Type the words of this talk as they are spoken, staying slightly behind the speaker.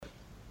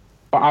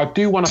But I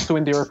do want us to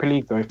win the Europa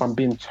League, though. If I'm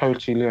being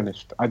totally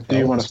honest, I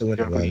do want us to win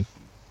the Europa League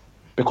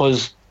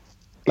because,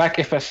 like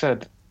if I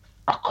said,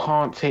 I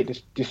can't take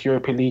this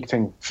Europa League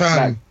thing.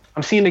 Like,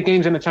 I'm seeing the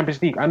games in the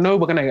Champions League. I know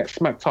we're gonna get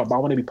smacked up, but I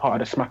want to be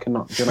part of the smacking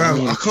up. Do you know what I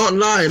mean? I can't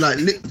lie,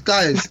 like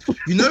guys,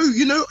 you know.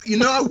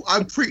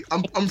 I'm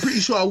pretty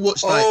sure I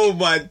watched. Like, oh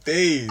my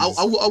days! I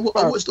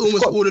watched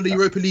almost all of the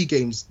Europa League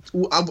games.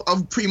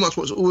 I've pretty much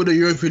watched all of the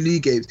Europa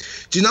League games.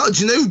 Do you know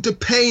the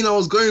pain I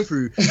was going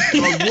through?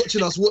 I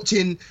was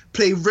watching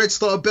play Red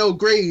Star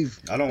Belgrade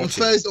on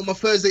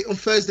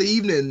Thursday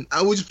evening.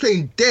 I was just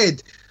playing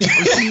dead.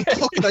 I'm seeing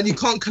pocket and you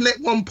can't connect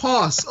one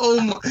pass.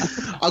 Oh my!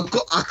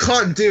 I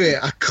can't do it.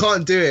 I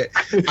can't do it.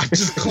 I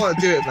just can't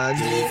do it, man.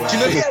 Do you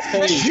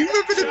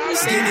remember the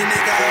skinny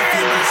nigga off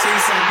you and see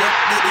some work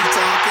that he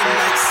talking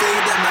like say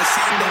that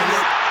machine don't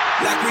work.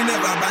 Like we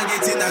never bang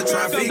it in that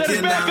traffic.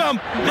 Dennis Bergkamp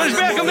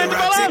met de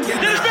bal aan.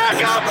 Dennis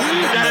Bergkamp.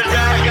 Dennis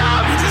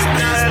Bergkamp. Dennis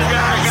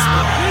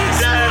Bergkamp.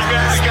 Dennis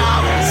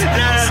Bergkamp.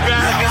 Dennis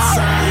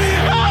Bergkamp.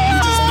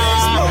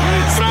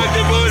 Frank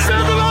de Boer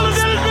zet de bal aan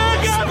Dennis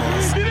Bergkamp.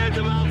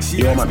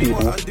 Yo, my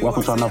people,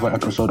 welcome to another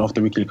episode of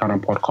the Weekly Cannon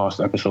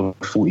Podcast, episode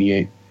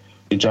 48.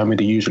 You join me,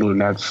 the usual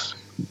lads,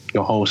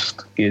 your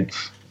host,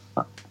 Gids,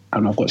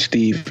 and I've got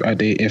Steve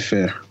Ade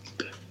Ife.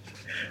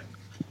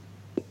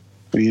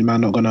 You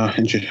man not gonna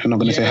say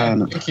hi.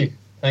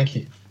 Thank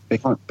you. They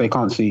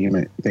can't see you,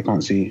 mate. They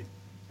can't see you.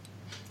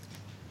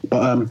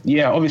 But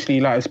yeah,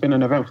 obviously, like it's been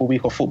an eventful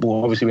week of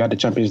football. Obviously, we had the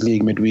Champions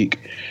League midweek.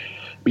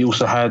 We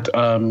also had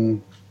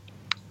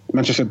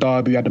Manchester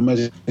Derby. We had the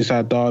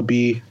Merseyside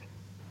Derby.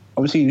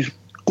 Obviously, it was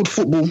good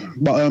football,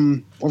 but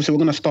obviously, we're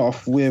gonna start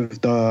off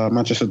with the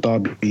Manchester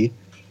Derby.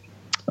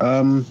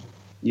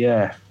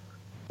 Yeah,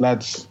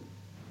 lads.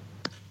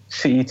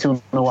 City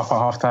 2-0 up at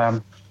half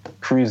time.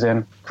 Cruise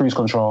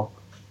control.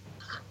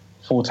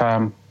 Full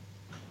time,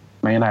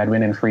 Man United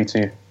winning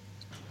 3-2.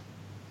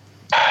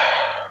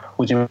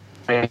 What do you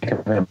make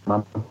of it,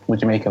 man? What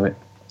do you make of it?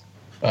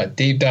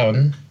 Deep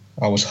down,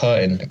 I was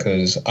hurting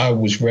because I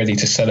was ready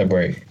to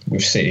celebrate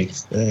with City.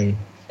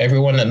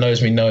 Everyone that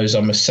knows me knows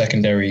I'm a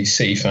secondary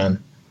City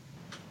fan.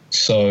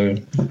 So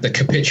the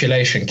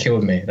capitulation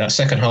killed me. That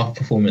second half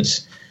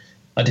performance,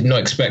 I did not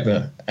expect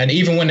that. And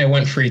even when they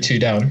went 3-2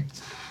 down,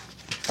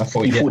 I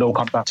thought... You thought they'll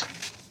come back?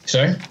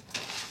 Sorry?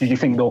 Did you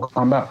think they'll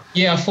come back?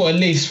 Yeah, I thought at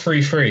least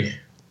 3-3.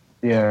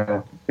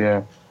 Yeah.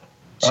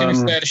 Should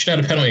have had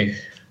a penalty.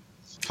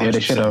 Yeah, they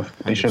should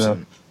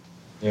have.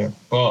 Yeah,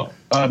 but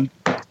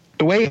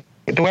the way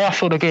I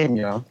saw the game,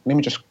 yeah. Let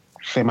me just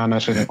say my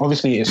notes.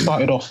 Obviously, it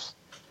started off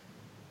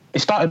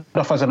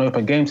as an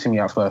open game to me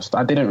at first.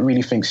 I didn't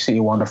really think City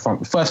were on the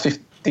front. First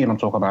 15, I'm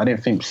talking about. I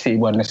didn't think City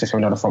were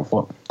necessarily on the front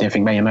foot. Didn't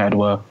think Man United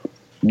were.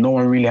 No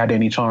one really had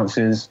any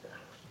chances.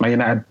 Man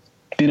United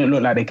didn't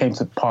look like they came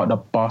to part of the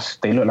bus.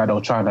 They looked like they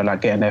were trying to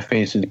get in their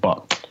faces,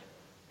 but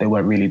they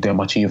weren't really doing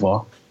much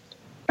either.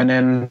 And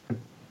then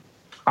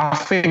I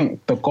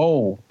think the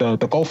goal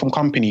from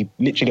Kompany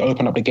literally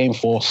opened up the game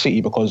for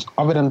City, because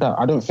other than that,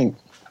 I don't think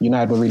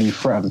United were really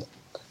threatened.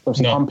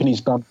 Obviously,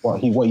 Kompany's done what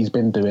he's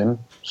been doing,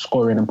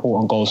 scoring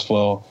important goals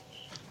for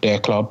their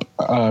club.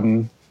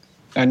 And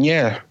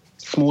yeah,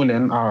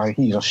 Smalling,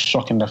 he's a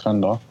shocking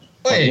defender.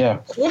 Wait,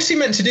 yeah. What's he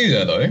meant to do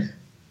there though?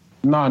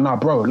 Nah,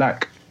 bro,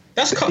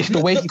 it's the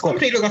way he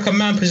looked like a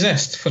man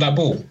possessed for that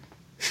ball.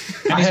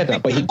 I heard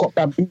that, but he got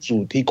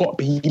bamboozled. He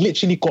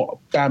literally got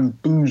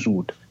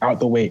bamboozled out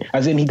the way.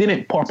 As in, he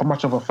didn't put up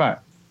much of a fight.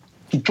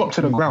 He dropped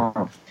to the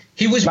ground.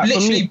 He was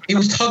he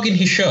was tugging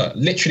his shirt,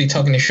 literally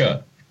tugging his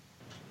shirt.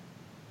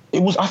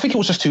 I think it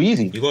was just too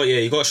easy. You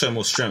got to show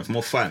more strength,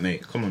 more fight,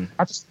 mate. Come on.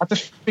 I just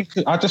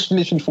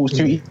literally thought it was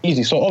too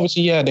easy. So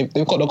obviously, yeah, they've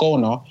got the goal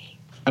now.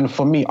 And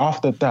for me,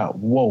 after that,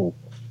 whoa,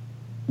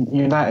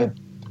 United.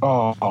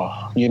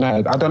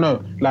 United. I don't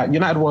know.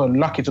 United were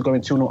lucky to go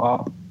in 2-0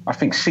 up. I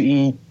think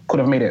City could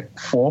have made it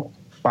 4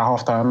 by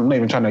half time. I'm not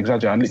even trying to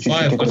exaggerate. 5.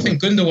 I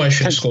think Gundogan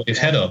should have scored his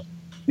header.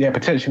 Yeah,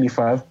 potentially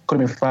 5. Could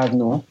have been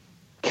 5-0.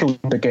 Killed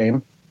the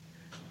game.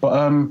 But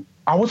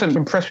I wasn't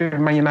impressed with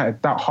Man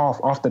United that half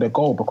after the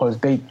goal, because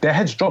their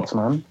heads dropped,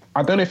 man.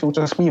 I don't know if it was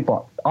just me,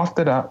 but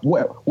after that,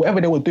 whatever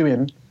they were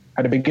doing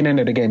at the beginning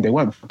of the game, they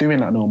weren't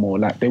doing that no more.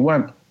 They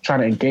weren't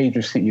trying to engage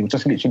with City. It was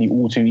just literally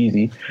all too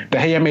easy. De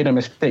Gea made a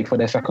mistake for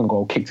their second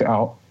goal, kicked it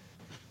out.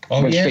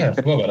 Went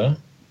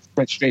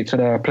straight to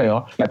the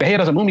player. De Gea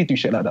doesn't normally do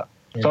shit like that.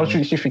 Yeah. So I was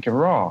really thinking,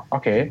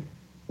 okay,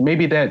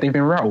 maybe they've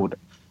been rattled.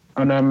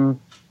 And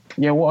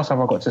yeah, what else have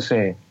I got to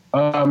say?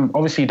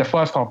 Obviously, the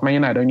first half, Man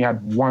United only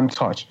had one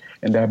touch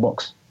in their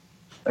box.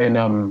 And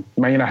Man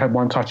United had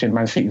one touch in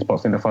Man City's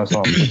box in the first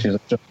half, which is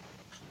just,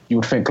 you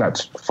would think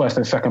first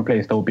and second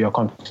place there would be a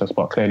contest,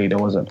 but clearly there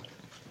wasn't.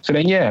 So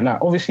then, yeah,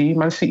 obviously,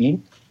 Man City,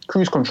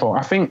 cruise control.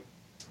 I think,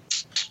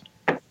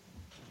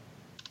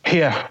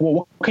 yeah,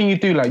 what can you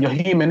do? You're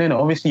human, innit?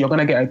 Obviously, you're going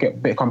to get a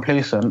bit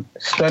complacent.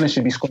 Sterling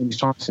should be scoring these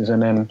chances,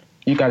 and then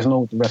you guys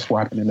know the rest will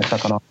happen in the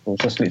second half. So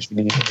just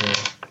literally...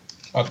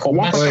 I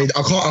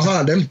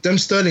can't. Them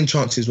Sterling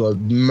chances were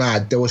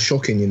mad. They were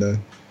shocking, you know.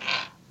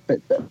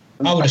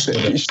 I would have scored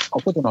it. It's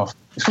not good enough.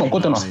 It's not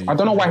good enough. I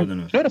don't know why. You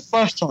know the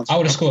first chance. I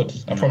would have scored.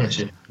 I promise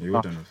you. You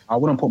wouldn't have. I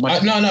wouldn't put my.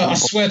 No. I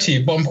swear to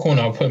you, bottom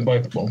corner. I'll put him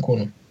both bottom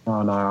corner.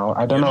 No.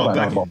 I don't know about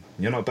that. But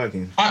You're not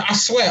bagging. I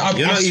swear.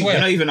 You're swear.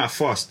 not even that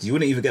fast. You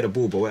wouldn't even get the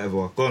ball, but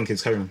whatever. Go on,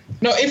 kids, carry on.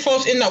 No, if I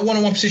was in that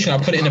one-on-one position,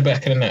 I'd put it in the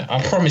back of the net.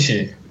 I promise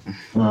you.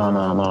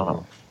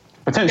 No.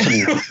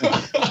 Potentially.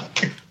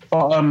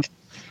 But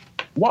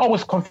what I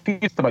was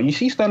confused about, you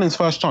see Sterling's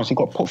first chance, he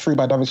got put through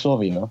by David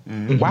Silva, you know?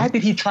 Mm-hmm. Why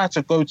did he try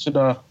to go to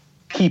the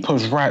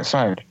keeper's right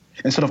side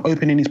instead of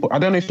opening his body? I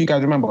don't know if you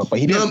guys remember, but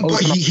he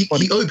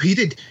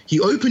didn't he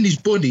opened his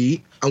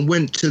body and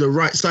went to the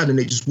right side and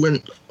it just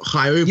went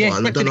high over. Yeah,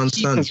 and I don't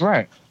understand.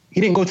 Right. He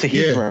didn't go to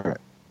his right.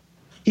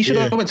 He should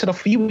have went to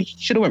he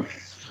should have went. Do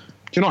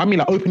you know what I mean?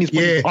 Like open his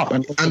body up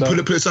and put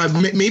it aside.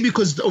 Maybe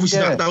because obviously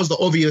that was the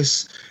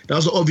obvious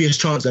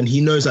chance, and he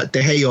knows that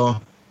De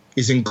Gea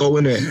is in goal,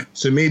 innit?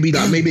 So maybe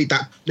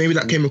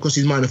that came across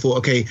his mind and thought,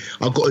 okay,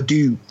 I've got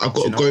to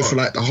go for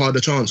like the harder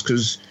chance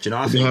because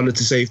it'll be harder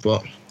to save.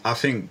 But I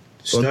think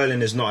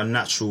Sterling is not a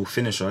natural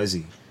finisher, is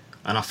he?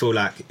 And I feel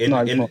like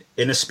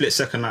in a split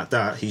second like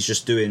that, he's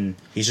just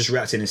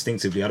reacting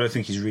instinctively. I don't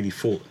think he's really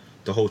thought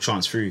the whole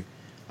chance through.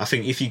 I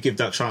think if you give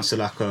that chance to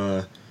like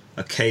a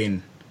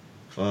Kane,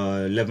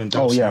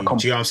 Lewandowski,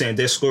 do you know what I'm saying?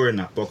 They're scoring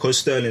that, but because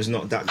Sterling's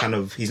not that kind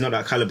of, he's not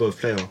that caliber of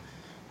player.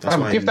 That's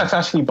why give that to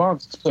Ashley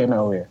Barnes to put him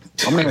away.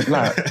 I'm not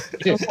like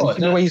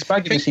the way he's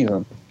bagging this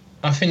season.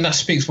 I think that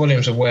speaks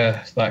volumes of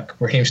where like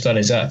Raheem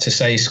Sterling's at. To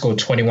say he scored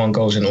 21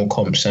 goals in all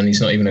comps and he's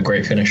not even a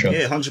great finisher.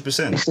 Yeah,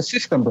 100%. It's the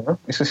system, bro.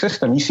 It's the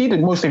system. You see that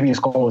most of these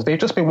goals, they've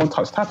just been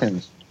one-touch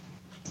tap-ins.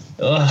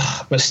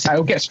 But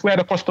it'll get squared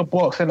across the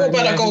box. And what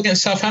about that goal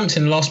against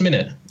Southampton last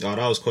minute? Oh,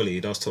 that was quality.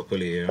 That was top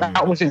quality. Yeah,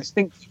 that was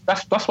instinctive.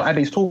 That's what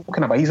Ade's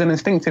talking about. He's an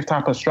instinctive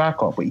type of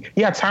striker, but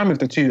he had time with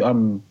the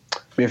two,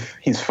 with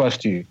his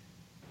first two.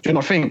 Do you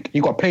not think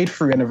he got played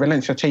through and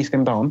Valencia chased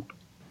him down,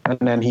 and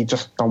then he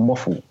just done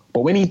waffle?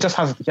 But when he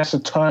has to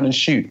turn and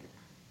shoot,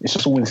 it's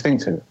just all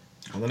instinctive.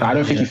 I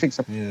don't think he thinks.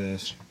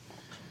 Yes.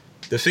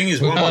 The thing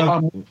is, what I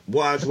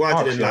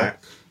didn't like.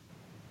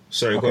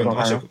 Sorry, go on.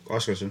 Ask a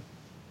question.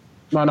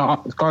 No,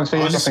 go and say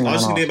something. I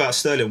was thinking about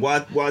Sterling.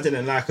 What I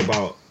didn't like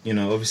about,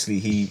 obviously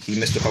he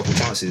missed a couple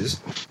chances.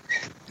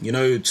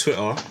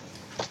 Twitter,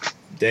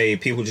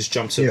 people just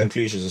jump to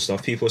conclusions and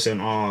stuff. People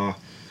saying,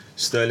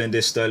 Sterling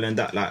this, Sterling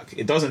that. Like,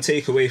 it doesn't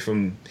take away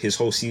from his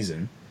whole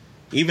season.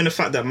 Even the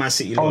fact that Man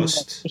City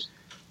lost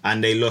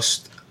and they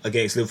lost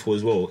against Liverpool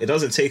as well, it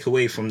doesn't take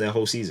away from their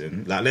whole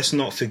season. Like, let's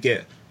not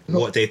forget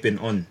what they've been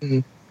on.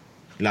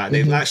 Mm-hmm. Like,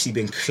 they've actually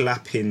been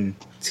clapping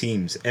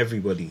teams,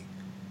 everybody.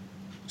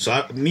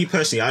 So, me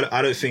personally,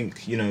 I don't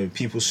think,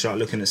 people start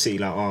looking at City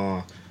like,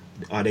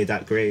 are they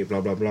that great, blah,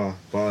 blah, blah.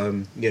 But,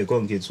 go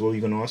on, kids. What were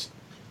you going to ask?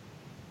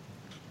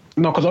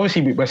 No, because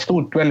obviously we're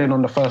still dwelling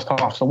on the first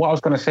half. So what I was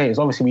going to say is,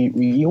 obviously,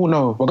 we all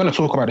know we're going to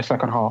talk about the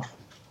second half.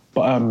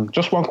 But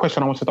just one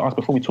question I wanted to ask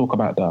before we talk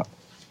about that.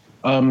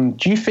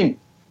 Do you think,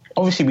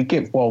 obviously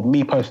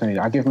me personally,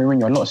 I give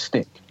Mourinho a lot of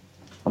stick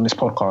on this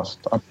podcast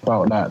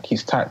about like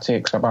his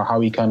tactics, about how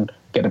he can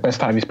get the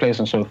best out of his players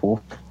and so forth.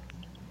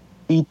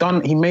 He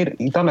done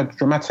a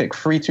dramatic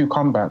 3-2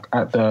 comeback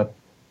at the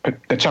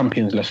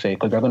champions, let's say,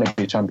 because they're going to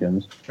be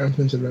champions.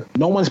 Champions of it.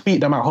 No one's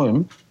beat them at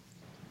home,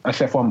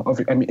 except for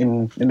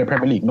in the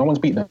Premier League. No one's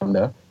beat them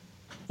there.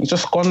 He's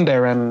just gone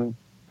there and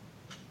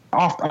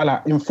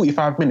after in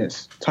 45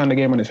 minutes turned the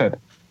game on its head.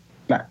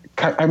 Like,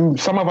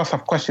 some of us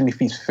have questioned if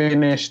he's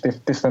finished,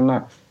 if this and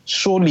that.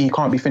 Surely he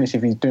can't be finished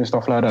if he's doing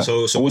stuff like that.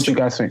 So what do you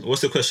guys think?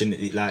 What's the question?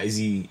 Like, is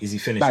he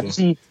finished? Like,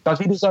 does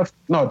he deserve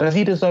more?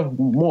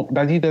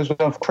 Does he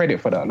deserve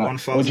credit for that?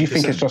 Like, or do you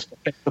think it's just?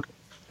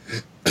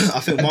 I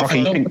think.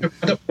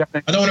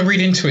 I don't want to read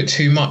into it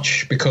too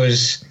much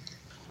because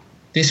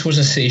this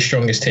wasn't City's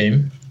strongest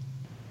team,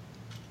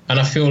 and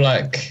I feel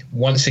like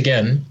once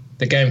again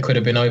the game could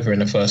have been over in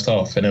the first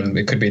half, and then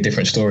it could be a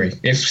different story.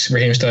 If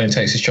Raheem Sterling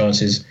takes his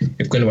chances,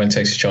 if Gundogan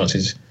takes his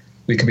chances,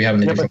 we could be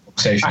having a different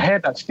conversation. I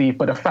heard that, Steve,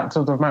 but the fact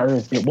of the matter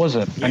is it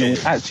wasn't, and it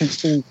was actually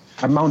still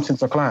a mountain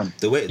to climb.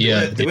 The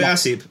way I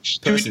see it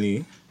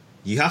personally,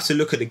 you have to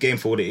look at the game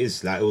for what it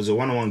is. Like, it was a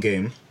 1-on-1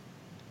 game.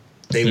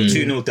 They were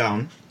 2-0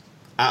 down.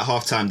 At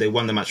half-time, they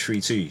won the match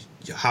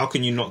 3-2. How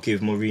can you not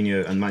give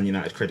Mourinho and Man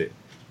United credit?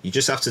 You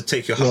just have to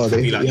take your hat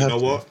and be like, you know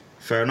what?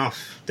 Fair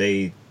enough.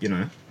 They,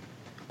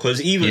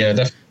 because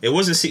even it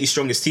wasn't City's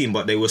strongest team,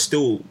 but they were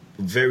still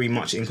very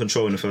much in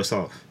control in the first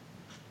half.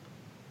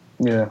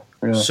 Yeah.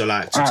 So,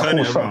 like, to turn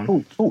it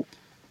around.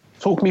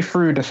 Talk me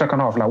through the second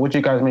half. Like, what do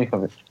you guys make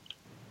of it?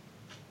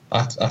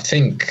 I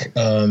think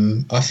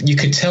you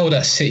could tell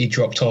that City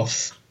dropped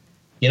off.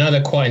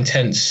 They're quite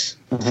intense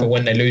for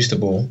when they lose the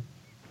ball.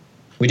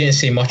 We didn't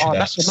see much of that.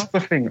 That's another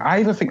thing.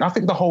 I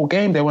think the whole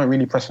game they weren't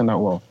really pressing that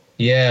well.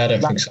 Yeah, I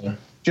don't think so. Do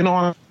you know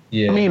what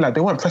I mean? Like,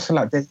 they weren't pressing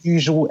like their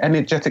usual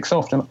energetic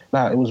self.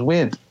 Like, it was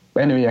weird.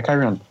 But anyway,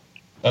 carry on.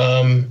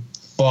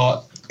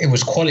 But It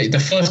was quality. The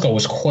first goal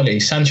was quality.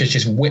 Sanchez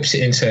just whips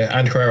it into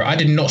Ander Herrera. I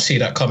did not see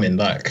that coming.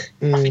 Like,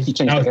 that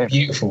was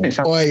beautiful.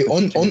 Oi,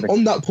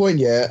 on that point,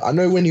 yeah, I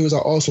know when he was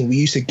at Arsenal, we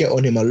used to get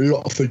on him a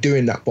lot for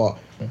doing that, but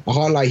I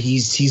can't lie,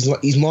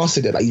 he's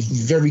mastered it. Like, he's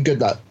very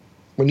good at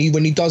when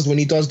he does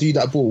do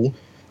that ball,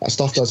 that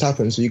stuff does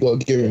happen. So you got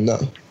to give him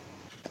that.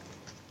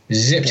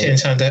 Zipped it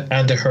into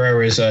Ander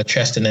Herrera's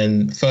chest, and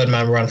then third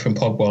man run from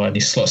Pogba, and he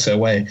slots it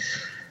away.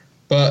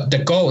 But the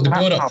build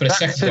up for the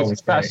second goal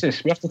was great.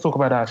 Assist. We have to talk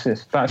about that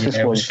assist. That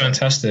assist was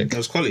fantastic. It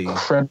was quality.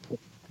 Incredible.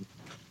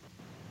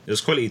 It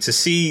was quality to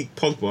see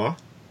Pogba,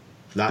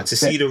 like to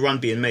see the run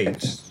being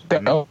made.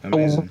 The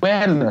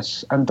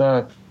awareness and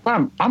the.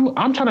 I'm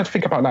trying to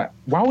think about, like,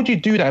 why would you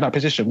do that in that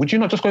position? Would you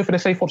not just go for the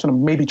safe option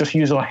and maybe just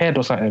use your head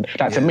or something,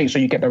 like, to make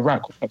sure you get the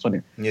right contact on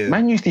it? Yeah.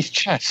 Man used his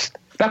chest.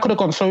 That could have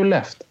gone so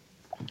left.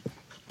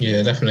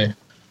 Yeah, definitely.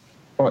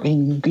 But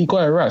he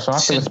got it right, so I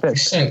have to respect. He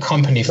sent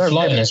Company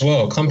flying as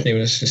well. Company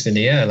was just in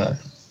the air, like.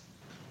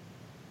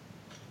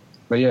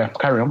 But yeah,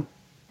 carry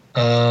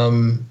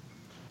on.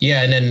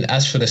 Yeah, and then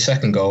as for the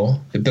second goal,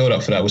 the build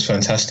up for that was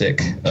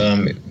fantastic.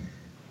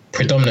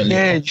 Predominantly.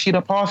 Yeah, you see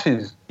the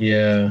passes.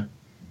 Yeah.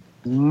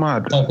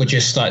 Mad. We're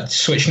just like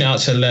switching out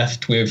to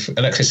left with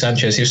Alexis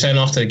Sanchez. He was saying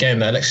after the game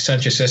that Alexis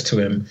Sanchez says to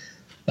him,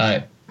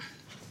 like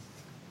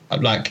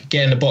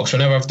get in the box.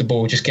 Whenever I have the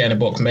ball, just get in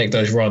the box, make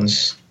those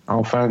runs.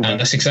 Oh, thank you. And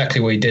that's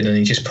exactly what he did, and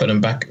he just put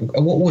them back.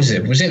 What was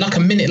it? Was it like a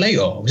minute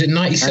later? Was it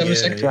 97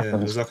 seconds? Yeah, it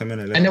was like a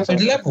minute later. And then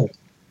we're level.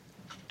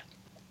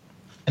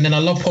 And then I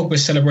love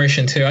Pogba's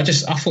celebration too. I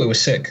thought it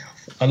was sick.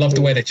 I love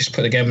the way they just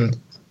turn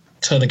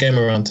the game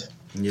around.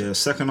 Yeah,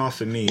 second half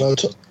for me. No,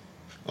 go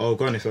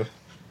on, Ifa.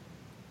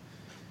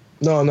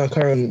 No,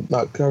 Karen,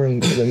 no,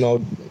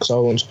 because I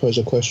want to pose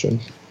a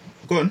question.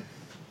 Go on.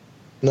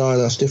 No,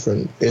 that's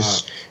different.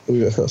 It's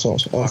we went first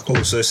answer.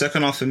 Cool. So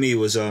second half for me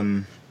was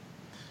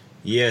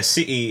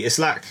City. It's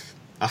like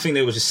I think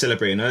they were just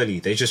celebrating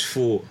early. They just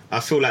thought. I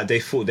feel like they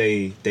thought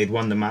they'd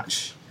won the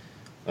match.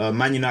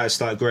 Man United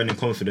started growing in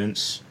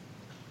confidence.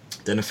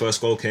 Then the first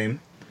goal came,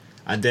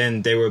 and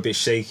then they were a bit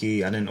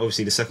shaky. And then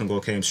obviously the second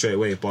goal came straight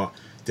away. But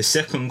the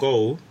second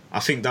goal, I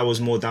think that was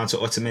more down to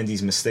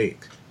Otamendi's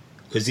mistake.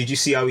 Because did you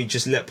see how he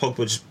just let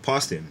Pogba just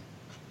past him?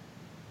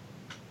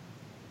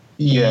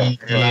 Yeah.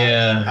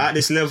 At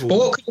this level, but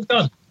what could he have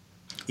done?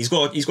 He's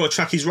got to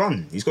track his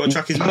run. He's got to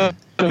track his man.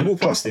 He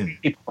walked past him.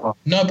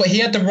 No, but he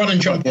had to run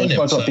and jump on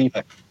him. So.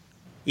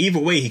 Either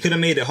way, he could have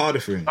made it harder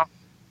for him.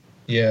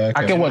 Yeah,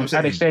 okay. I get what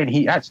Alex saying.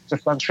 He actually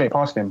just ran straight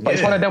past him. But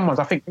it's one of them ones.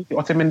 I think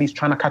Otamendi's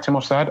trying to catch him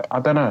offside.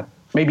 I don't know.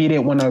 Maybe he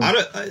didn't want to.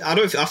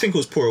 I think it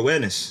was poor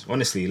awareness.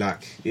 Honestly,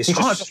 like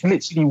can't just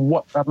literally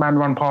watch that man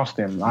run past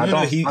him. I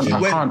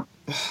can't.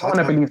 I want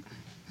to believe.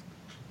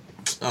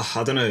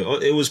 I don't know.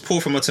 It was poor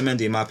from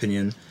Otamendi in my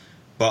opinion,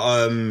 but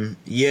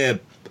I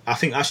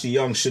think Ashley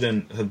Young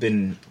shouldn't have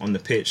been on the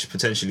pitch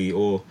potentially,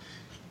 or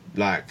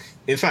like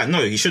in fact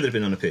no, he should have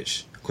been on the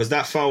pitch because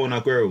that foul on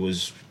Aguero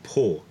was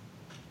poor.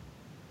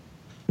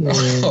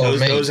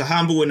 There was a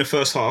handball in the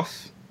first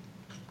half.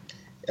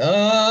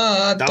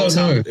 I don't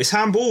know. It's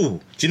handball.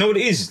 Do you know what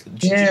it is?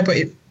 But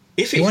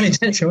if it wasn't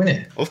intentional, isn't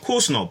it? Of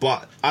course not.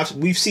 But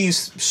we've seen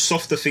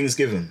softer things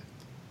given.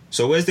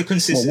 So where's the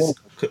consistency?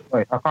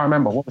 Wait, I can't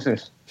remember. What was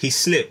this? He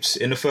slips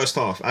in the first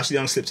half. Ashley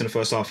Young slipped in the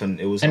first half, and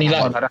it was. And he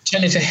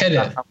tended to head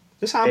it.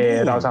 That's handball.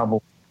 Yeah, that was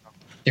handball.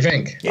 You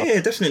think?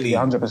 Yeah, definitely.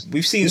 100%.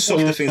 We've seen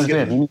softer things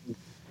given.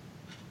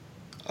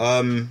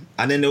 And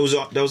then there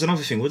was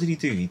another thing. What did he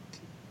do?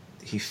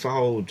 He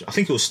fouled. I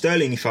think it was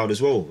Sterling. He fouled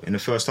as well in the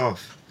first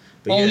half.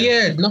 But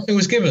nothing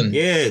was given.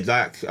 Yeah,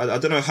 like I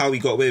don't know how he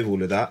got away with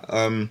all of that.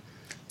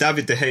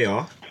 David De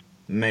Gea,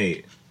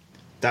 mate,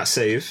 that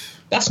save.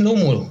 That's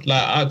normal.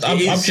 Like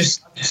I'm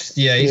just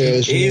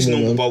it is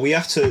normal, but we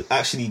have to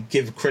actually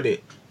give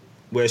credit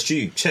where it's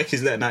due. Czech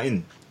is letting that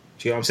in.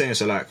 Do you know what I'm saying?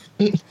 So like,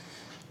 you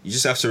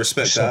just have to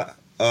respect that.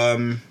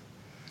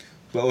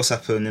 What else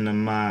happened in the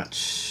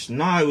match?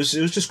 No, it was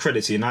just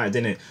credit to United,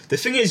 didn't it? The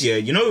thing is,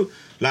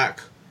 like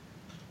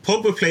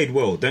Pogba played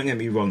well. Don't get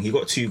me wrong. He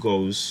got 2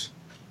 goals.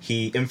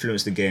 He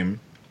influenced the game.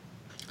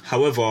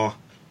 However,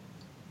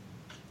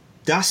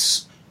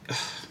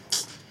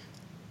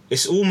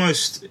 it's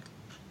almost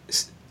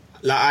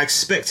like I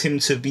expect him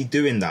to be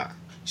doing that.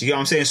 Do you get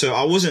what I'm saying? So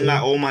I wasn't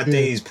like, oh my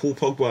days, Paul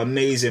Pogba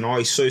amazing,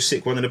 he's so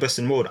sick, one of the best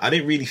in the world. I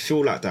didn't really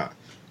feel like that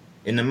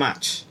in the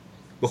match.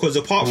 Because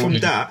apart from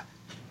that,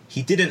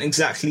 he didn't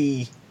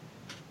exactly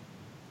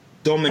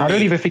dominate. I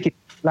don't even think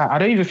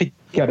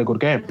he had a good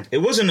game. It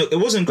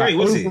wasn't great,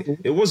 was it?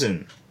 It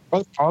wasn't.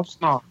 Both halves,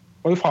 no.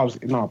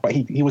 But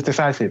he was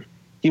decisive.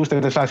 He was the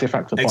decisive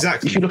factor.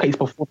 Exactly. But if you look at his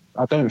performance,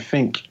 I don't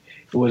think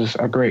it was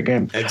a great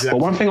game. Exactly. But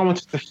one thing I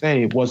wanted to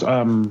say was,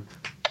 what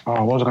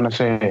was I going to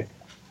say?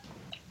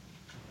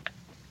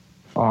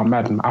 Oh,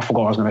 man, I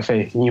forgot what I was going to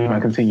say. You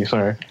might continue,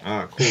 sorry.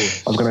 Ah, cool.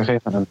 I was going to say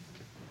something.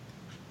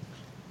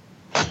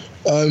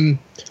 I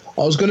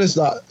was going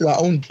to, like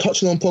on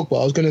touching on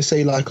Pogba, I was going to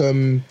say, like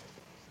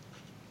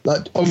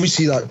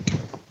obviously, like,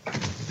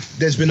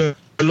 there's been a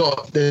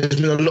there's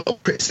been a lot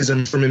of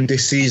criticism from him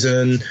this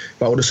season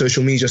about all the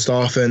social media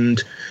stuff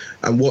and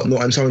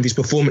whatnot, and some of his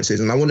performances.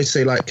 And I want to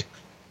say, like,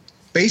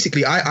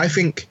 basically, I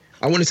think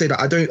I want to say that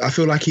I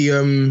feel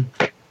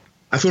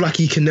like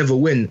he can never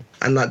win,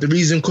 and like the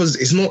reason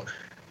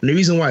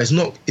why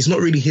it's not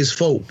really his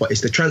fault, but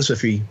it's the transfer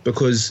fee.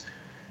 Because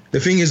the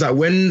thing is that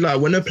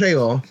when a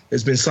player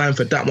has been signed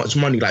for that much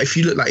money, like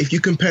if you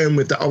compare him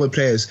with the other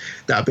players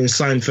that have been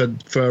signed for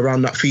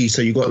around that fee,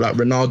 so you got like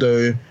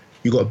Ronaldo,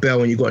 you got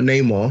Bell, and you got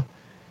Neymar,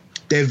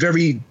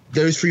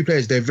 those three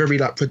players, they're very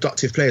like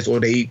productive players, or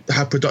they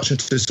have production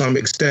to some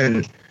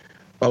extent.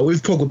 But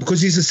with Pogba,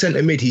 because he's a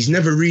centre mid, he's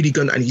never really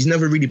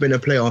been a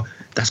player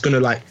that's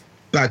gonna like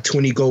bag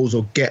 20 goals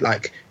or get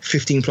like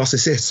 15 plus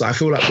assists. So I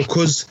feel like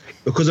because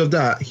of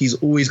that, he's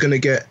always gonna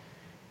get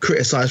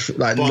criticised.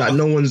 Like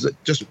no one's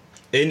just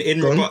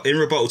in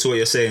rebuttal to what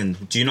you're saying.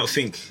 Do you not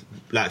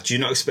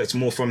expect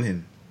more from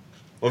him?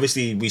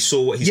 Obviously, we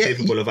saw what he's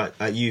capable of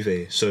at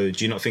Juve. So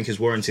do you not think it's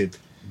warranted?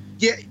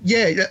 Yeah,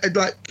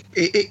 like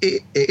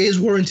it is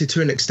warranted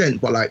to an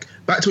extent, but like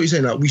back to what you're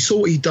saying, like we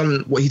saw what he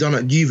done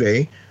at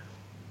Juve,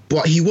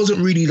 but he wasn't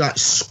really like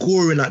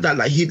scoring like that.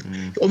 Like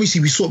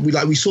obviously we saw he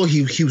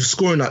was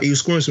scoring, like he was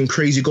scoring some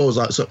crazy goals,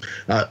 like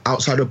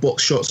outside the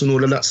box shots and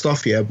all of that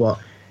stuff. Yeah, but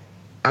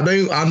I'm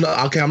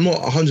not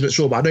 100%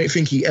 sure, but I don't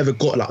think he ever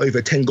got like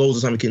over 10 goals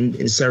or something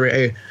in Serie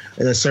A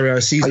in a Serie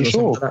A season. Are you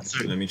sure? Like that.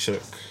 So, let me check.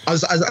 I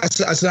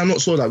said I'm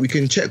not sure that we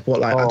can check, but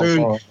like I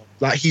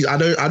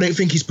don't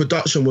think his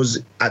production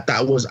was at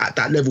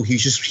that level. He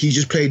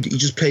just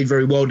played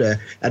very well there,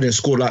 and then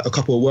scored like a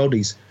couple of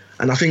worldies.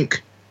 And I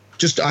think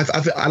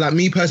I like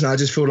me personally, I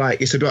just feel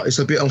like it's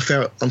a bit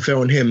unfair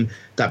on him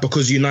that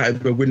because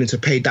United were willing to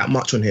pay that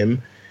much on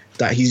him,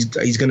 that he's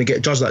going to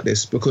get judged like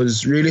this.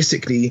 Because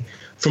realistically,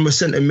 from a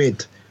centre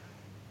mid,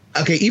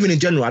 okay, even in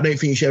general, I don't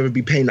think you should ever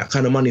be paying that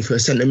kind of money for a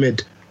centre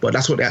mid, but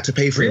that's what they had to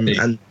pay for him.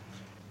 And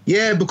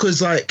yeah,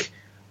 because like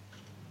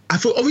I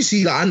feel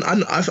obviously like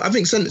I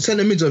think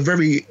centre mids are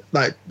very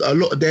like a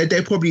lot.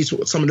 They're probably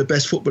some of the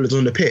best footballers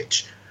on the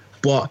pitch,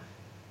 but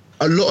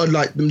a lot of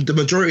like the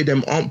majority of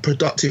them aren't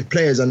productive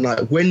players. And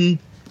like when,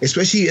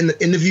 especially in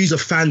the views of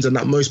fans and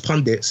like most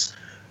pundits,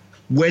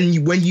 when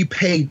you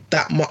pay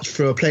that much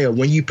for a player,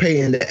 when you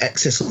pay in the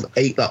excess of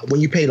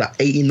when you pay like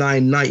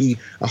 89, 90,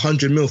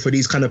 100 mil for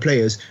these kind of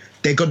players,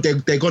 they're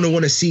gonna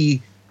want to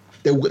see.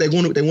 They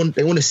want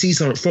to see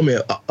something from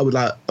it,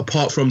 like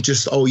apart from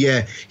just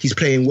he's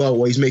playing well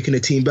or he's making the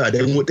team better.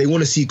 They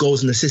want to see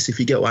goals and assists, if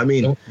you get what I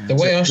mean. The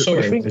way I saw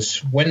it was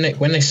when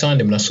they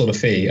signed him and I saw the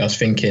fee, I was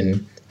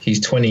thinking he's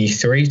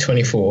 23,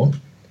 24.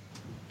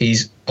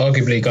 He's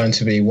arguably going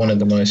to be one of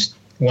the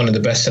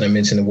best centre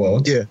mids in the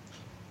world. Yeah.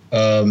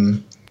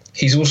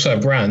 He's also a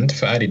brand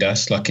for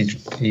Adidas. Like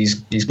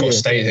he's got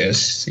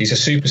status. He's a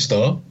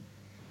superstar,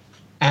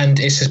 and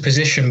it's a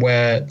position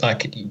where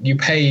like you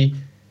pay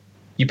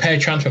a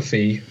transfer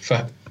fee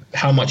for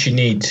how much you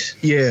need.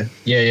 Yeah,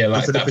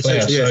 like that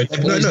player. So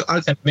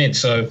I mid.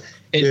 So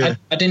I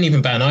didn't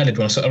even bat an eyelid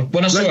when I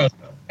saw it.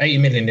 80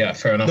 million, yeah,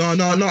 fair enough. No,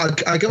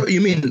 I get what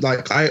you mean.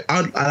 Like I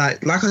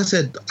like I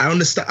said, I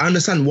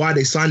understand why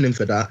they signed him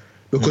for that,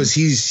 because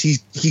he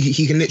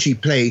can literally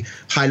play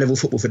high level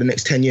football for the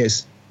next 10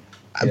 years,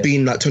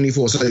 being like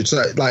 24. So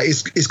like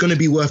it's going to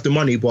be worth the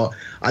money. But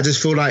I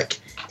just feel like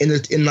in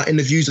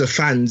the views of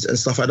fans and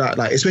stuff like that,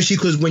 like especially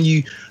because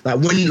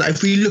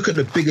if we look at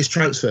the biggest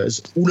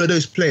transfers, all of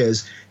those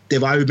players,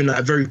 they've either been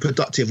like very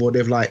productive or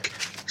they've like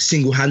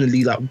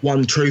single-handedly like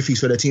won trophies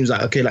for their teams. Like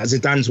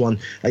Zidane's one,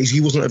 like,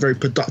 he wasn't a very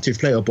productive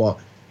player, but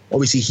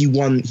obviously he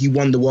won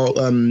the world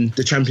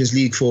the Champions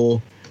League for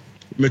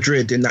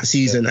Madrid in that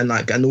season, and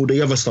all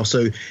the other stuff.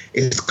 So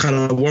it's kind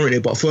of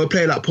warranted. But for a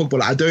player like Pogba,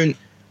 like,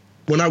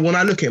 when I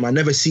look at him, I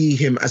never see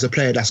him as a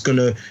player that's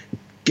gonna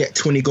get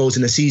 20 goals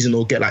in a season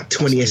or get like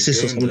 20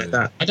 assists or something like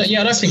that. I don't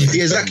think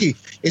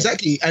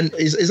exactly, and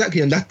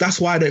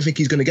that's why I don't think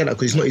he's gonna get that,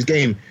 because it's not his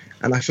game.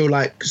 And I feel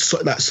like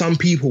some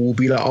people will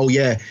be like, oh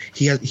yeah,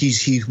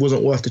 he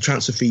wasn't worth the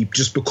transfer fee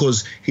just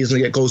because he doesn't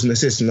get goals and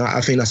assists, and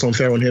I think that's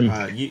unfair on him.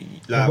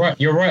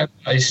 You're right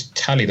about his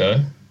tally though.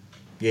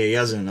 Yeah, he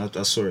hasn't.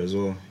 I saw it as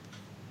well.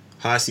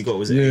 Highest he got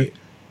was 8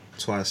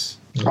 twice.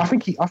 I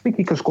think he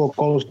can score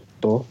goals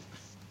though.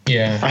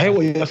 Yeah, I hear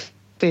what you're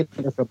saying,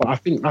 but I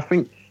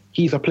think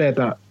he's a player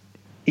that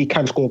he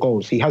can score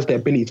goals. He has the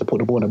ability to put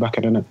the ball in the back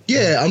of the net.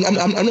 Yeah,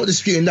 I'm not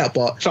disputing that,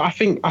 but so I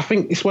think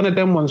it's one of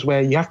them ones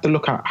where you have to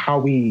look at how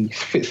he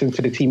fits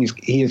into the team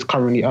he is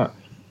currently at.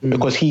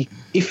 Because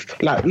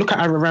look at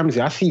Aaron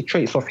Ramsey. I see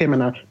traits of him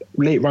and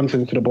late runs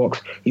into the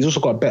box. He's also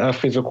got better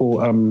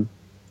physical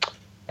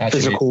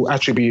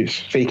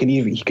attributes. So he can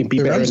be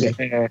better in the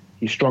air.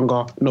 He's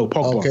stronger. No,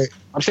 Pogba. Okay.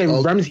 I'm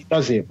saying Ramsey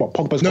does it, but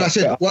Pogba's got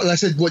better. What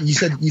you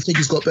said. You think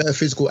he's got better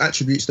physical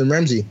attributes than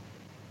Ramsey?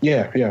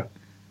 Yeah.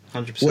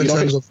 100%. What in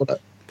terms of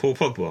that? Paul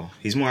Pogba.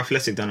 He's more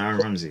athletic than Aaron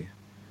Ramsey.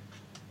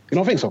 You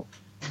don't think so?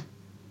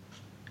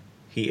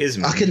 He is,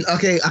 man. I can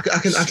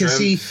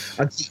see.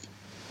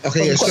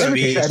 Okay, yeah.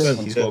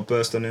 He's got a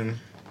burst on him.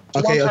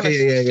 Okay.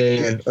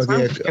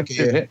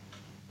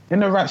 in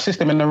the right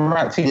system, in the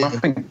right team, I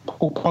think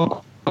Paul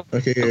Pogba.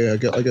 Okay, yeah,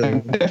 I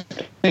get.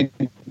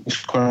 Definitely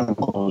scoring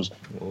goals.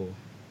 Whoa.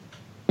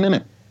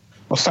 Innit?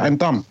 Or something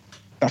dumb.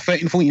 That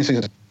 13-14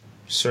 season.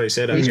 Sorry,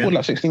 say that He again. scored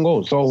like 16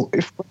 goals. So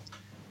if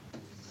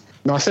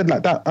no, I said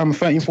like that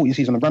 13-14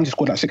 season, Ramsey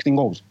scored like 16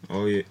 goals.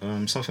 Oh yeah,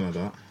 something like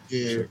that.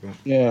 Yeah.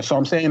 Yeah, so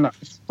I'm saying that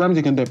if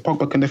Ramsey can do it,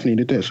 Pogba can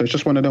definitely do it. So it's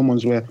just one of them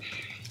ones where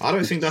I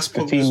don't think that's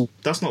Pogba's.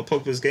 That's not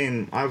Pogba's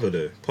game either,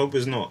 though.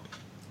 Pogba's not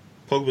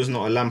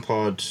a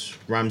Lampard,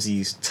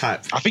 Ramsey's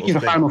type. I think he's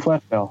a final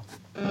third player.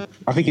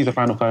 I think he's a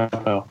final third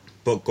player.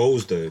 But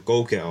goals though,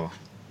 goal getter.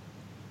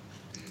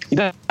 He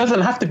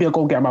doesn't have to be a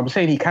goal getter. I'm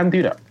saying he can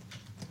do that.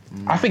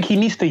 I think he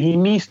needs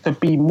to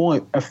be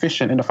more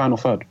efficient in the final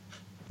third.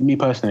 Me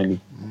personally,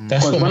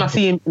 because when I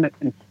see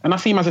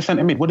him as a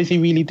centre mid, what does he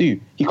really do?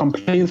 He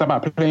complains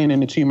about playing in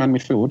the 2-man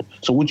midfield.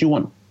 So what do you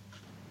want?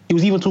 He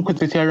was even talking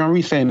to Thierry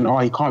Henry saying, "Oh,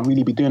 he can't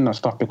really be doing that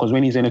stuff because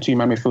when he's in a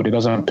 2-man midfield, it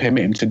doesn't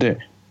permit him to do it."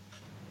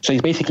 So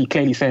he's basically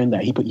clearly saying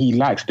that he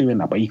likes doing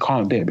that, but he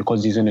can't do it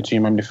because he's in a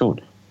 2-man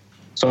midfield.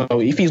 So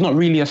if he's not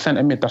really a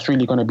centre mid, that's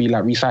really going to be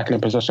like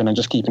recycling possession and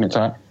just keeping it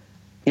tight.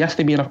 He has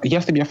to be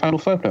a final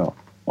third player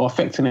or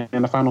affecting it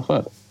in the final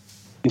third,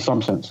 in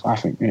some sense. I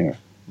think, yeah.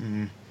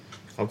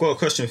 I've got a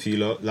question for you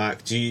lot.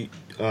 Like, do you,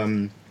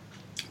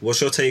 what's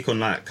your take on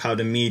like how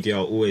the media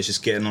are always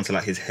just getting onto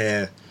like his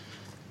hair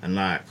and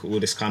like all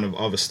this kind of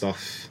other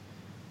stuff?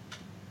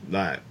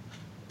 Like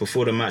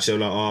before the match, they're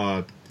like,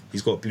 "Oh,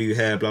 he's got blue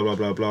hair, blah blah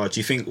blah blah." Do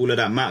you think all of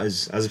that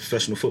matters as a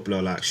professional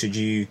footballer? Like, should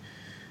you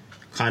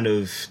kind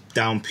of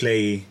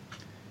downplay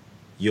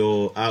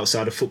your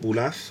outside of football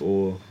life,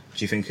 or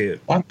do you think it?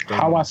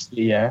 How I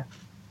see it,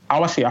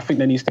 I think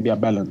there needs to be a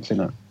balance in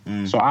it.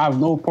 So I have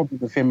no problem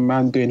with him,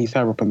 man, doing his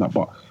hair up and that.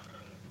 But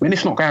when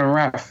it's not going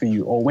right for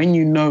you, or when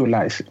you know,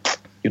 like,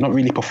 you're not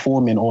really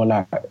performing, or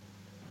like,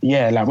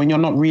 like when you're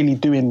not really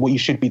doing what you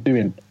should be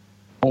doing,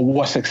 or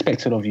what's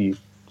expected of you,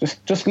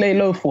 just lay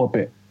low for a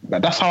bit.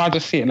 Like, that's how I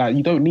just see it. Like,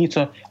 you don't need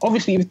to.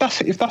 Obviously, if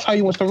that's how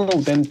you want to roll,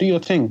 then do your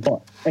thing.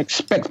 But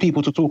expect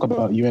people to talk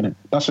about you, innit?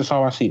 That's just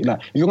how I see it. Like,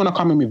 if you're gonna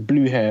come in with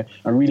blue hair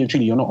and really and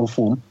truly you're not on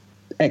form,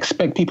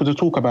 expect people to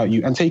talk about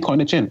you and take it on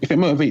the chin. If it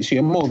motivates you,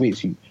 it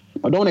motivates you.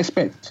 But don't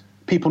expect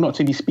people not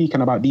to be speaking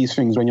about these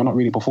things when you're not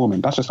really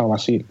performing. That's just how I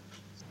see it.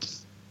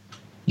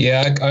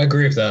 Yeah, I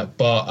agree with that,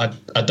 but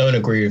I don't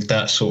agree with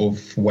that sort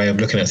of way of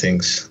looking at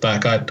things.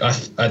 Like, I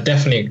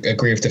definitely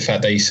agree with the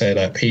fact that you say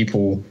that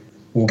people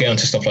will get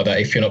onto stuff like that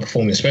if you're not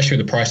performing, especially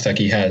with the price tag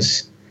he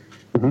has.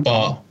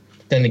 But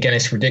then again,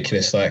 it's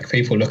ridiculous. Like,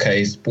 people look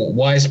at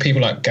why is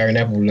people like Gary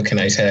Neville looking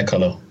at his hair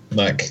colour?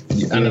 Like,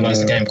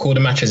 analyse the game, call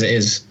the match as it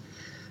is.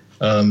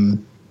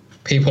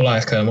 People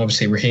like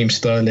obviously Raheem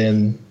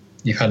Sterling,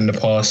 you've had in the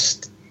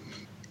past,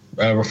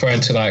 referring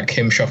to like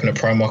him shopping at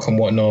Primark and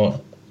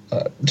whatnot,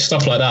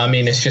 stuff like that. I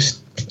mean,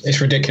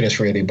 it's ridiculous,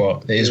 really,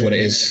 but it is what it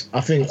is.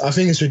 I think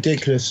it's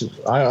ridiculous.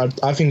 I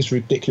think it's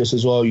ridiculous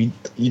as well. You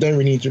don't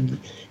really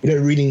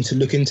need to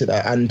look into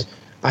that, and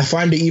I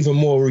find it even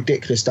more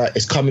ridiculous that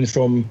it's coming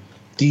from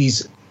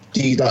these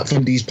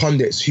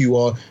pundits who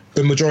are,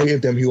 the majority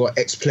of them, who are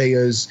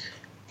ex-players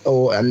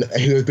and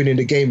who have been in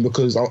the game.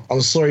 Because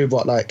I'm sorry,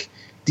 but like,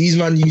 these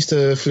men used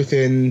to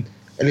flipping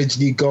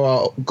allegedly go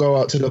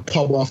out to the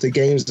pub after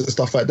games and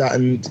stuff like that,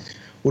 and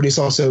all this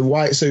also.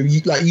 Why? So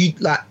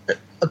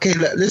okay,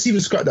 let's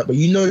even scrap that. But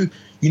you know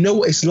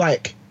what it's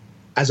like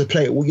as a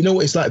player. Well, you know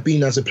what it's like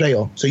being as a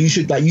player. So you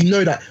should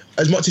that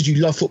as much as you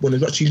love football,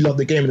 as much as you love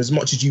the game, and as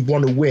much as you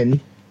want to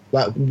win,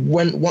 like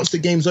once the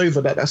game's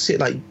over, that's it.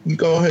 Like, you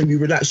go home, you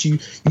relax, you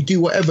do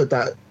whatever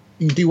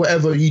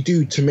you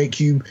do to make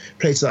you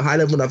play to that high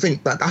level. And I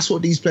think that's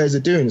what these players are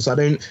doing. So I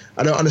don't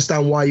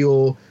understand why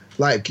you're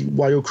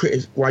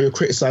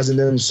criticizing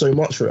them so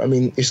much for it. I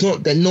mean,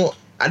 they're not,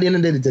 at the end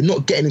of the day, they're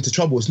not getting into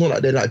trouble. It's not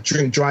like they're like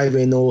drink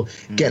driving or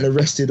getting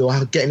arrested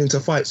or getting into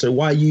fights. So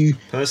why are you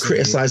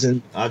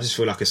criticizing? I just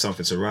feel like it's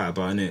something to write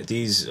about,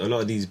 innit? A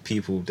lot of these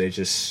people, there's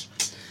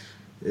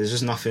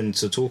just nothing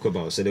to talk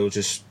about, so they'll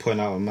just point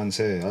out a man's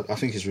hair. I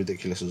think it's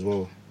ridiculous as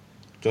well,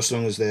 just as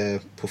long as they're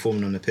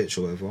performing on the pitch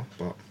or whatever.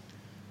 But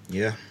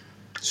yeah,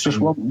 it's just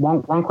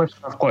one question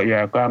I've got.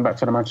 Yeah, going back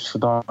to the Manchester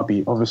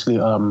derby. Obviously,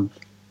 now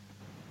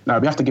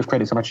we have to give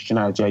credit to Manchester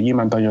United. Yeah, you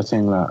man done your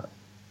thing. Like,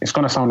 it's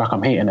gonna sound like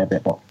I'm hating a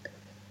bit, but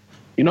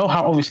you know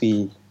how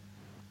obviously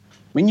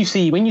when you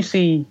see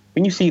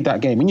that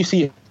game, when you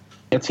see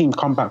a team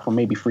come back from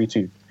maybe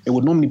 3-2, it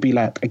would normally be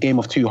like a game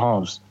of two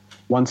halves.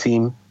 One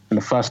team in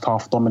the first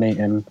half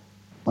dominating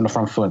on the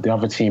front foot, the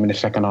other team in the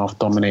second half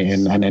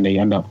dominating, and then they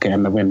end up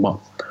getting the win. But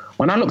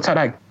when I looked at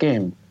that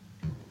game,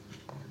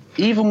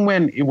 even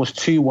when it was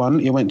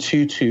 2-1, it went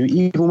 2-2,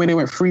 even when it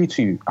went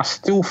 3-2, I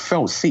still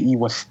felt City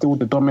was still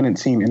the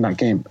dominant team in that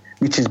game,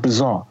 which is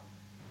bizarre.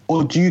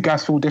 Or do you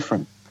guys feel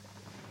different?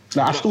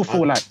 Like, I still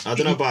feel like I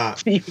don't know about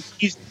City could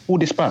easily pull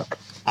this back.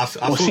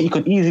 City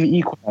could easily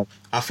equalise.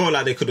 I felt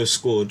like they could have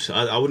scored.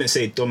 I wouldn't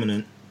say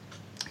dominant,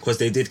 because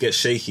they did get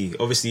shaky.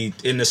 Obviously,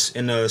 in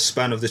the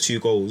span of the two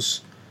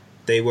goals,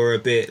 they were a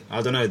bit,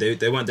 I don't know,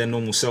 they weren't their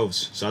normal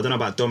selves. So I don't know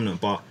about dominant,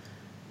 but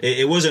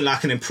It wasn't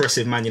like an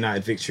impressive Man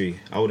United victory.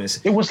 I wouldn't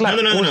say. It was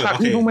like, no.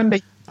 Okay. Even when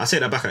they... I say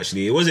that back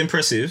actually. It was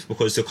impressive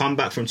because to come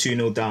back from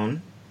 2-0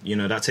 down, you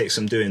know, that takes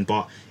some doing.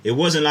 But it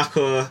wasn't like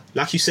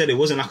you said, it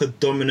wasn't like a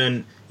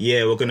dominant,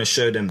 we're going to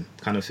show them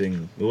kind of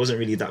thing. It wasn't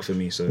really that for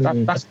me. So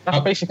that's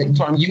basically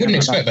what I'm... You wouldn't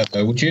expect that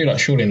though, would you? Like,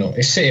 surely not.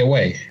 It's City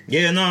away.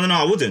 Yeah, no,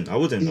 I wouldn't.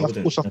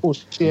 Of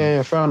course.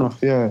 Yeah, fair enough.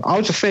 Yeah, I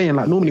was just saying,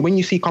 like, normally when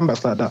you see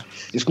comebacks like that,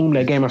 it's normally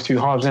a game of two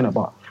halves, innit?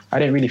 But I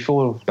didn't really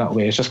feel that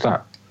way. It's just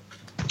like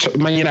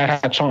Man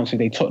United had chances,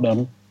 they took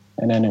them,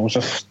 and then it was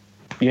just,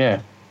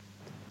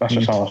 that's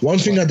just how. One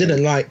thing I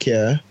didn't like,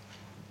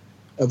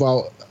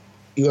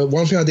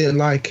 one thing I didn't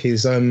like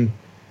is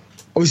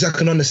obviously I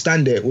can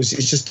understand it.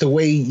 It's just the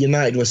way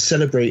United was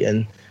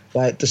celebrating,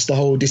 like just the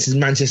whole "this is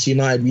Manchester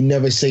United, we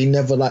never say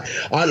never."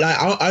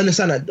 I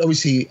understand that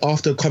obviously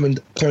after coming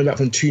back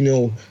from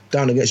 2-0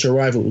 down against your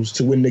rivals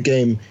to win the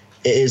game,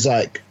 it is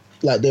like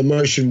the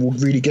emotion will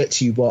really get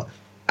to you. But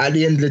at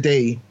the end of the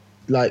day,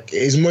 like,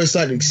 it's most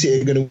likely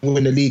City are going to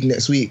win the league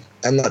next week,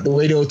 and like the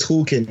way they were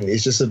talking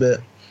is just a bit.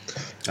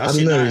 I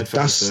don't know.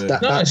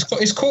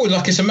 It's cool.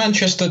 Like, it's a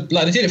Manchester.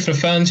 Like, they did it for the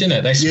fans,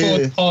 innit? They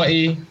scored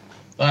party.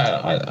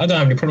 I don't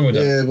have any problem with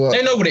that. Yeah, but,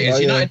 they know what it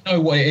is. United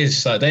know what it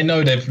is. Like, they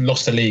know they've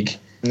lost the league.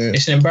 Yeah.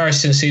 It's an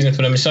embarrassing season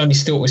for them. It's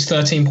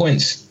 13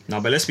 points.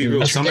 No, but let's be real.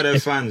 That's some ridiculous.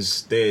 Of their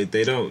fans,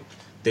 they don't.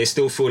 They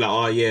still feel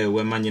like,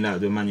 we're Man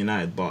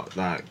United, but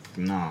like,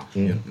 nah,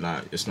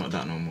 like it's not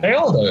that no more. They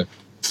are though.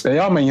 They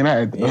are Man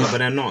United. Yeah, but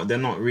they're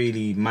not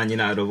really Man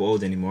United of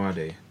old anymore, are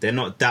they? They're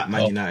not that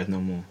Man United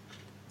no more.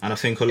 And I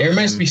think it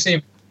remains to be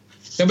seen.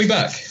 They'll be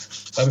back.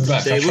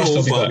 They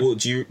will, but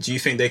do you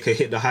think they could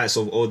hit the heights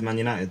of old Man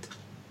United?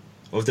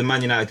 Of the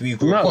Man United we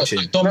grew up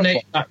watching?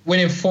 Dominate,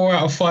 winning 4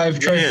 out of 5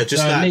 trophies. Yeah,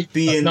 just like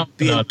being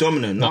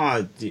dominant.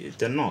 No,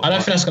 they're not. I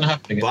don't think that's going to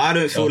happen again. But I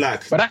don't feel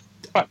like... But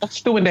that's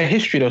still in their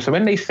history though, so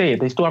when they say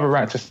it, they still have a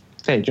right to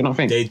say it. Do you not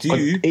think? They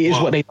do. It is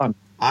what they've done.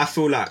 I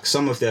feel like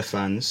some of their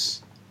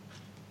fans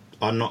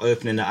are not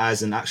opening their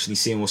eyes and actually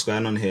seeing what's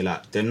going on here.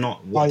 Like, they're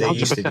not what they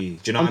used to be.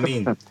 Do you know what I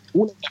mean?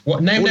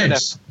 What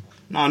names?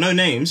 No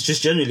names.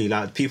 Just generally,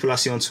 like, people I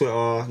see on Twitter.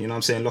 You know what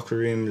I'm saying? Locker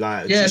room,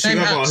 like, just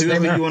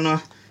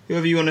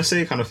whoever you wanna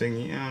say, kind of thing.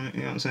 You know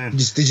what I'm saying?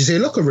 Did you say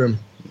locker room?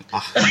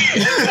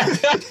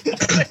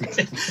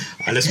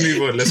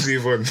 Let's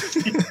move on.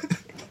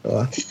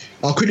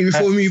 I'll quickly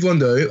before we move on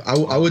though.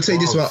 I would say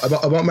this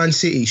about Man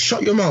City.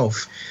 Shut your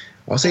mouth.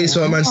 I'll say this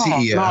about Man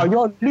City. Yeah. No,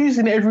 you're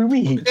losing every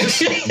week.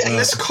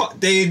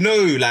 They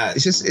know, like,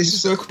 it's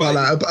just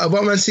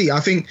about Man City. I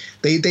think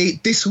they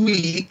this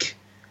week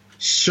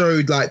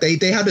showed like they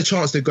had a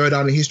chance to go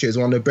down in history as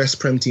one of the best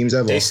Prem teams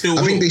ever. I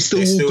think they still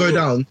will go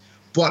down,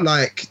 but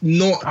like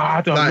not.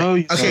 I don't know.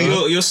 Okay,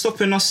 you're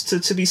stopping us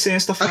to be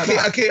saying stuff like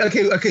that.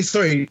 Okay.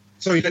 Sorry.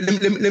 Let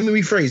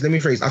me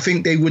rephrase. I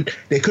think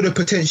they could have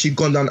potentially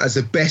gone down as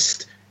the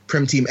best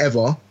Prem team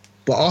ever.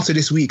 But after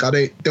this week,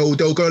 they'll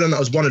go down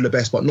as one of the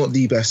best, but not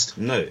the best.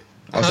 No,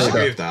 I don't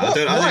agree with that.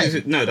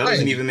 That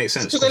doesn't even make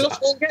sense. Because they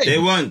lost one game. They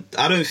weren't.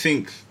 I don't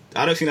think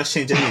that's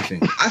changed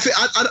anything. I think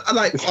I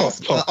like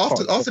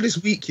after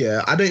this week.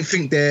 Yeah, I don't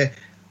think they're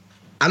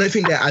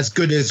as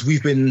good as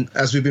we've been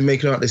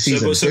making out this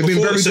season. So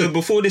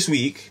before this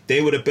week,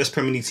 they were the best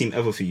Premier League team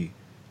ever for you.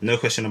 No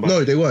question about it.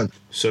 No, they weren't.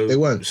 They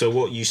weren't. So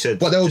what you said,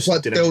 but there was a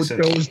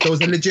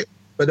legit.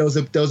 But there was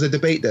a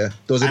debate there.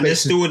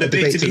 There's still a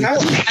debate to be had.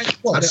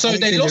 So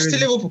they lost to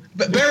Liverpool.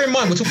 But bear in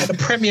mind, we're talking about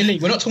the Premier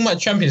League. We're not talking about the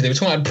Champions League. We're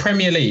talking about the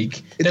Premier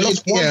League. They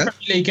lost one Premier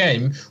League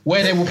game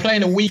where they were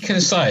playing a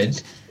weakened side,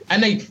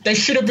 and they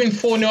should have been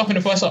 4-0 up in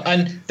the first half.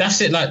 And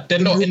that's it. Like, they're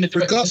not in the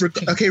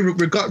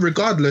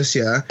regardless,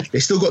 they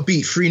still got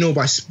beat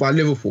 3-0 by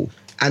Liverpool,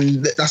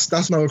 and that's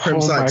not a Prem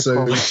side.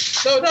 So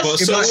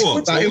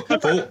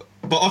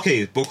But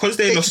okay, because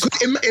they lost,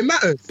 it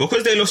matters.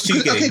 Because they lost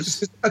 2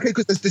 games.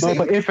 Because the same.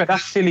 No, but if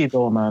that's silly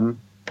though, man.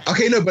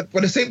 Okay, no, but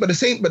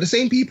the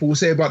same people will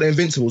say about the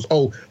Invincibles.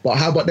 Oh, but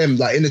how about them?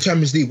 Like in the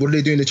Champions League, what do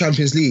they do in the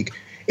Champions League?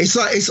 It's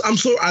like I'm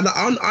sorry.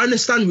 I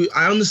understand.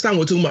 I understand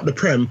we're talking about the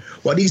Prem,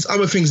 but these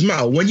other things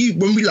matter. When we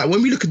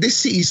look at this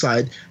City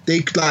side, they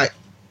like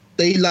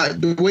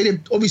the way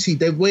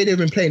they've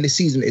been playing this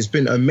season has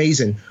been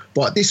amazing.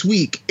 But this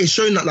week, it's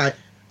showing that like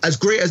as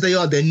great as they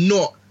are, they're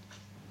not.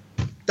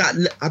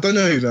 I don't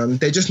know, man.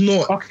 They're just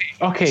not.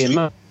 Okay.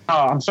 No,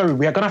 I'm sorry.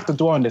 We are gonna have to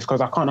dwell on this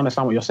because I can't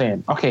understand what you're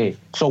saying. Okay,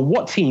 so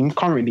what team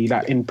currently,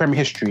 like in Premier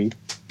history,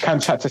 can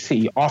chat to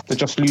City after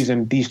just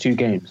losing these 2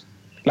 games?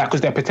 Like,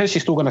 because they're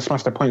potentially still gonna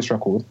smash the points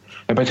record.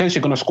 They're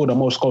potentially gonna score the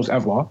most goals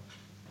ever.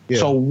 Yeah.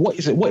 So what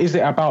is it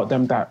about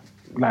them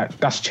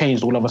that's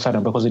changed all of a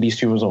sudden because of these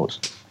 2 results?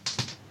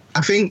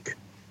 I think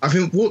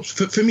what's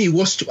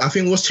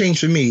changed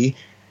for me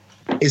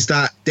is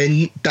that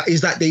they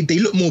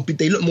look more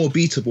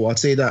beatable. I'd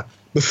say that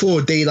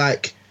before they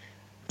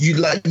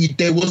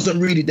there wasn't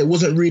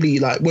really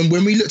like when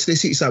we looked at the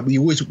City side,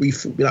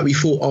 we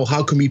thought, oh,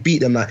 how can we beat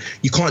them? Like,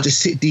 you can't just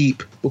sit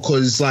deep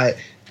because like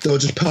they'll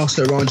just pass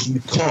it around you.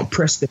 You can't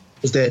press them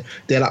because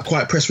they're like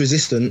quite press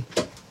resistant.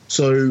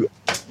 So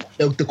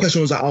the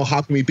question was like, oh,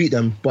 how can we beat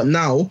them? But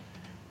now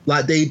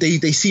Like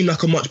they seem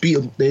like a much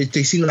beatable.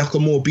 They seem like a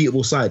more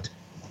beatable side.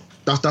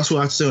 That's what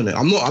I have to say on it.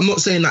 I'm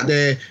not saying that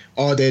they're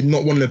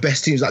not one of the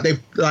best teams.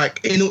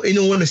 Like in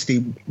all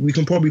honesty, we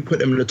can probably put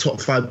them in the top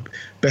 5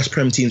 best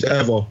Prem teams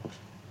ever.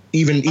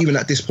 Even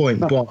at this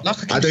point, but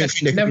like I don't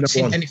think they've never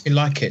seen anything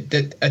like it.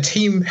 That a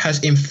team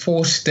has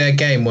enforced their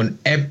game on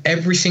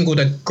every single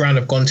ground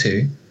I've gone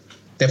to.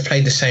 They've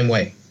played the same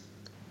way,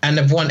 and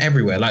they've won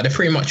everywhere. Like they've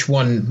pretty much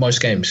won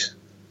most games.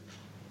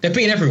 They've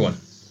beaten everyone.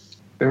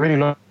 They really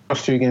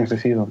lost 2 games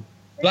this season.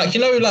 Like,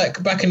 you know,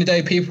 like back in the day,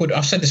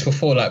 I've said this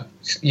before, like,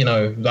 you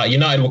know, like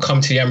United will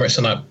come to the Emirates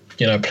and, like,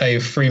 you know, play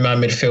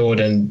 3-man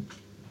midfield and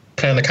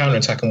play on the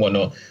counter-attack and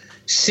whatnot.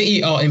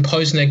 City are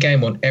imposing their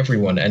game on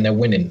everyone and they're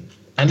winning.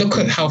 And look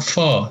at how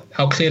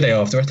clear they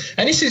are of the rest.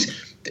 And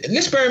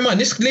let's bear in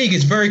mind, this league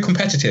is very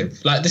competitive.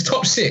 Like, the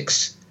top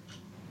 6,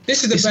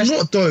 this is the best. It's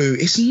not, though.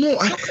 It's not.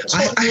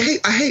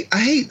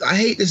 I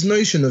hate this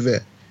notion of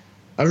it.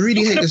 I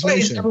really hate this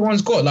notion.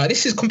 Everyone's got like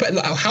this is like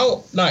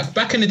how like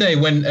back in the day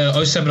when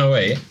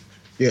 07-08,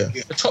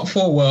 the top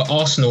 4 were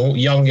Arsenal,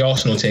 young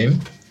Arsenal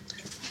team,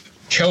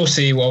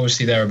 Chelsea were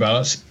obviously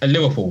thereabouts, and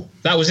Liverpool.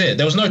 That was it.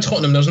 There was no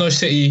Tottenham, there was no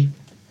City,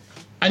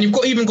 and you've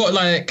got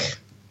like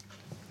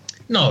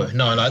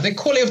like the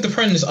quality of the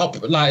Prem is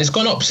up. Like it's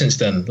gone up since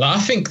then. Like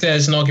I think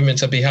there's an argument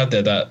to be had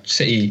there that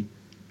City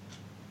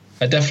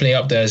are definitely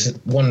up there as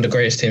one of the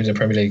greatest teams in the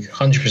Premier League,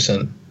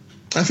 100%.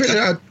 I think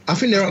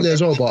they're up there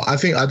as well, but I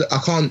think I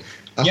can't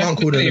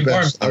call them the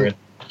best.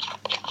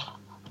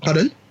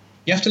 Pardon?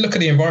 You have to look at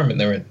the environment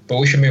they're in, but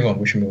we should move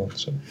on.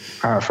 So.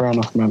 All right, fair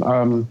enough, man.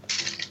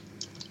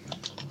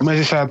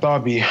 Merseyside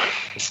derby.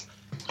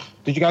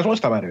 Did you guys watch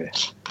that, by the way?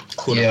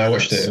 Yeah, I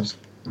watched it.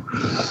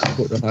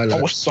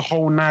 I watched the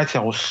whole night. I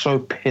was so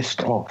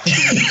pissed off,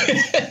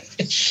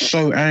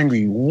 so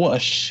angry. What a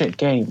shit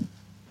game!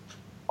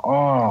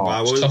 Oh,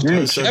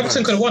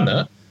 Everton could have won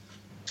that.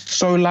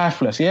 So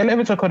lifeless. Yeah,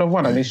 Everton could have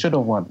won, and they should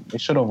have won.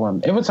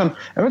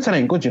 Everton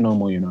ain't good, you know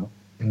more. You know.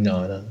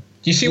 No.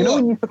 Do you see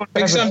what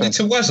Big Sam did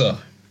to Wazza?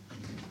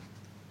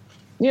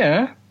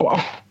 Yeah.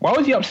 Why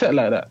was he upset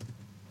like that?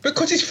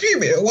 Because he's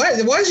fuming. Why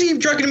is he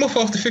dragging him off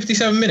after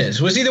 57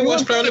 minutes? Was he the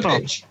worst player on the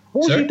pitch?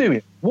 What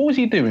was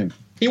he doing?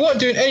 He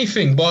wasn't doing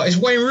anything, but it's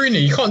Wayne Rooney.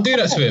 You can't do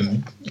that to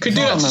him. You could do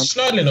that to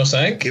Schneiderlin or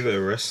something. Give it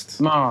a rest.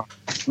 Nah.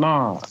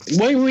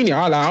 Wayne Rooney,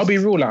 I'll be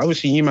real. Like,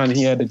 obviously, he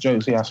had the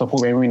jokes. Yeah, I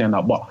support Wayne Rooney and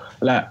that, but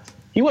like,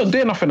 he wasn't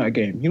doing nothing that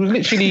game. He was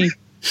literally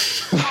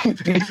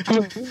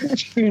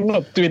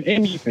not doing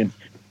anything.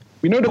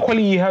 We know the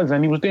quality he has,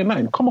 and he was doing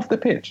nothing. Come off the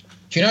pitch.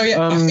 Do you know?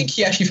 Yeah, I think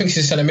he actually thinks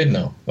he's a centre mid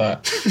now.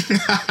 Like,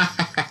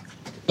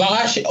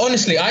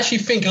 honestly, I actually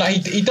think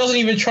like he doesn't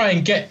even try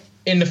and get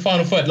in the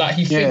final third. Like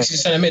he thinks he's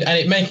a centre mid,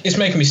 and it's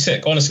making me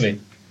sick. Honestly,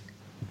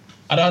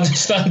 I don't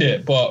understand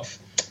it, but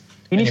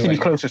he needs to be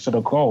closer to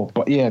the goal.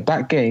 But yeah,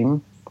 that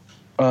game,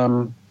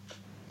 a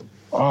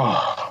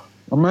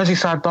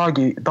Merseyside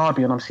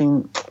derby, and I'm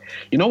seeing,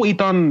 you know what he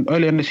done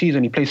earlier in the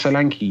season? He played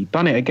Solanke,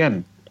 done it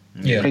again.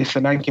 Yeah, he played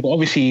Solanke, but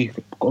obviously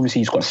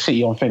he's got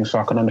City on things, so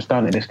I can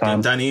understand it this time.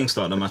 And Danny Ings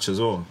started the match as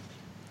well.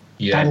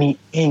 Yeah, Danny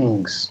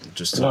Ings.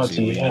 Just tells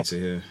you what you need to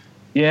hear.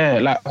 Yeah,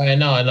 like I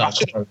know.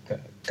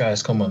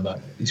 Guys, come on,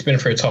 like he's been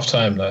through a tough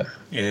time, like.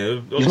 Yeah,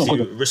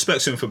 obviously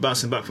respects him for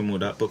bouncing back from all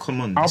that, but come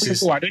on. I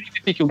don't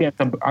think he'll get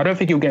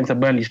into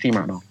Burnley's team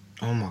right now.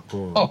 Oh my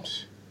god.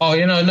 Oh,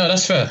 you know, no,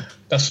 that's fair.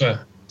 It's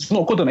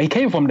not good enough. He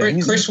came from there.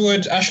 Chris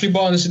Wood, Ashley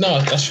Barnes.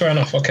 No, that's fair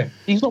enough. Okay.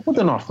 He's not good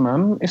enough,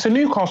 man. It's a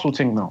Newcastle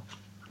thing now.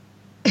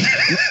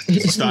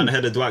 He's starting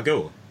ahead of Dwight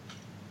Gill.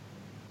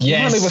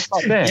 Yes. He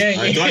start there.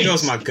 Yeah, Dwight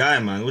Gill's my guy,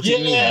 man. What do you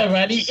mean? Yeah,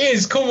 man, he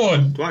is. Come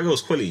on. Dwight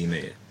Gill's quality,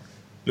 mate.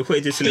 Look what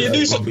he did to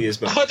Liverpool a couple years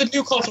back. I heard the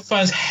Newcastle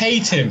fans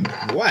hate him.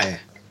 Why?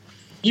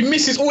 He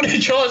misses all their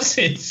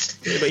chances.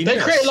 Yeah, they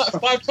create like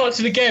 5 chances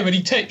in the game, and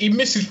he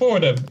misses 4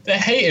 of them. They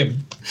hate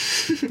him,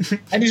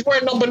 and he's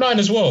wearing number 9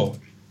 as well.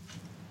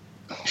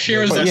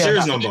 Shearer's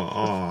number.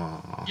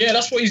 Oh. Yeah,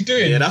 that's what he's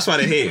doing. Yeah, that's why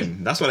they hate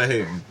him.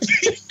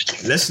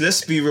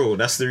 Let's be real.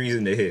 That's the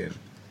reason they hate him.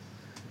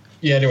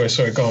 Yeah. Anyway,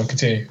 sorry. Go on.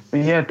 Continue.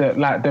 But yeah, the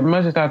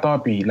Merseyside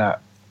derby, like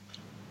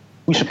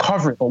we should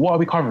cover it, but what are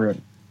we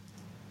covering?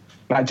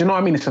 Like, do you know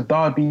what I mean? It's a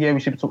derby. Yeah, we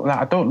should talk. Like,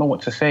 I don't know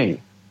what to say.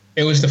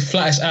 It was the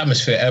flattest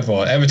atmosphere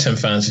ever. Everton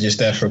fans are just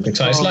there for a good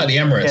time. It's like the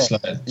Emirates,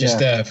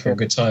 there for a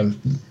good time.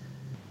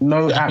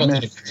 No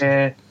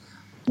atmosphere.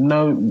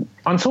 No,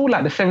 until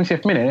like the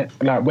 70th minute,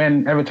 like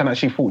when Everton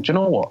actually thought, do you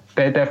know what?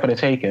 They're there for the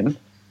taking.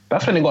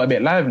 That's when it got a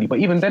bit lively. But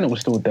even then, it was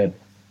still dead.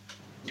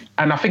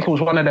 And I think it was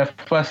one of their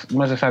first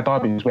Merseyside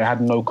derbies where it had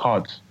no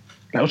cards.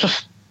 Like, it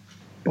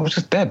was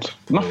just dead.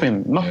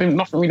 Nothing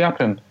really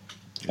happened.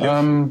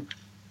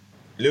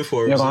 Liverpool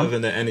are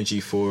reserving their energy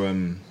for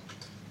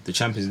the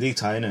Champions League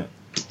tie, innit?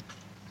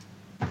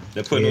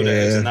 They're putting all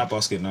their eggs in that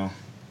basket now.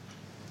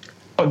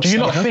 But do you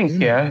not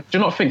think?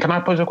 Can I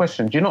pose a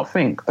question? Do you not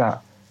think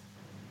that?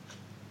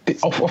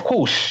 Of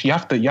course, you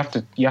have to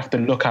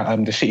look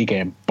at the City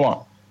game,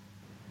 but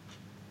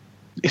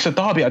it's a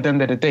derby at the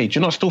end of the day. Do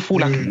you not still feel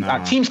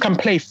like teams can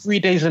play 3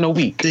 days in a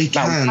week? They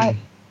can.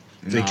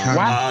 They can.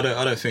 I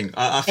don't think.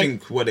 I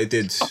think what they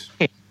did.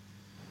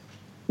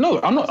 No,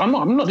 I'm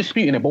not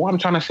disputing it. But what I'm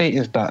trying to say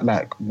is that,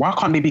 like, why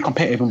can't they be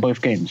competitive in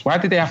both games? Why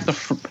did they have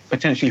to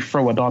potentially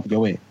throw a derby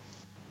away?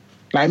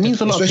 Like, it means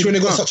a lot. Especially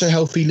when they got such a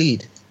healthy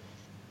lead.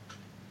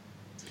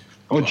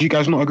 Or do you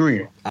guys not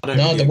agree? I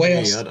don't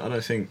agree. I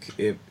don't think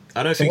it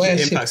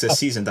impacts the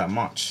season that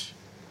much.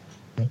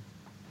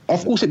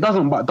 Of course it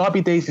doesn't, but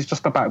Derby Days is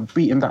just about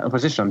beating that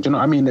opposition. Do you know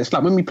what I mean? It's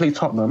like when we play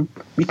Tottenham,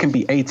 we can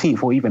be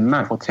 18th or even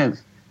 9th or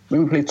 10th.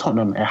 When we play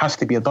Tottenham, it has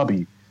to be a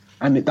W.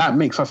 And that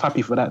makes us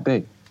happy for that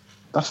day.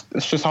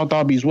 It's just how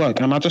derbies work.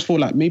 And I just feel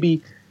like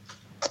maybe...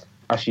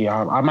 Actually,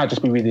 I might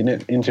just be reading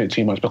into it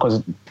too much,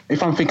 because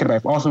if I'm thinking about it,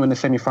 if Arsenal in the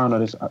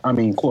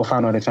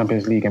quarter-final of the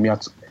Champions League, and we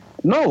had...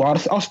 No,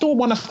 I'll still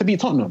want us to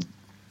beat Tottenham.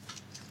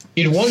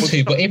 You'd want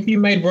to, but if you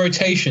made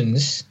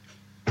rotations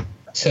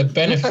to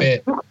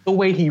benefit... Look at the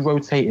way he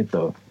rotated,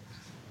 though.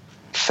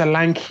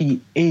 Solanke,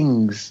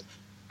 Ings,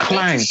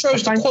 Klein. It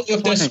shows the quality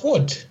of their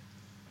squad.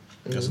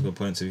 That's a good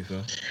point, to be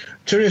fair.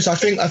 To be honest, I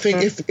think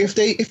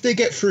if they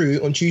get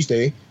through on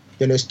Tuesday,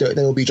 then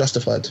they'll be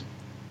justified.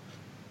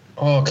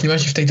 Oh, can you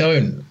imagine if they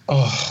don't?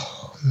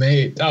 Oh,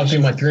 mate, that would be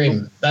my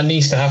dream. That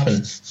needs to happen.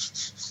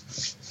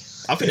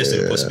 I think there's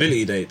a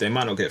possibility they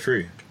might not get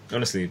through.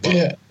 Honestly, but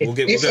yeah. We'll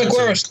get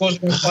Aguero scores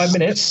in 5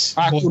 minutes.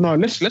 No,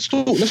 let's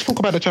talk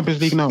about the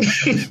Champions League now.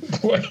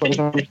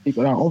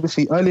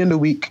 Obviously, early in the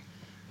week,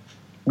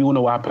 we all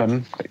know what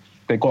happened.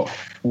 They got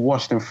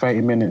washed in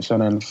 30 minutes,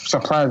 and then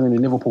surprisingly,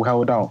 Liverpool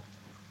held out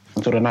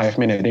until the 90th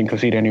minute. They didn't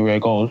concede any rare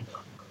goals,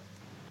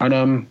 and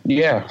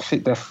they're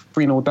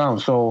 3-0 down.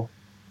 So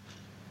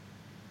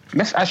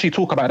let's actually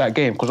talk about that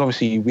game, because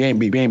obviously we ain't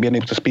been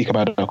able to speak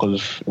about it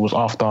because it was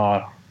after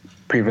our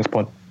previous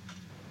pod.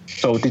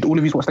 So did all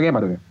of you watch the game, by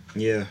the way?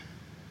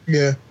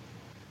 Yeah.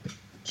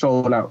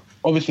 So, like,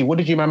 obviously, what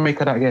did you make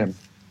of that game?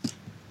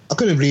 I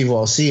couldn't believe what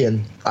I was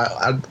seeing.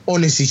 I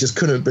honestly just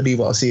couldn't believe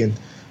what I was seeing.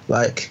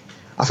 Like,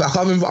 I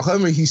can't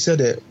remember who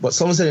said it, but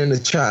someone said it in the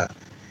chat.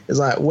 It's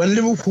like, when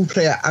Liverpool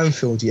play at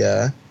Anfield,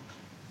 they're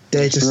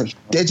just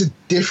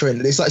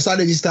different. It's like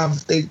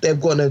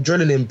they've got an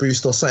adrenaline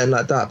boost or something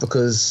like that,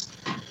 because,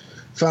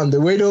 fam,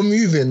 the way they were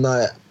moving,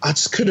 like, I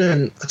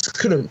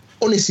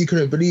honestly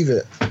couldn't believe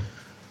it.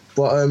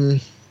 But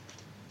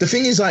the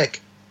thing is,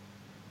 like,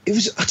 I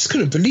just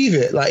couldn't believe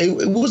it. Like,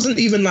 it wasn't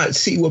even like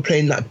City were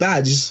playing that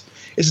bad. It's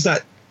just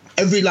like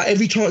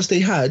every chance they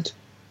had,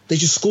 they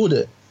just scored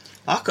it.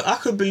 I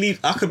could believe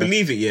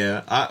it.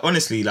 Yeah, I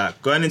honestly,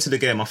 like, going into the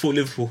game, I thought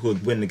Liverpool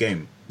could win the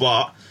game,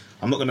 but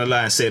I'm not gonna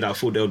lie and say that I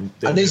thought they'll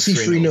I didn't see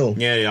 3-0.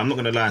 Yeah, I'm not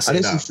gonna lie and say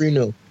that. I didn't see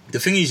 3-0. The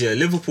thing is,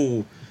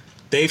 Liverpool,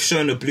 they've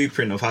shown a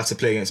blueprint of how to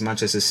play against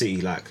Manchester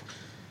City. Like,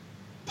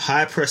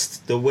 high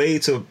press.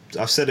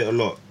 I've said it a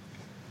lot.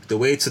 The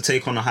way to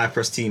take on a high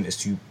press team is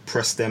to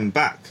press them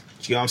back.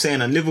 Do you know what I'm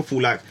saying? And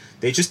Liverpool, like,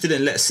 they just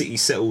didn't let City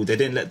settle. They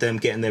didn't let them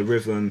get in their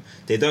rhythm.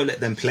 They don't let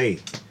them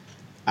play.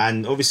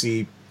 And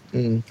obviously,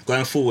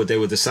 going forward, they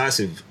were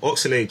decisive.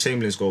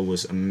 Oxlade-Chamberlain's goal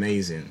was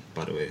amazing,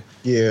 by the way.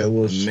 Yeah, it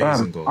was.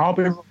 Amazing goal. I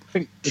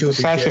think the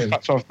decisive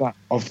factor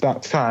of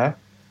that tie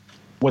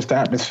was the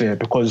atmosphere,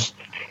 because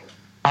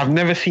I've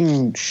never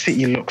seen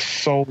City look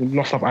so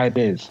lost of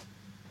ideas.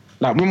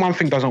 Like, when one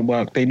thing doesn't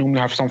work, they normally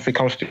have something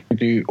else to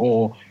do,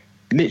 or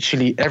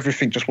literally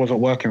everything just wasn't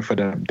working for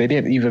them. They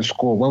didn't even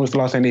score. When was the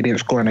last time they didn't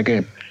score in a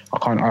game?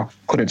 I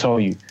couldn't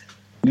tell you.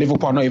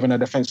 Liverpool are not even a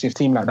defensive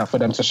team like that for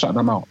them to shut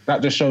them out.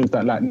 That just shows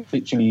that, like,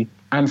 literally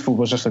Anfield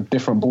was just a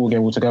different ball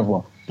game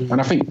altogether. And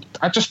I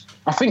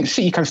think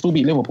City can still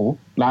beat Liverpool.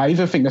 Like, I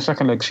even think the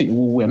second leg City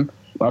will win.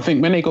 But I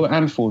think when they go to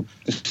Anfield,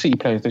 the City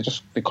players,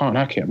 they can't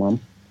hack it, man.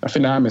 I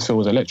think the atmosphere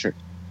was electric.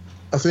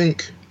 I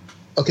think,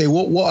 okay,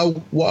 what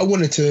I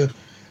wanted to.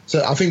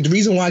 So I think the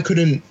reason why I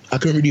couldn't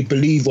really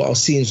believe what I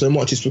was seeing so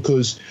much is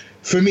because,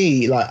 for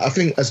me, like, I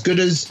think as good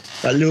as,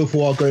 like,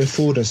 Liverpool are going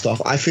forward and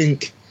stuff, I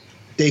think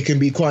they can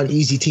be quite an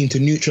easy team to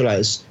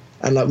neutralise.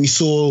 And, like, we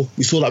saw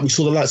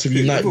the likes of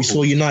United. We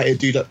saw United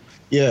do that.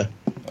 Yeah.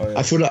 Oh, yeah.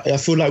 I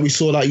feel like we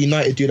saw, like,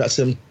 United do that.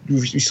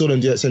 We saw them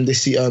do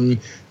that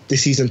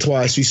this season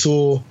twice. We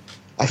saw.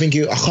 I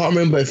can't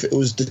remember if it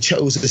was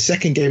the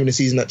second game in the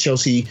season that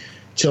Chelsea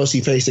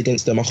faced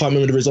against them. I can't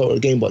remember the result of the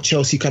game, but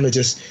Chelsea kind of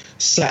just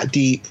sat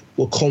deep,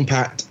 were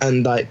compact,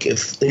 and, like,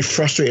 if they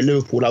frustrated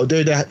Liverpool,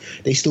 although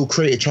they still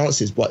created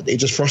chances, but they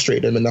just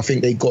frustrated them, and I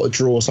think they got a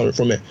draw or something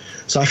from it.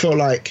 So I felt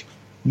like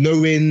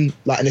knowing,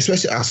 like, and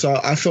especially, so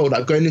I felt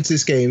like going into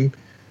this game,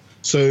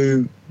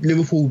 so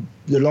Liverpool,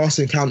 the last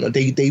encounter,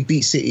 they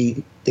beat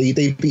City, they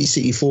beat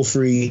City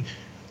 4-3.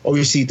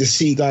 Obviously, the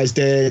City guys,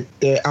 they're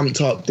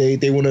amped up.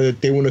 They want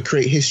to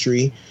create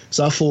history.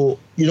 So I thought,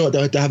 you know,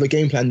 they have a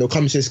game plan. They'll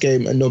come to this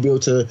game and they'll be able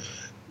to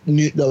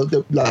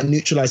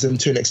neutralize them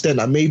to an extent.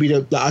 Like, maybe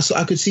I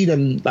could see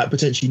them, like,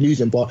 potentially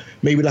losing, but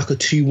maybe like a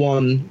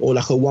 2-1 or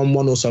like a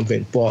 1-1 or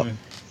something. But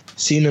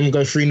seeing them go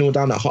 3-0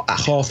 down at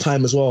half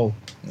time as well.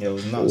 Yeah, it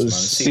was nuts, man.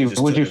 Steve,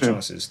 what do you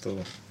think?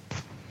 Steve,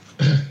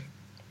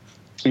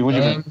 what do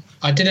you think?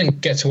 I didn't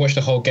get to watch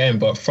the whole game,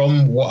 but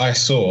from what I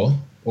saw,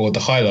 or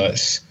the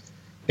highlights,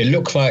 it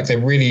looked like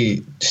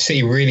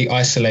City really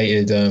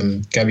isolated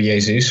Gabby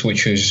Jesus,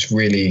 which was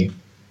really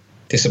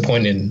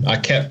disappointing. I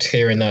kept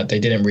hearing that they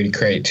didn't really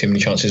create too many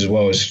chances as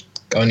well. It was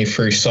only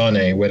through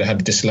Sane where they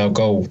had a disallowed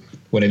goal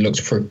where they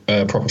looked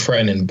proper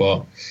threatening.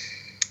 But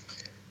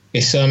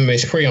it's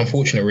pretty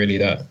unfortunate, really,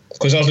 that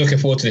because I was looking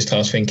forward to this tie. I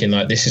was thinking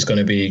like this is going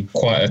to be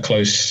quite a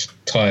close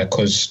tie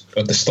because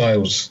of the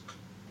styles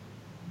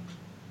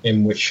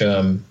in which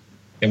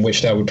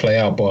that would play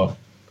out. But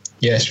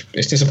yes,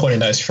 it's disappointing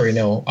that it's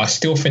 3-0. I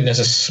still think there's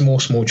a small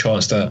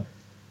chance that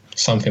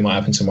something might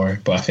happen tomorrow,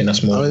 but I think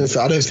that's more.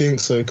 I don't think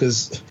so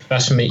because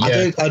that's for me.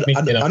 Yeah, I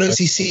don't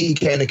see City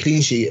getting a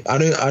clean sheet. I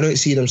don't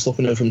see them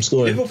stopping them from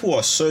scoring. Liverpool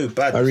are so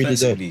bad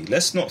defensively. Really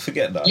Let's not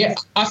forget that. Yeah,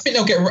 I think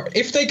they'll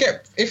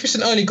get if it's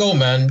an early goal,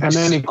 man. An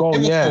early goal,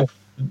 yeah.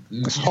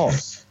 It's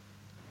hot.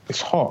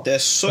 It's hot. They're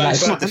so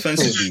bad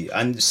defensively,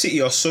 and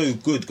City are so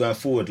good going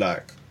forward.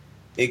 Like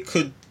they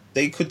could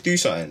do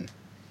something.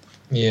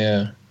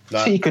 Yeah.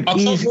 Like, City could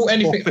easily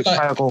anything.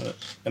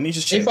 Let me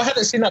just check. If I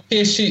hadn't seen that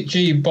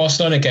PSG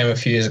Barcelona game a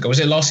few years ago, was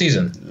it last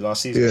season?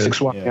 Last season,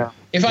 6-1. Yeah.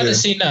 If I hadn't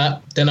seen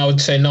that, then I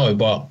would say no.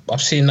 But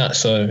I've seen that,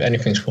 so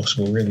anything's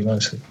possible, really,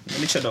 honestly.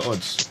 Let me check the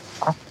odds.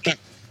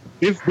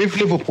 With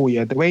Liverpool,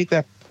 yeah, the way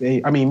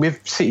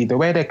with City, the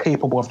way they're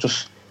capable of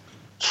just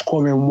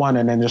scoring one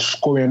and then just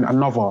scoring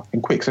another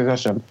in quick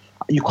succession,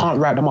 you can't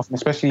write them off, and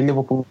especially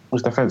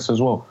Liverpool's defence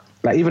as well.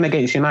 Like even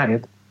against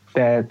United,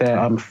 their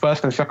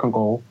first and second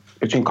goal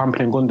between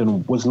Company and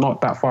Gundogan was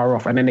not that far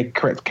off, and then they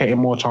created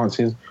more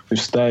chances with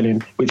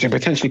Sterling, which they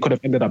potentially could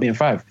have ended up being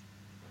 5.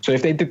 So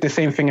if they did the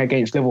same thing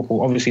against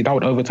Liverpool, obviously that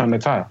would overturn the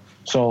tie.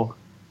 So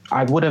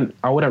I wouldn't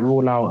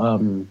rule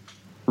out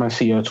Man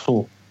City at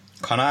all.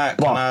 Can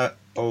I?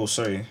 Oh,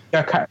 sorry.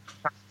 Yeah,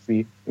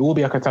 catastrophe. It will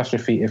be a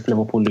catastrophe if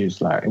Liverpool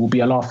lose. Like it will be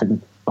a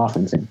laughing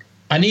thing.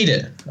 I need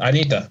it. I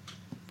need that.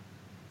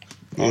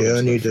 Yeah,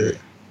 I need it.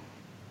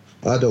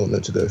 I don't want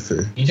them to go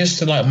through. You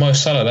just like Mo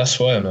Salah, that's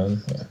why,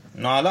 man.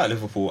 No, I like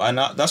Liverpool, and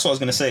that's what I was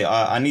going to say.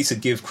 I need to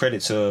give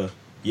credit to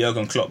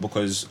Jurgen Klopp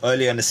because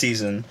earlier in the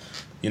season,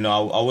 I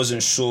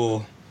wasn't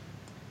sure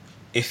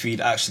if he'd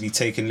actually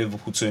taken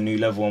Liverpool to a new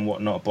level and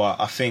whatnot, but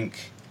I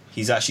think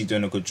he's actually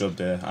doing a good job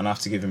there, and I have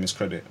to give him his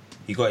credit.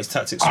 He got his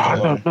tactics I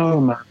don't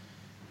know, man.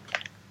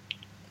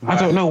 I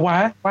don't know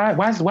why.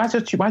 Why's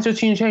your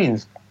team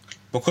changed?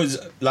 Because,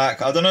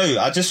 like, I don't know.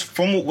 I just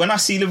from when I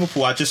see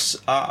Liverpool, I just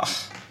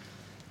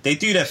they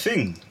do their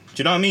thing. Do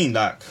you know what I mean?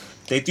 Like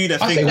they do their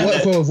thing. They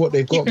work well with what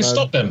they've got. You can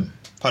stop them.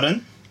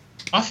 Pardon?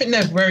 I think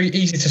they're very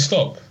easy to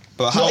stop.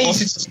 But how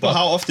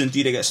often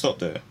do they get stopped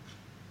though?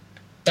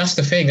 That's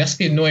the thing. That's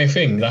the annoying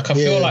thing. Like I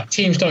feel like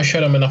teams don't show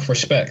them enough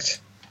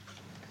respect.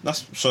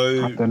 That's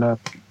so. I don't know.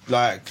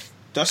 Like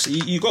that's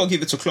you got to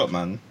give it to Klopp,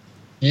 man.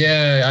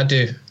 Yeah, I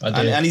do.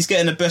 And he's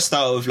getting the best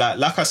out of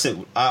like I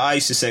said. I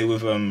used to say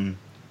with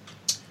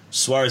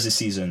Suarez this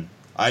season.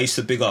 I used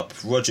to big up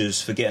Rodgers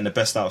for getting the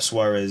best out of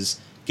Suarez,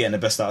 getting the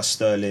best out of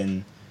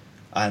Sterling,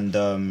 and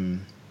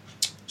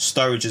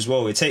Sturridge as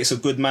well. It takes a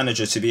good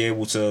manager to be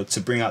able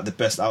to bring out the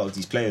best out of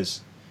these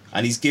players,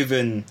 and he's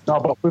given. No,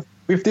 but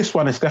with this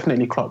one, it's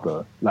definitely Klopp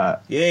though. Like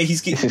yeah,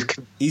 he's giving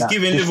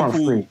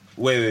Liverpool.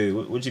 Wait,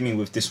 what do you mean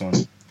with this one?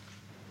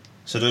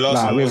 So the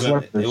last one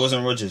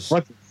wasn't Rodgers.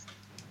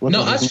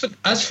 No,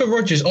 as for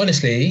Rodgers,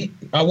 honestly,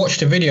 I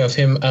watched a video of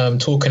him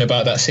talking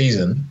about that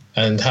season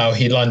and how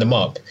he lined them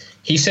up.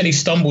 He said he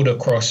stumbled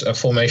across a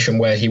formation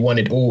where he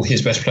wanted all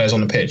his best players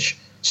on the pitch.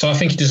 So I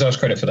think he deserves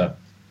credit for that.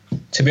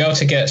 To be able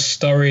to get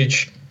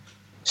Sturridge,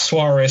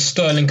 Suarez,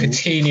 Sterling,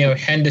 Coutinho,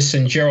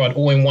 Henderson, Gerrard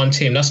all in one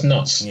team, that's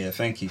nuts. Yeah,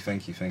 thank you.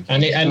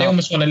 And they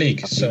almost won a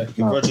league. So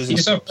Rodgers he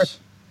deserves credit.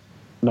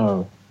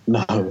 No.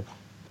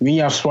 When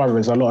you have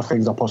Suarez, a lot of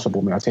things are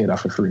possible, mate. I tell you that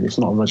for free. It's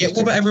not Rodgers. Yeah,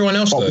 what about everyone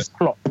else,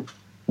 though?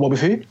 What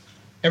with who?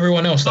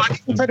 Everyone else. I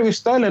compared it with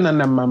Sterling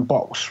and them, man,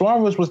 but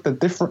Suarez was the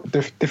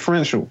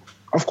differential.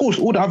 Of course,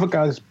 all the other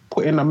guys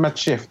put in a mad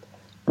shift.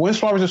 When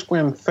Suarez is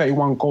scoring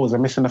 31 goals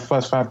and missing the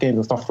first 5 games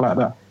and stuff like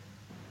that,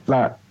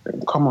 like,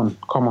 come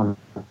on.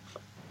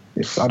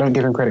 I don't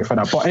give him credit for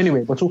that. But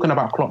anyway, we're talking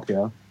about Klopp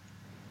here.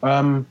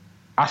 I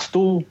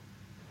still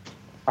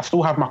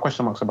have my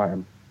question marks about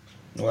him.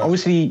 Wow.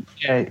 Obviously,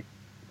 yeah,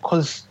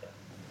 because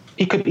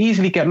he could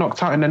easily get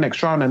knocked out in the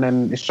next round, and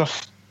then it's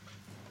just.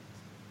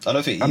 I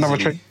don't think another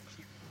easily.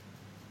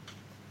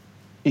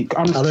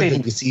 I don't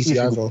think it's easy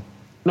either.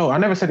 No, I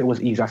never said it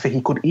was easy. I said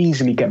he could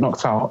easily get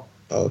knocked out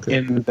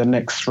in the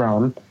next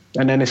round,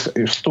 and then it's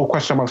still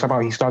question marks about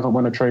he doesn't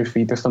win a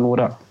trophy, this and all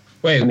that.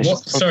 Wait, what?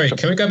 Sorry,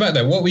 can we go back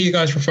there? What were you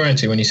guys referring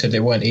to when you said it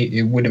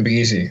wouldn't be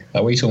easy?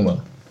 Like, what are you talking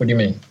about? What do you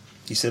mean?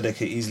 He said they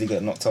could easily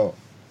get knocked out.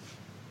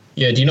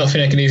 Yeah, do you not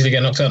think they could easily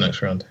get knocked out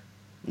next round?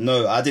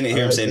 No, I didn't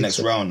hear him say next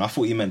round. I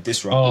thought he meant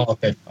this round. Oh,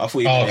 okay. I thought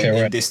he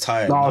meant in this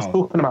tie. No, I was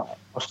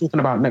talking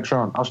about next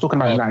round. I was talking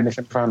about in the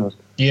semi-finals.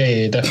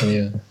 Yeah, definitely,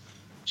 yeah.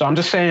 So I'm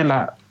just saying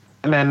that,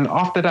 and then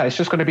after that, it's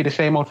just going to be the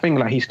same old thing.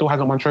 Like, he still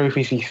hasn't won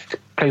trophies. He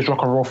plays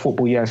rock and roll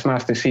football. Yeah, it's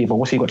nice to see, but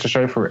what's he got to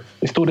show for it?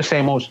 It's still the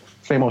same old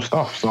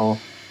stuff. So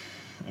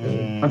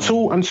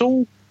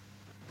until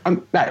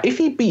like, if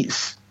he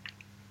beats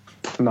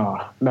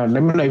nah. No,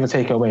 let me not even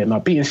take it away. No,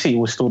 beating City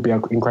will still be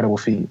an incredible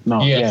feat.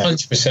 No, Yeah,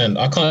 100%.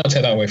 I can't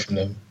take that away from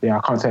them. Yeah,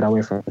 I can't take that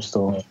away from them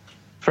still. No.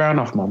 Fair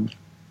enough, man.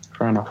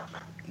 Fair enough.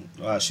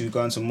 Alright, should we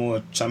go into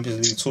more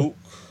Champions League talk?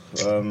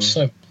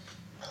 So,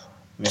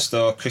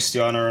 Mr.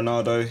 Cristiano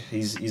Ronaldo,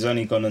 he's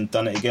only gone and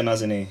done it again,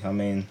 hasn't he? I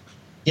mean,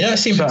 you don't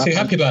seem too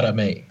happy about that,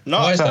 mate. no.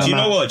 Why is Do that? you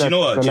know what?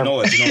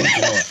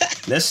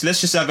 Let's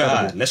just have it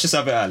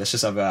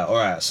out. All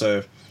right.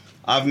 So,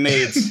 I've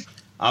made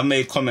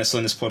comments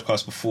on this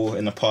podcast before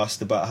in the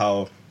past about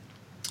how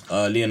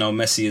Lionel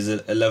Messi is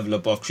a level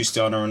above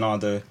Cristiano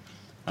Ronaldo,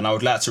 and I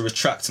would like to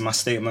retract my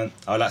statement.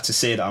 I would like to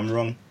say that I'm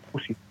wrong.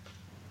 Of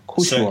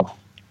course you are.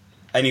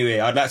 Anyway,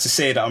 I'd like to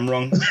say that I'm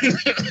wrong.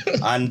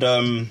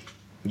 And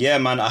yeah,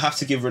 man, I have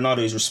to give Ronaldo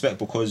his respect,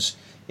 because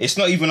it's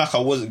not even like I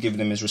wasn't giving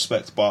him his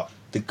respect, but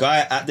the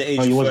guy at the age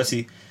of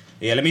 30...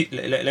 Yeah, let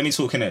me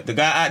talk in it. The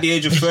guy at the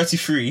age of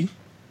 33,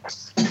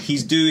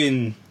 he's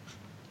doing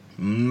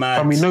mad...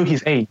 And we know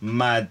his age.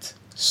 Mad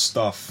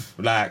stuff.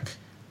 Like,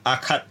 I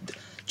can't...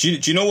 Do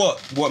you know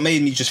what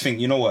made me just think,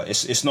 you know what,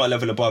 it's not a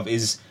level above,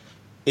 it's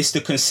the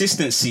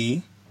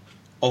consistency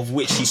of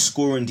which he's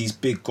scoring these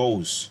big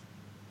goals.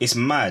 It's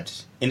mad.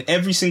 In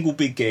every single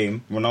big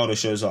game, Ronaldo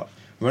shows up.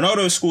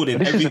 Ronaldo scored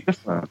in every...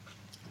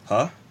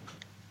 Huh?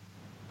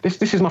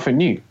 This is nothing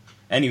new.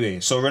 Anyway,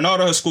 so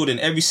Ronaldo has scored in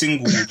every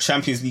single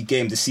Champions League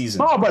game this season.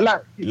 No,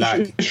 but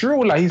it's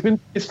real. Like, he's been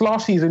this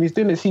last season. He's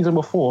doing it season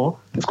before.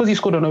 It's because he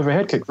scored an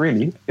overhead kick,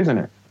 really, isn't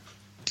it?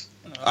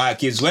 Alright,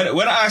 kids. When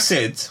I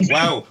said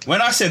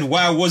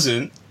why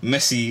wasn't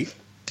Messi?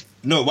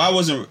 No, why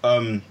wasn't?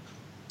 Do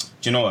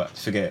you know what?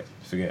 Forget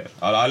it.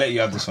 I'll let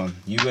you have this one.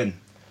 You win.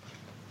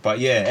 But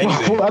yeah, anyway.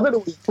 I don't know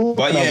what you're talking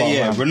about,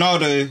 man.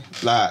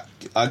 Ronaldo, like,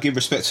 I give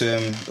respect to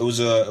him. It was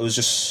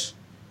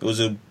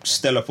a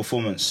stellar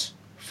performance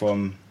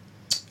from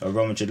a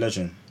Real Madrid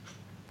legend.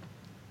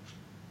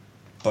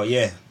 But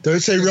yeah, Don't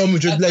say Real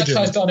Madrid legend.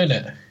 That's done,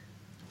 innit?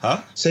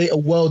 huh? Say a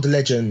world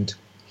legend.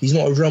 He's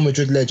not a Real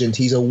Madrid legend.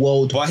 He's a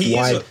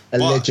worldwide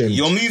legend.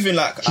 You're moving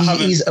like I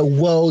haven't. He is a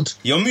world.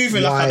 You're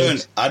moving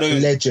like I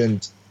don't.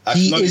 Legend.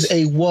 He is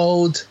a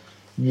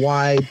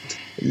worldwide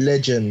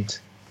legend.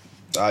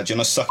 Do you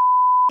not suck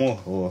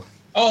more or?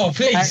 Oh,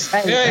 please.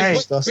 Hey,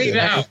 Read it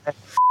out.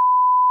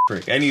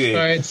 Anyway,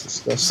 Right.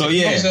 so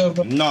yeah,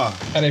 nah.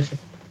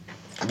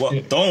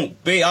 What?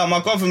 Don't bait out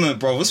my government,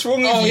 bro. What's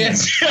wrong with you?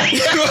 Yes.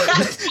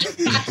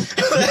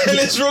 What the hell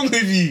is wrong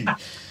with you?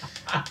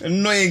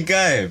 Annoying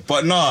guy.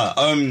 But nah,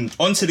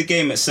 onto the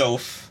game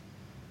itself.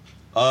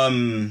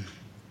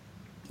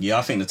 Yeah,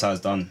 I think the tie's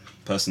done,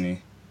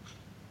 personally.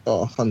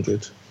 Oh,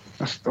 100.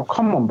 Oh,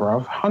 come on, bro.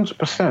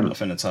 100%. I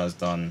think the tie's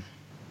done.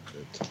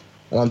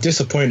 And I'm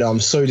disappointed. I'm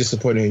so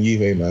disappointed in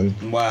Juve, man.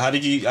 Why? What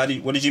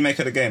did you make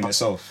of the game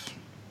itself?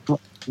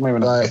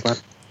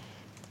 Like,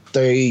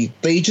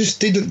 they just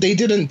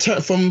didn't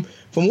turn from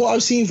what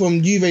I've seen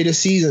from Juve this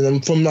season,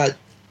 and from what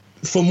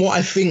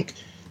I think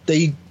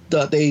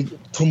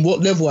from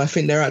what level I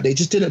think they're at, they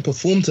just didn't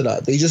perform to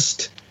that. They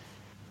just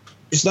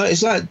it's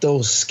like they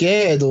were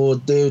scared, or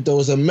there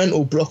was a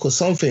mental block or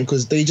something,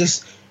 because they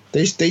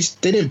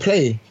didn't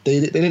play.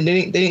 They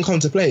didn't come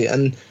to play,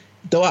 and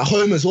they were at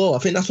home as well. I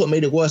think that's what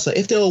made it worse. Like,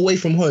 if they were away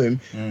from home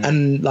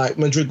and like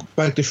Madrid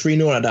banked the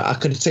 3-0 like that, I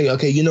could say,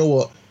 okay, you know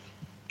what?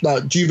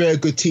 Like, Juve are a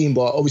good team,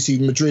 but obviously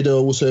Madrid are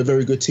also a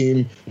very good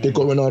team. They've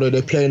got Ronaldo,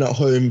 they're playing at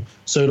home,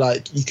 so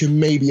like you can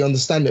maybe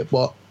understand it.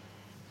 But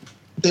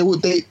they were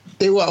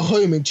at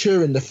home and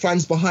cheering, the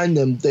fans behind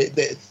them.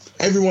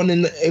 Everyone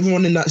in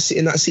that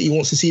city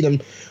wants to see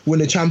them win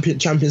the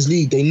Champions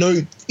League. They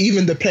know,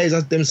 even the players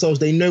themselves,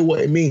 they know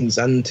what it means,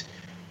 and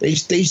they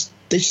just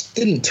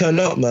didn't turn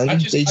up, man. I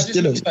just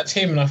didn't. looked at that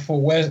team and I thought,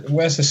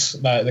 where's this,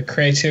 like, the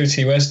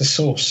creativity? Where's the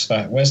source?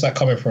 Like, where's that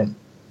coming from?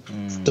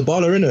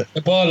 Dybala, innit?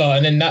 Dybala,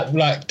 and then that,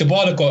 like,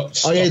 Dybala got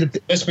stopped. Oh, yeah,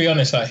 let's be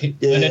honest, like, and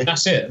then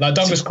that's it. Like,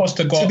 Douglas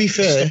Costa got. To be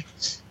fair,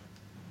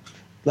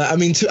 like,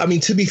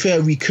 to be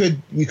fair, we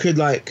could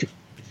like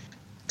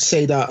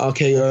say that,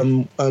 okay,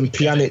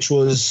 Pjanic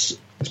was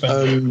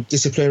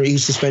disciplinary. He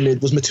was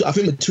suspended. I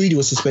think Matuidi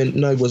was suspended.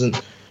 No, he wasn't.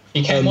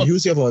 He came on. Who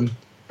was the other one?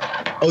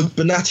 Oh,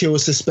 Benatia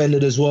was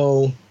suspended as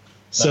well.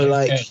 So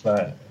no,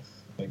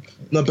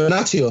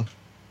 Benatia.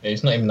 Yeah,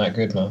 he's not even that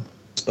good, man.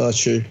 Oh,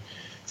 true.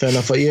 Fair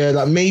enough. But yeah,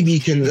 like, maybe you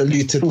can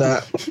allude to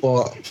that,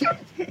 but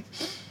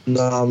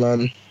nah,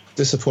 man.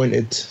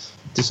 Disappointed.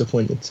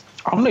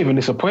 I'm not even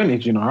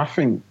disappointed, you know. I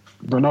think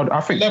Ronaldo.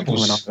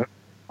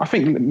 I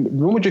think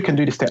Real Madrid can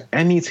do this to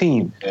any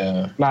team.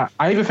 Yeah. Like,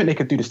 I even think they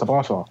could do this to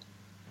Barca.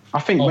 I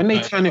think when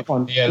they turn it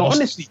on,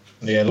 honestly,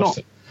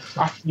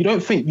 you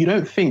don't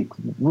think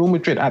Real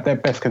Madrid at their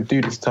best can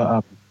do this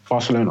to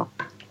Barcelona?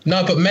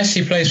 No, but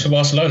Messi plays for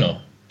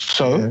Barcelona.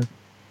 So, when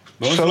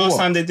was the last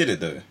time they did it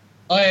though?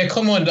 Oh yeah,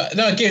 come on,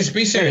 no, Gibbs,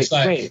 be serious.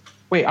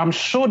 Wait, I'm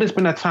sure there's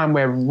been a time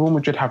where Real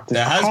Madrid have this.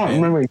 I can't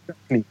remember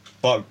exactly.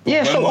 But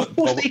yeah, so of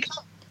course they can.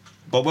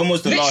 But when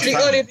was the last time?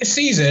 Earlier this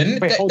season,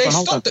 they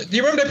stopped. Do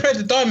you remember they played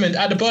the Diamond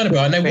at the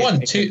Bernabeu and they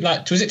won? Was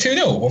it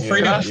 2-0 or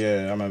 3-0?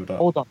 Yeah, I remember that.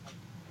 Hold on.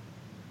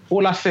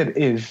 All I said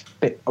is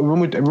that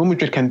Real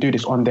Madrid can do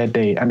this on their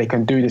day, and they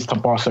can do this to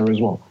Barca as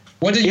well.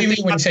 What do you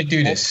mean when you say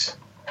do this?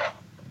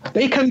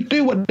 They can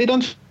do what they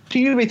done to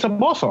Juve to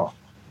Barca.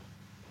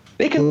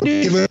 They can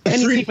do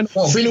anything.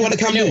 3-0 at the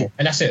Camp Nou,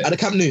 and that's it. At the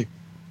Camp Nou.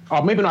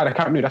 Oh, maybe not at the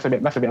Camp Nou. That's a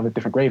bit of a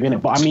different gravy,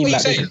 innit? But I mean,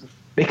 like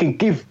they can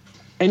give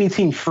any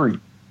team 3.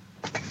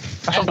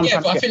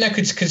 Yeah, but I think they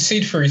could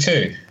concede 3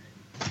 too.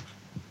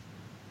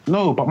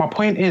 No, but my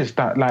point is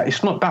that like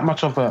it's not that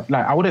much of a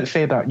like. I wouldn't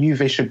say that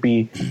Juve should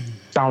be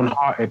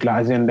downhearted,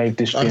 like as in they've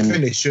just been. I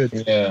think they should.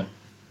 Yeah,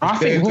 I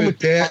think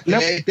they're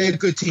a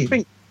good team. I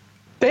think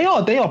they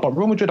are, but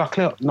Real Madrid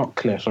are not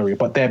clear,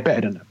 but they're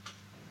better than them.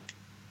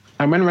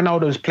 And when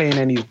Ronaldo's playing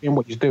and he's doing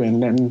what he's doing,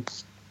 then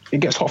it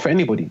gets hot for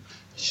anybody.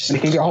 And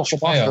it can get hot for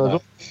Barca as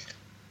well.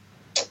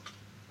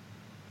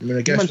 I mean,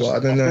 I guess what I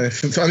don't know.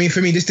 For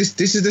me, this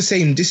is the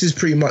same. This is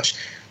pretty much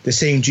the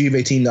same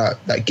Juve team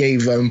that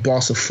gave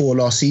Barca 4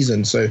 last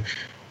season. So,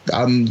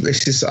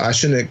 this is I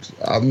shouldn't.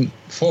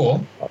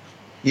 4.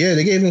 Yeah,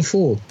 they gave him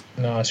 4.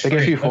 No, it's 3. They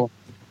gave you 4.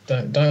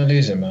 Don't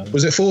lose it, man.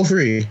 Was it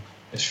 4-3?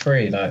 It's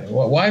 3. Like,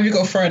 why have you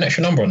got to throw an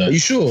extra number on it? Are you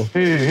sure?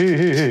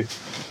 Who?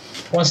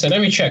 One second,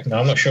 let me check now.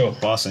 I'm not sure.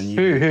 Barca and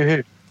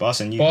Who?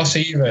 Barca and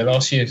Barca Juve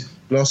last year.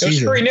 Last it was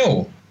season.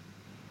 3-0.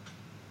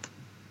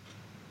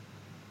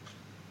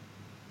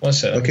 One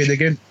second. Okay, they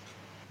gave.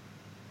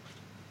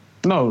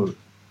 No.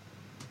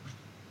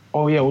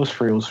 Oh yeah, it was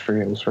 3. It's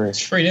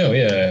 3-0.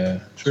 Yeah.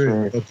 3.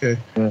 Okay.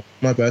 Yeah.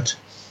 My bad.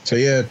 So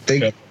yeah,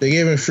 they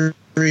gave him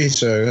 3.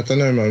 So I don't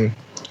know, man.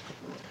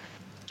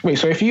 Wait,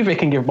 so if Juve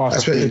can give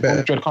Barca 3, better.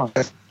 Madrid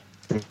can't?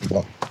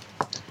 What?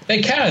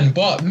 They can,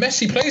 but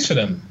Messi plays for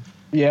them.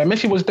 Yeah,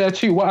 Messi was there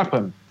too. What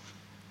happened?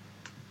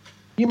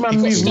 You man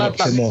moved mad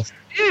Him like. off.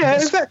 Yeah,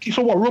 exactly.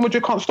 So what? Real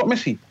Madrid can't stop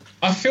Messi.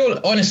 I feel,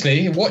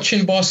 honestly, watching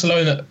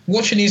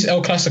these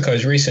El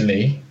Clasicos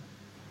recently,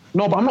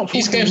 No, but I'm not talking.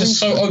 these games are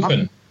so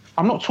open.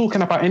 I'm not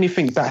talking about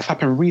anything that's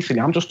happened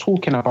recently. I'm just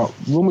talking about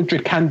Real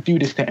Madrid can do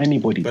this to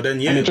anybody. But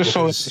then, yeah, and it just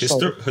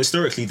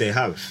historically they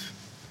have.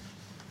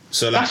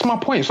 So like, that's my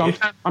point. So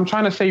I'm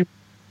trying to say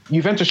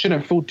Juventus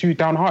shouldn't feel too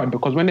downhearted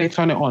because when they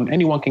turn it on,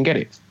 anyone can get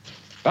it.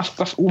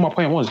 That's all my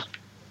point was.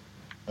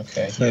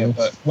 Okay, yeah,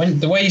 but when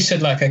the way you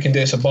said like I can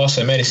do this at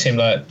Barca, it made it seem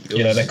like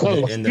they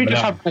could.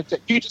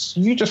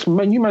 You just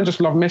love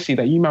Messi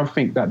that you man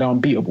think that they're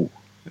unbeatable.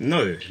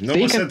 No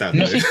one said that.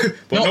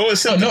 No one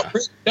said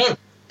that. No,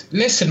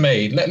 listen,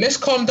 mate. Let's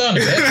calm down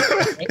a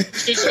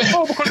bit.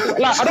 No, because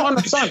like I don't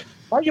understand.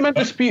 Why are you meant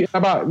disputing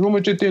about Real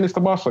Madrid doing this to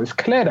Barca? It's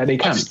clear that they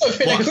can. I just don't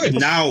think they could.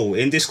 Now,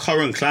 in this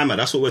current climate,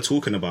 that's what we're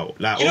talking about.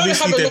 Like, You know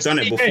obviously they've done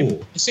it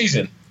before. This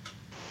season.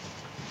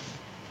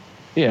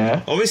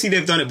 Yeah. Obviously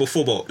they've done it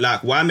before, but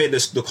like, why make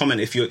the comment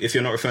if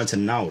you're not referring to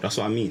now? That's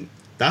what I mean.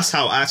 That's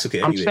how I took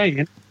it.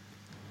 Anyway.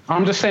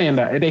 I'm just saying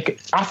that they could,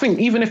 I think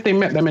even if they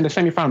met them in the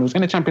semi-finals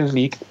in the Champions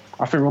League,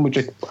 I think Real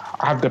Madrid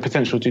have the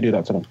potential to do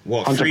that to them.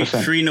 What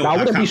 100%. 3-0? I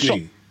wouldn't be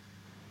shocked.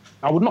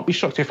 I would not be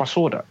shocked if I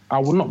saw that. I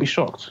would not be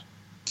shocked.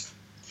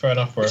 Fair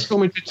enough, bro. This Real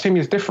Madrid team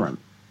is different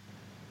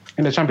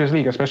in the Champions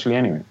League, especially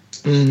anyway.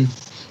 In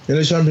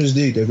the Champions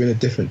League, they've been a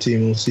different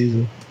team all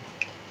season.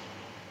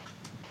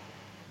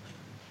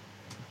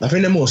 I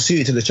think they're more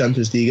suited to the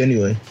Champions League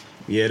anyway.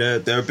 Yeah,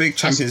 they're a big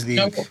Champions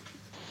League.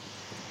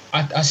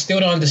 I still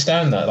don't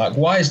understand that. Like,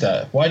 why is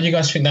that? Why do you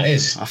guys think that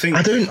is?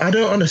 I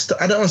don't understand.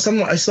 I don't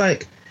understand what it's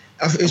like.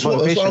 It's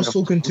what I was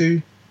talking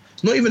to.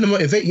 Not even the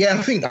motivate. Yeah,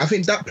 I think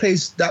that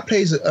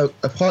plays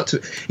a part to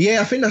it.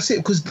 Yeah, I think that's it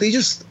because they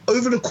just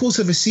over the course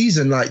of a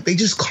season, like they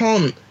just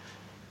can't.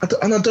 I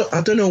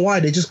don't know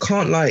why they just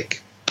can't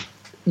like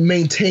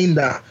maintain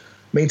that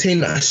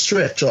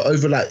stretch or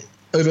over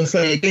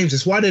 30 games.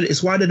 It's why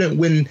they don't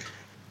win.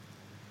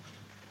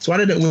 It's why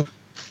they don't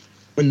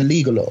win the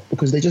league a lot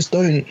because they just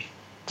don't.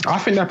 I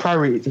think their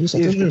priority is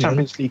the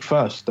Champions League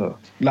first, though.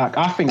 Like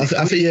I think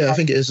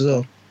it is as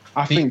well.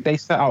 I think they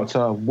set out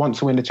to want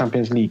to win the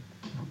Champions League,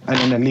 and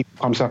then the league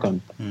comes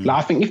second. Like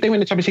I think if they win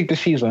the Champions League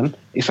this season,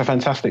 it's a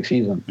fantastic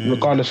season,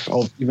 regardless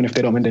of even if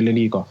they don't win the La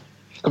Liga.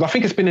 Because I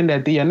think it's been in their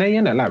DNA,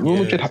 innit? Like Real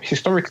Madrid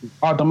historically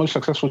are the most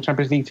successful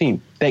Champions League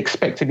team. They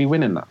expect to be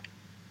winning that,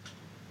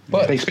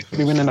 but they expect to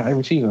be winning that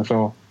every season.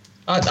 So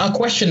I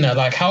question that.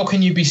 Like, how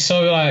can you be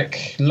so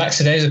like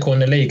lackadaisical in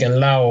the league and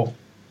allow?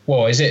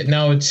 Well, is it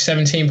now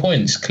 17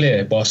 points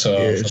clear, Barca?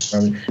 Yes.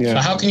 Yeah.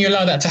 Like, how can you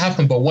allow that to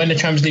happen? But when the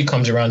Champions League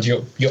comes around,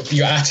 you're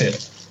at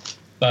it.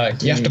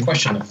 Like, you have to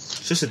question it.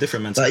 It's just a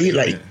different mentality.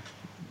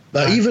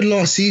 Like even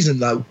last season,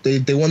 like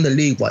they won the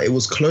league, but it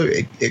was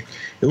close. It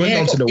went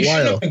down to the wire. It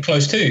shouldn't have been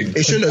close too.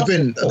 It shouldn't have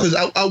been because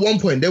at one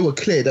point they were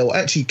clear. They were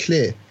actually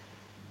clear.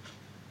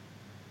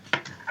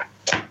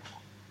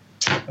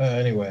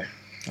 Anyway,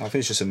 I think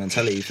it's just a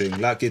mentality thing.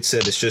 Like it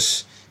said,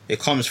 it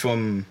comes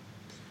from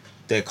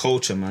their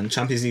culture, man.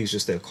 Champions League is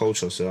just their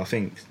culture. So I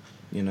think,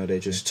 they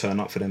just turn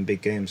up for them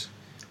big games.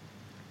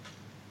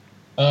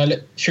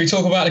 Should we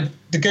talk about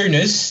the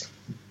Gooners?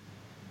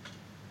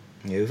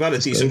 Yeah, we've had a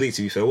decent week,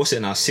 to be fair. What's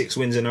it now? 6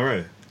 wins in a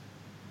row.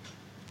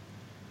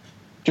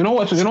 do you know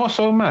what's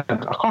so mad? I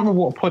can't remember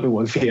what pod it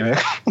was.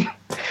 Yeah,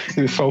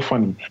 It was so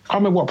funny. Can't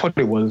remember what pod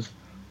it was,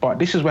 but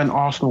this is when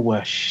Arsenal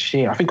were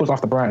shit. I think it was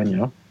after Brighton, you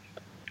know.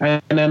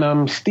 And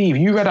then Steve,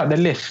 you read out the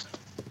list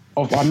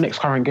of our next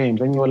current games,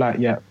 and you were like,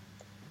 yeah,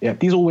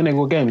 these are all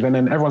winnable games, and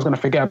then everyone's gonna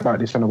forget about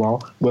this in a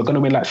while. We're gonna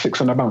win like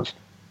 6 on the bounce,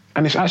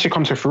 and it's actually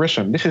come to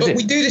fruition. This is it.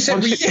 We do this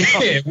every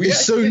year.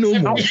 It's so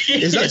normal.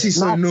 It's actually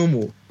so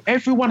normal.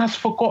 Everyone has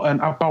forgotten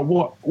about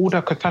what all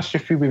the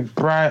catastrophe with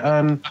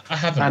Brighton. I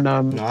haven't.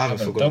 And, No, I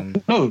haven't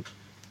forgotten. No,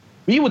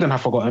 we wouldn't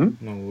have forgotten.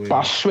 No way. But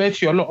I swear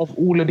to you, a lot of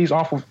all of these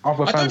other I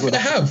don't fans think they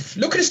have.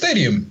 Look at the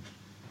stadium.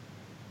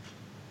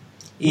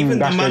 Even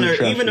that's very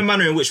true, the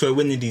manner in which we're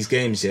winning these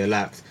games, yeah,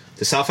 like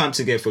the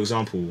Southampton game, for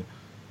example,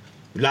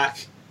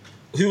 like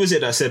who was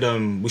it that said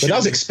we But should? that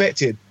was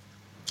expected.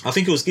 I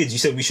think it was Gids. You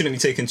said we shouldn't be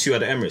taking 2 at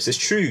the Emirates. It's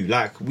true.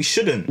 Like we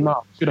shouldn't.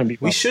 No, shouldn't be.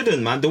 We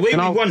shouldn't, man. The way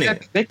we won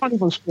it. They can't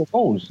even score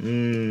goals.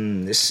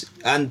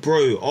 And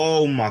bro,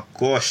 oh my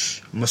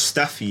gosh,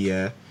 Mustafi,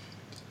 yeah,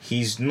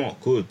 he's not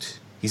good.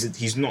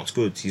 He's not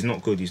good. He's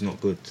not good. He's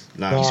not good.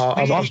 Like,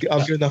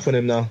 I've given up on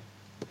him now.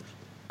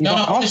 No,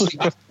 Arsenal's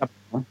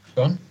honestly.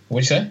 Go on.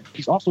 What'd you say?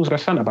 He's Arsenal's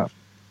best centre back.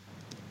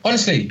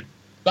 Honestly,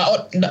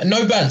 like,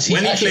 no bans.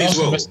 when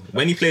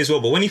he plays well,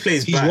 but when he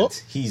plays bad,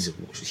 what? he's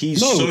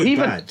so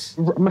bad.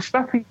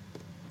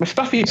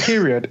 Mustafi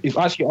period is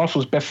actually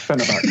Arsenal's best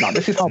centre back. Like,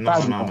 this is how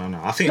bad. No.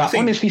 I think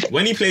honestly,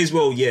 when he plays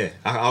well, yeah,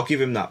 I'll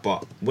give him that.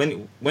 But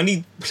when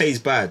he plays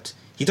bad,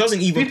 he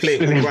doesn't even play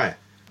all right.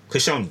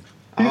 Koscielny.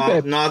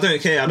 No, I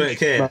don't care.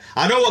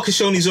 I know what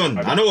Koscielny's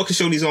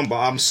on. But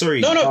I'm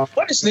sorry. No.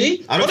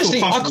 Honestly, I don't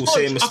feel comfortable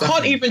saying I Mustafi.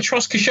 can't even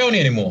trust Koscielny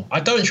anymore.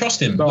 I don't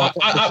trust him. No, like,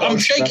 I'm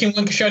shaking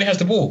when Koscielny has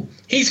the ball.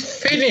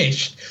 He's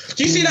finished.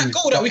 Do you see that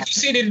goal that we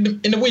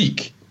conceded in the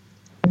week?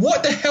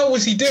 What the hell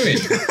was he doing?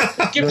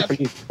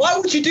 Why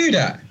would you do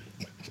that?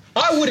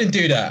 I wouldn't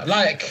do that.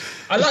 Like,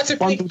 I like to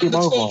think the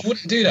squad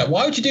wouldn't do that.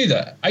 Why would you do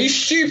that? Are you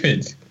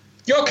stupid?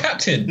 You're a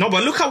captain. No,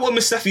 but look at what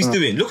Mustafi's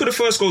doing. Look at the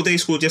first goal they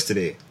scored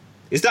yesterday.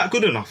 Is that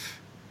good enough?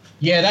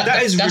 Yeah,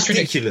 that's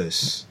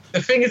ridiculous.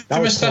 The thing is,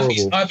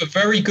 Mustafi's either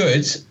very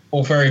good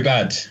or very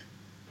bad.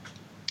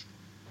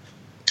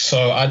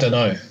 So I don't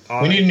know.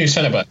 We need a new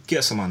centre back.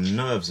 Gets on my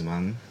nerves,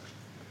 man.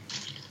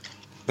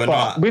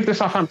 But with the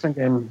Southampton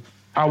game,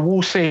 I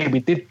will say we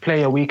did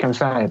play a weekend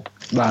side.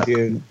 Like,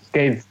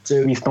 gave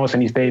Reece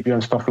Nelson his debut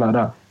and stuff like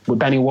that. With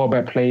Danny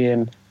Welbeck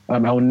playing, El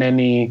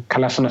Neni,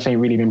 Kolasinac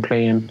ain't really been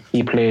playing.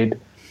 He played.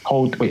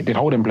 Did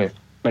Holden play?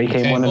 Like, he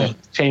came on and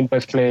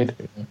Chambers played.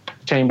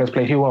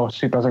 Who else?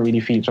 Who doesn't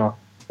really feature?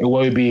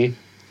 Iwobi.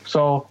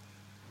 So,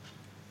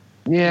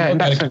 yeah, in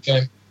that sense.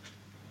 Game.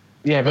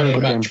 Yeah, very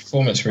good game.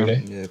 Performance,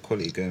 really. Yeah,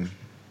 quality game.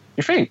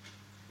 You think?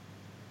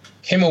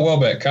 Him or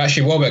Welbeck?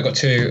 Actually, Welbeck got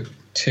two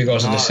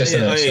goals and assists.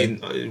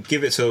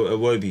 Give it to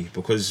Iwobi,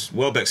 because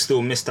Welbeck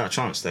still missed that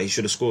chance that he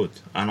should have scored.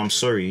 And I'm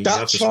sorry.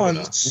 That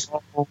chance.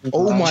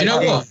 Oh my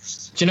God.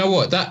 Do you know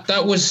what?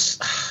 That was.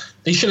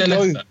 He should have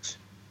left that.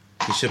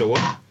 He should have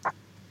what?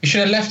 He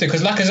should have left it,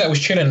 because Lacazette was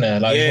chilling there.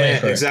 Like,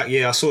 waiting for exactly.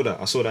 Yeah, I saw that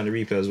in the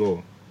replay as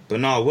well.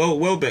 But no,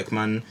 Welbeck,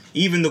 man,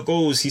 even the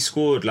goals he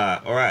scored,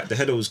 like, all right, the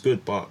header was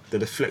good, but the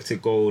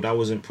deflected goal,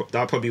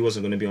 that probably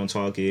wasn't going to be on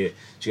target.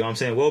 Do you know what I'm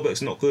saying?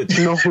 Welbeck's not good.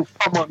 No,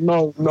 come on,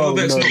 no.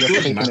 Welbeck's not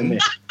good, man.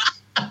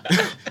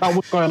 That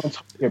was going on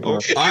target, bro. All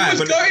right,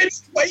 but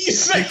what you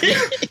say?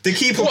 The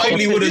keeper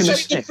probably would have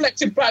just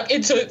deflected back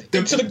into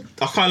the.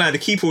 I can't lie, the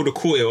keeper would have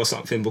caught it or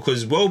something,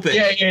 because Welbeck.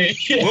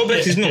 Yeah.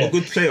 Welbeck is not a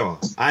good player,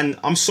 and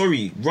I'm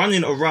sorry,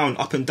 running around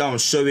up and down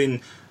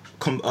showing.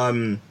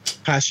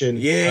 Passion.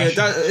 Yeah,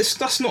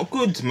 that's not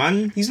good,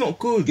 man. He's not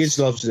good. Gids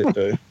loves it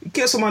though. It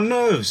gets on my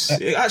nerves.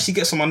 It actually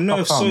gets on my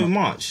nerves so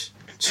much.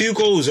 2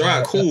 goals,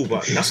 alright, cool,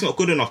 but that's not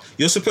good enough.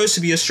 You're supposed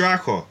to be a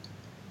striker.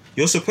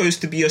 Is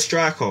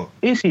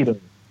he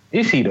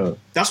though?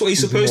 That's what he's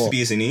supposed to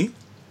be, isn't he?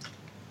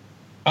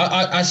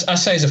 I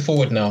say he's a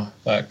forward now.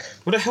 Like,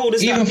 what the hell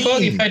does even that mean?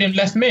 Fergie played him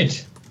left mid.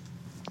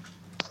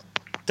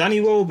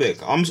 Danny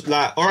Welbeck, I'm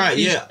like, all right,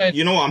 yeah,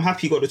 you know what? I'm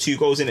happy he got the 2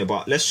 goals in it,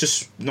 but let's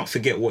just not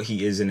forget what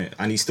he is in it,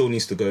 and he still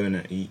needs to go in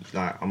it.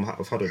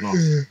 I've had enough.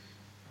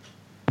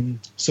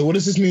 So what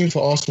does this mean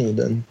for Arsenal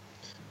then?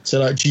 So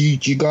like, do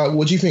you guys?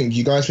 What do you think? Do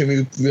you guys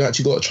think we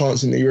actually got a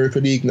chance in the Europa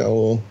League now?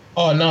 Or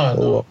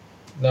no.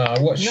 I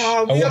watched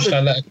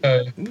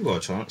Atletico. We got a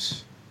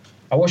chance.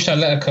 I watched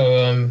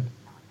Atletico.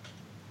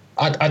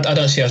 I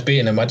don't see us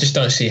beating them. I just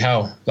don't see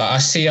how. Like, I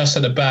see us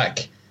at the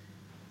back.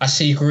 I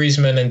see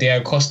Griezmann and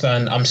Diego Costa,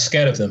 and I'm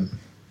scared of them.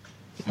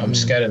 I'm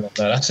scared of them.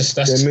 No, that's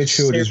their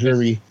midfield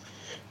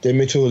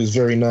is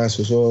very nice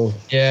as well.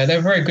 Yeah,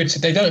 they're very good.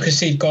 They don't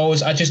concede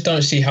goals. I just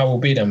don't see how we'll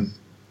beat them.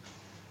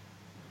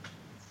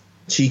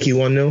 Cheeky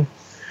 1-0?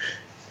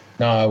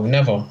 No,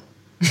 never.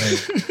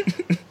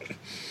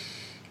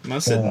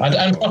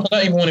 I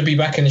don't even want to be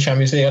back in the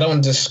Champions League. I don't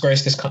want to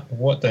disgrace this.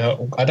 What the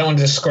hell? I don't want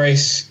to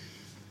disgrace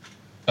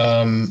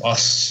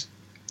us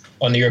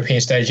on the European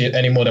stage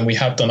any more than we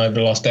have done over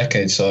the last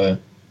decade. So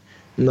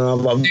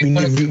no, but we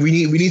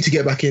need to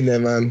get back in there,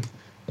 man.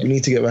 We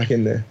need to get back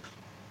in there.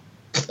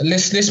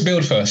 let's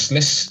build first.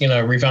 Let's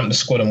revamp the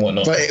squad and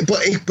whatnot.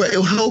 But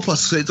it'll help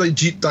us. So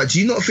do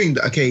you not think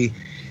that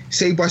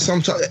say by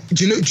some time,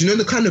 do you know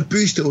the kind of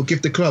boost it will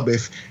give the club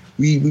if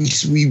we win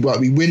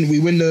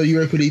the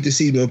Europa League this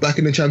season? We're back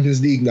in the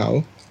Champions League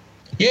now.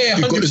 Yeah,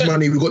 100%. We've got this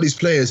money, we've got these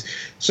players.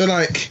 So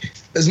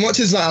as much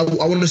as I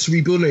want us to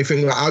rebuild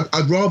anything,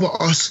 I'd rather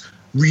us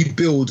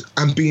rebuild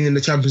and being in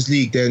the Champions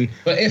League than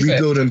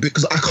rebuild them,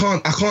 because I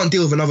can't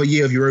deal with another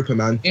year of Europa,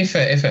 man. If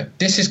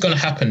this is going to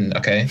happen,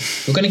 okay,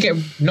 we're going to get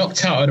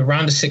knocked out at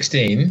round of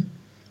 16.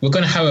 We're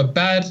going to have a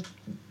bad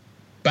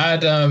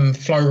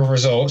flurry of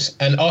results,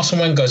 and Arsene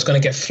Wenger is going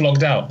to get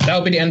flogged out.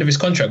 That'll be the end of his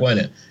contract, won't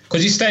it?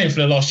 Because he's staying for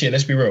the last year.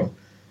 Let's be real.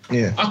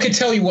 Yeah. I could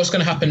tell you what's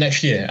going to happen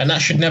next year, and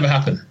that should never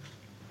happen.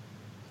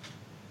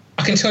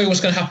 I can tell you what's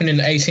going to happen in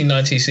the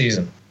 18-19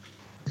 season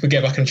if we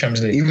get back in the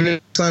Champions League. Even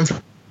if time.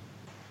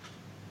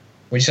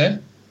 What you say?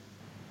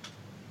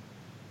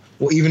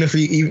 Or even if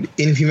you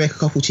make a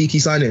couple cheeky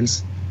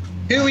signings.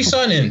 Who are we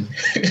signing?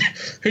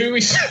 Who are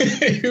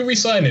we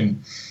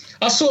signing?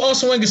 I saw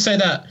Arsene Wenger say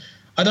that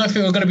I don't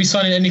think we're going to be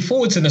signing any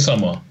forwards in the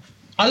summer.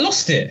 I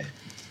lost it.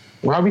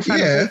 Why are we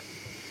signing? Yeah.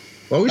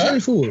 Why are we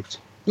signing forwards?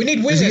 We need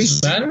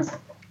wingers, man.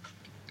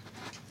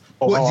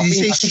 What did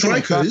you say?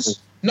 Strikers?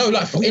 No,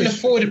 like in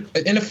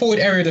the forward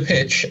area of the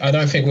pitch, I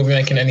don't think we'll be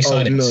making any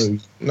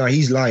signings. No,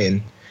 he's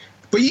lying.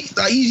 But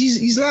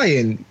he's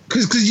lying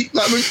because you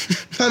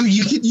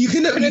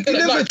can never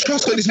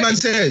trust what this man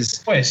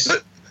says.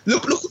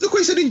 Look what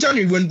he said in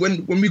January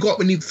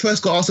when he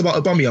first got asked about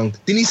Aubameyang.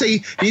 Didn't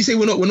he say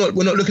we're not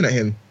looking at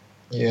him?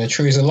 Yeah,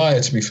 true. He's a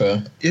liar, to be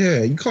fair.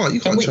 Yeah, you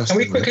can't trust. Can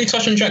we quickly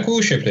touch on Jack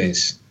Wilshere,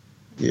 please?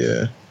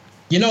 Yeah.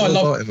 I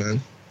love him, man.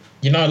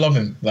 I love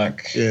him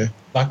like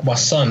my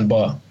son,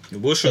 but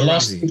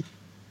Wilshere,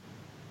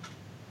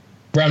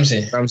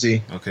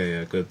 Ramsey. Okay,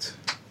 yeah, good.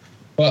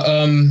 But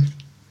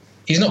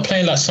he's not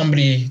playing like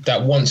somebody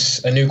that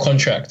wants a new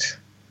contract,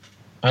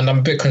 and I'm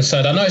a bit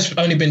concerned. I know it's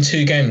only been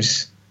 2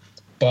 games,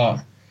 but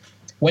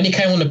when he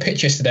came on the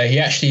pitch yesterday,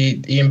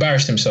 he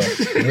embarrassed himself.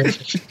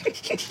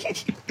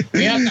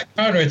 We had that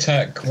counter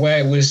attack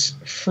where it was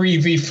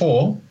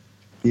 3v4.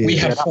 Yeah, we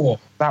had 4.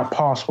 That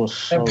pass was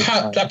so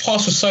bad. That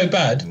pass was so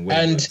bad,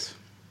 and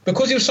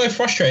because he was so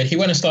frustrated, he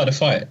went and started a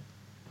fight.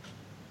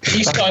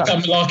 He started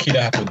that malarkey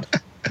that happened.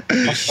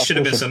 He should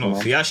have been sent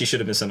off. He actually should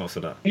have been sent off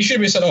for that. He should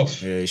have been sent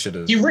off. Yeah, he should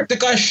have. He ripped the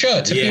guy's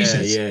shirt to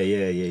pieces. Yeah.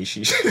 He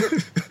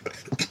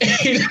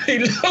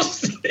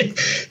lost it.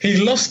 He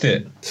lost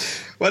it.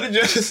 Why did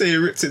you have to say he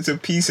ripped it to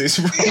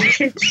pieces? I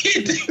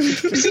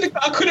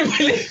couldn't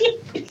believe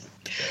it.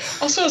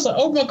 I was like,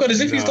 oh my god, as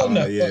if he's done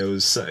that. Yeah, it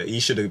was. He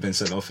should have been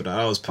sent off for that.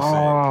 That was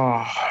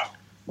pathetic.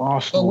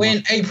 But we're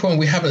in April and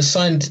we haven't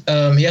signed.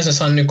 He hasn't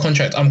signed a new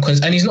contract. And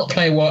he's not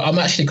playing well. I'm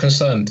actually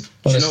concerned,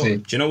 honestly.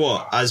 Do you know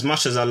what? As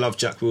much as I love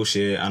Jack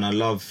Wilshere and I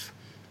love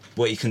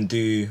what he can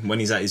do when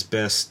he's at his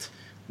best,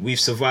 we've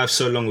survived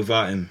so long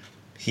without him.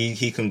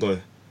 He can go.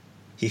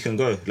 He can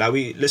go. Like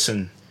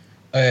listen.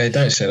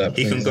 Don't say that.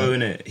 He can go,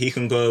 innit? He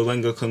can go.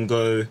 Wenger can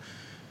go.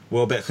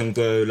 Welbeck can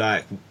go.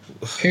 Like,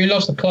 who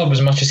loves the club as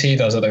much as he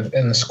does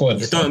in the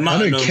squad? It don't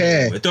matter. I don't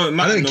care. It don't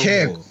matter. I don't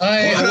care.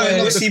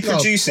 What's he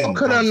producing?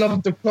 Coquelin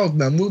loved the club,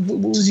 man. What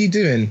was he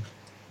doing?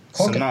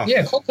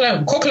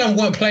 Coquelin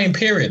weren't playing.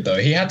 Period. Though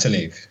he had to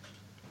leave.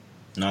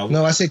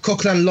 No, I said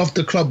Coquelin loved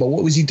the club, but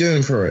what was he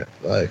doing for it?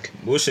 Like,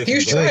 he was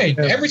trying.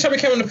 Every time he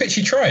came on the pitch,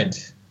 he tried.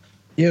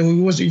 Yeah, he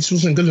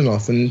wasn't good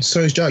enough, and so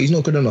is Jack. He's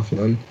not good enough,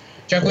 man.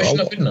 Jack Wilshere's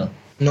not good enough.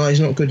 No, he's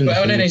not good enough.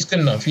 But Elneny's good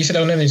enough. You said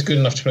Elneny's good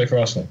enough to play for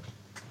Arsenal.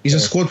 He's a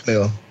squad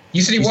player.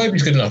 You said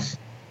Iwobi's good enough.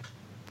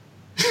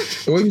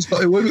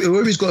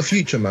 Iwobi's got a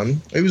future, man.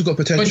 Iwobi's got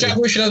potential. But Jack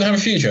Wilshere doesn't have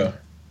a future.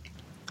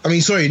 I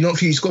mean, sorry, not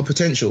future. He's got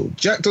potential.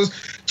 Jack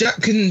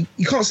can.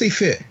 You can't stay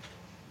fit.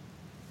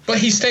 But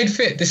he stayed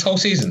fit this whole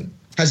season.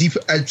 Has he?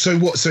 So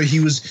what? So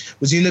he was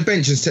he on the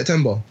bench in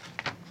September?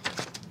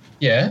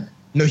 Yeah.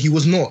 No, he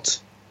was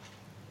not.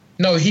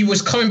 No, he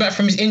was coming back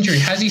from his injury.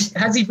 Has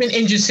he been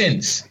injured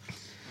since?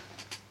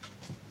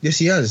 Yes,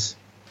 he has.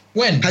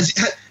 When? Has he?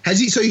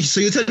 So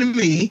you're telling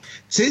me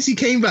since he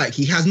came back,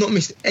 he has not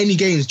missed any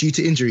games due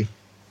to injury?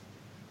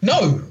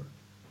 No,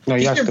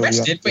 he's been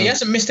rested, but he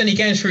hasn't missed any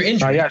games through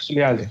injury. No, he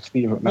actually has,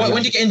 Steve.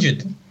 When did you get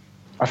injured?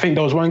 I think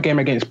there was one game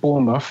against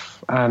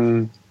Bournemouth,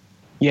 and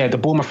the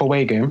Bournemouth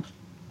away game.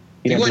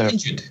 He wasn't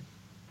injured.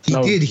 He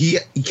did. He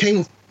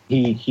came.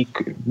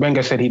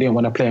 Wenger said he didn't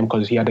want to play him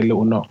because he had a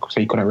little knock, so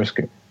he couldn't risk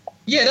it.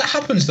 Yeah, that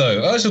happens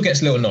though. Ozil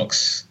gets little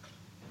knocks.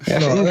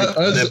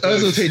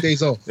 Ozil will take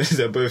days off.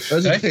 They're both.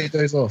 Ozil take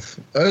days off.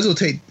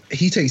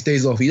 He takes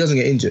days off. He doesn't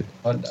get injured.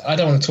 I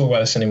don't want to talk about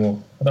this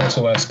anymore. I don't want to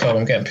talk about this club.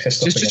 I'm getting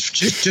pissed off.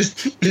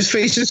 Just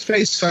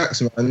face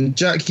facts, man.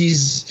 Jack,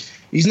 he's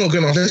not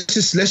good enough. Let's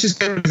just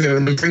get rid of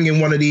him and bring in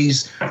one of the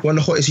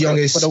hottest,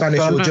 youngest Spanish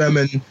or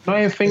German.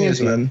 No, the thing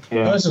is, man.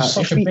 Ozil's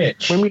such a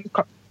bitch. When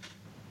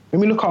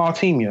we look at our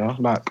team,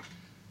 like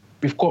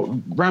we've got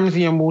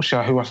Ramsey and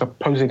Wilshere, who are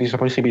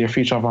supposed to be the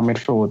future of our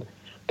midfield.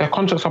 Their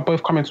contracts are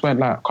both coming to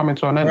an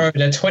end. Bro,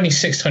 they're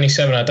 26,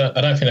 27. I don't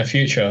think their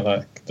future.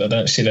 Like, I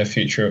don't see their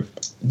future.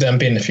 Them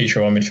being the future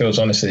of our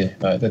midfields. Honestly,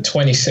 like they're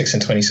 26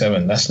 and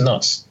 27. That's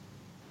nuts.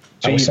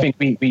 So you think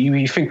we?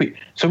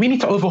 So we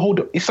need to overhaul.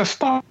 It's a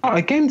start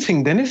again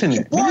thing, then, isn't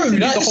it? Bro,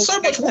 there's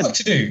so much work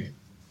to do.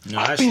 No,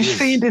 I've been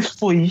saying this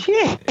for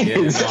years.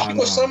 We've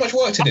got so much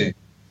work to do.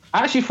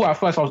 I actually thought at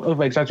first I was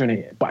over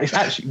exaggerating, but it's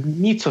actually we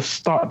need to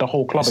start the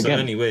whole club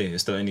again.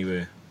 It's the only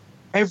way.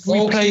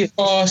 Every player,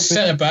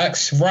 centre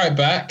backs, right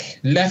back,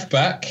 left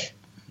back.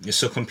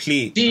 It's a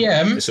complete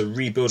DM. It's a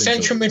rebuilding.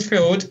 Central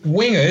midfield,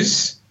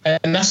 wingers,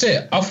 and that's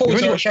it. I thought we've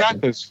only got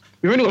strikers.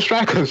 We've only got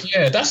strikers.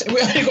 Yeah,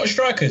 we only got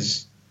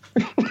strikers.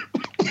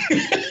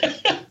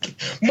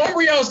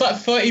 Monreal's like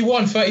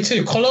 31,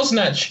 32.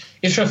 Kolasinac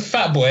is a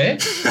fat boy.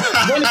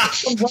 One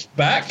is right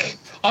back.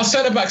 Our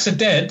centre backs are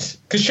dead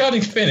because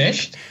Sharding's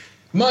finished.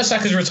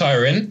 Mertesaker's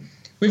retiring.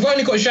 We've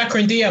only got Xhaka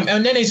and DM.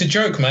 El Nene's a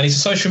joke, man. He's a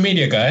social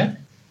media guy.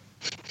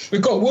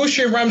 We've got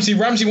Wilshere and Ramsey.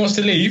 Ramsey wants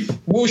to leave.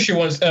 Wilshere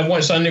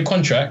wants a new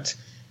contract.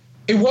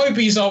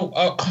 Iwobi's I'm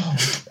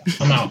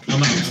out. For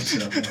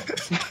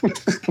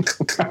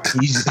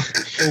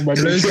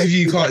those of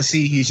you who can't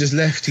see, he's just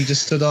left. He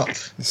just stood up.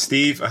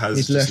 Steve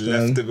has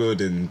left the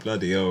building.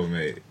 Bloody hell,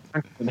 mate.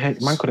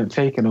 Man couldn't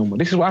take it no more.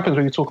 This is what happens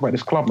when you talk about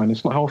this club, man.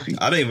 It's not healthy.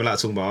 I don't even like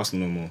talking about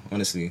Arsenal no more,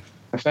 honestly.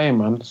 The same,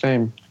 man.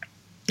 Same.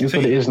 It's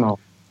what it is now.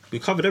 We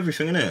covered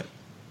everything, innit?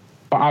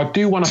 But I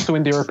do want us to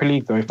win the Europa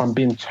League, though, if I'm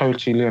being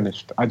totally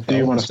honest. I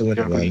do want us to win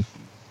the Europa League.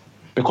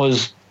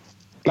 Because,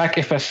 like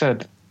if I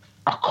said,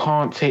 I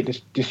can't take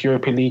this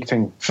Europa League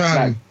thing.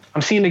 Like,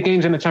 I'm seeing the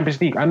games in the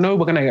Champions League. I know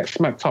we're gonna get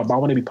smacked up, but I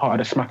want to be part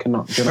of the smacking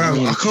up. Do you know what I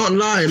mean? I can't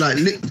lie,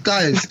 like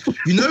guys.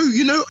 You know.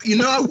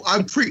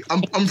 I'm pretty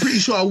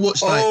sure I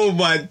watched. Like, oh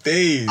my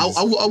days!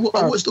 I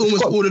watched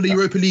almost all of the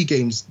Europa League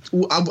games.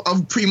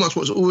 I've pretty much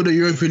watched all of the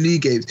Europa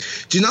League games.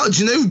 Do you know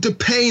the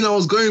pain I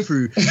was going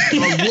through?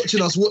 I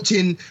was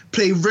watching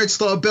play Red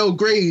Star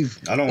Belgrave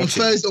on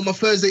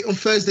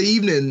Thursday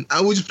evening.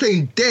 I was just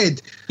playing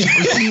dead.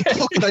 I'm seeing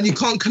pocket and you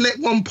can't connect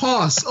one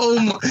pass. Oh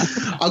my!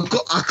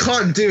 I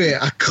can't do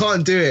it. I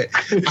can't do it.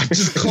 I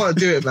just can't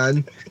do it,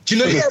 man. Do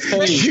you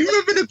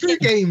remember the group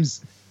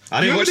games?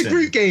 I didn't watch them.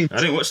 Group games?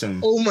 I didn't watch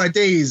them. Oh my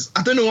days!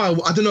 I don't know why. I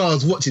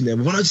was watching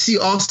them. When I see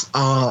us,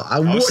 I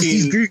watched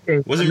these group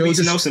games. Wasn't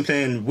Reece Nelson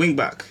playing wing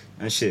back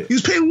and shit? He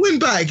was playing wing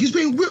back.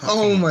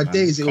 Oh my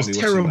days! It was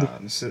terrible.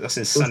 That's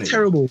insanity. It was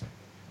terrible.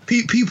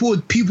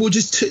 People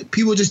just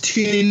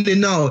tuning in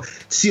now to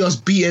see us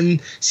beating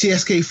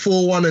CSK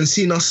 4-1 and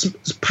seeing us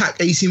pack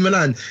AC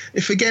Milan.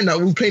 They're forgetting that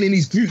we're playing in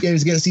these group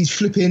games against these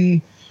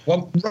flipping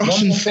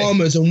Russian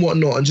farmers and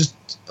whatnot, and just.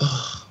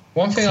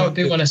 One thing I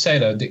do want to say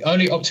though, the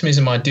only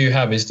optimism I do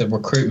have is the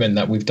recruitment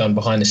that we've done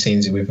behind the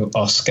scenes with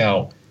our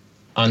scout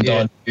and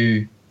our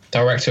new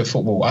director of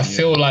football. I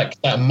feel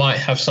like that might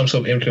have some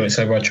sort of influence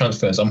over our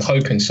transfers. I'm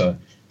hoping so.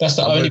 That's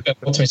the only bit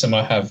of optimism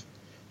I have.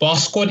 But our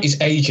squad is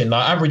aging.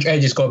 Like average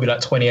age has got to be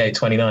like 28,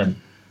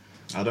 29.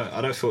 I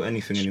don't feel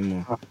anything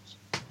anymore.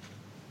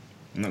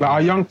 Like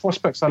our young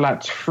prospects are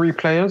like 3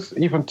 players,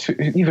 even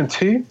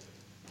two.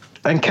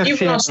 And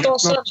even our star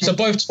signings are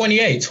both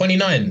 28,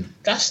 29.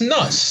 That's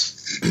nuts.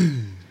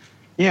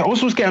 Yeah,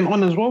 Oswald's getting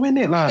on as well, isn't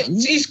it? Like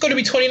he's got to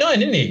be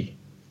 29, isn't he?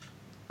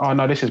 Oh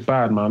no, this is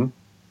bad, man.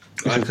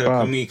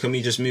 Can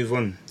we just move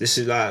on? This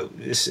is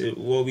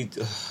what we.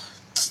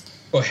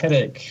 Got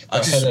headache.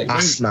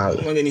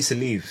 They need to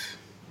leave.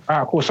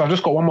 Alright, cool. So I've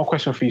just got one more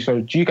question for you. So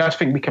do you guys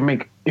think we can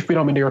make, if we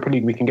don't win the Europa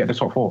League, we can get the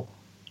top 4?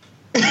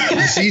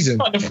 The season.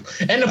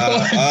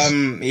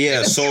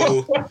 Yeah.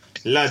 So,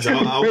 lads, I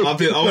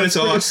wanted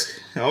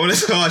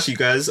to ask you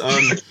guys,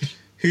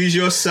 who's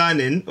your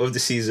signing of the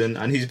season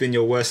and who's been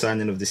your worst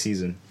signing of the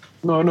season?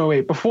 No,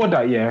 wait. Before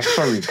that, yeah.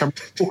 Sorry. Can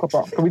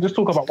we just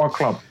talk about one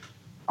club?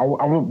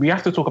 We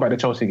have to talk about the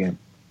Chelsea game.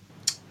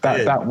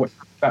 That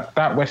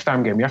West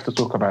Ham game. We have to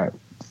talk about it.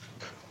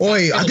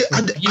 Oi, I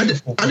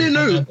didn't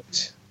know.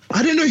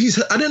 I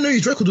didn't know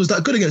his record was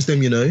that good against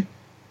them. You know.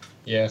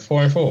 Yeah,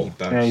 4-4.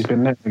 Yeah, he's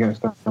been net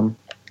against them.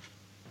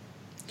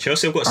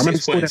 Chelsea have got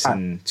 6 points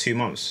in 2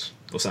 months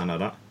or something like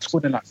that.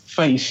 Scored in like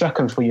 30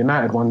 seconds for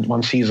United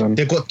one season.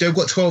 They've got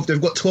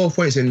 12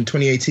 points in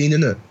 2018,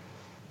 isn't it?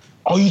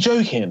 Are you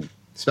joking?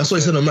 That's what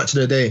he said on Match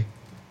of the Day.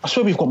 I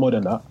swear we've got more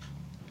than that.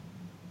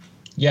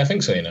 Yeah, I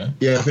think so. You know.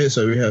 Yeah, I think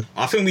so. We have.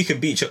 I think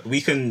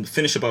we can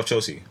finish above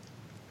Chelsea.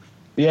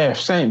 Yeah,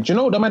 same. Do you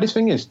know what the maddest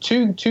thing is?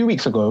 Two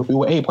weeks ago, we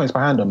were 8 points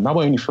behind them. Now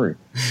we're only 3.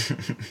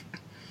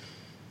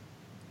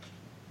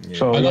 Yeah.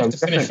 So, I liked the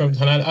finish from,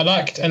 and I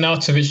liked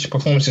Arnautovic's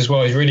performance as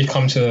well. He's really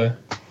come to.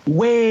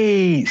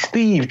 Wait,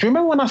 Steve, do you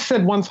remember when I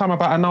said one time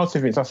about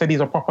Arnautovic? I said he's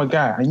a proper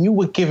guy, and you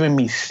were giving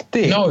me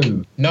stick.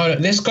 No.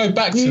 Let's go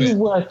back to it. You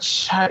were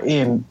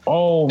chatting.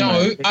 Oh no,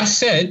 my I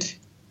said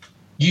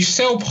you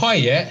sell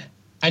Payet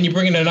and you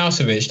bring in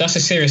Arnautovic. That's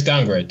a serious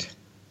downgrade.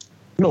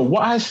 No,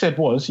 what I said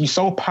was you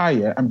sell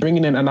Payet and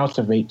bringing in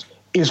Arnautovic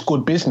is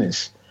good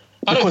business.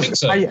 I don't think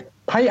so.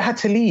 Payet had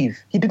to leave.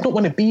 He did not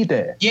want to be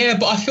there. Yeah,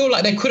 but I feel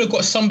like they could have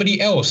got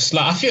somebody else.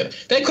 Like I feel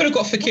they could have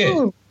got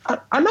Fekir.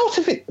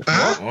 Arnautovic.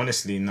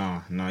 Honestly,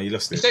 nah, you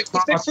lost it. If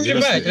they threw him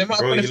back, they might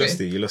Bro, have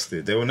you lost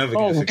it. They will never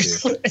get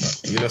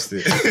it. You lost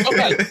it.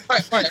 Okay,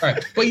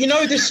 right. But you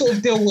know this sort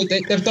of deal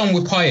they've done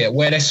with Payet,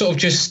 where they sort of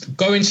just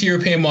go into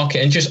European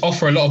market and just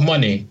offer a lot of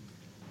money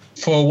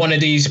for one of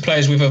these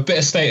players with a bit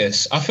of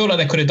status. I feel like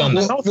they could have done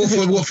that.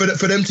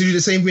 For them to do the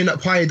same thing that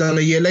Payet done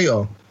a year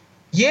later?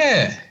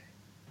 Yeah.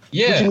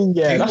 Yeah.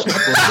 That's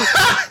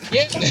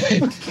Yeah,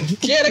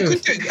 they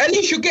could do it. At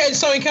least you're getting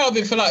something out of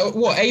it for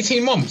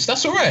 18 months.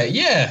 That's all right.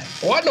 Yeah,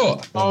 why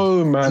not?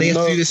 Oh man, they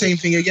have to do the same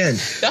thing again.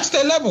 That's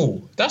their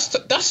level.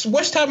 That's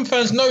West Ham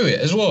fans know it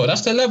as well.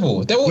 That's their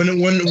level. They won the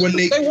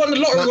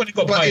lottery when they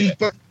got paid.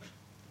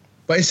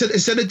 But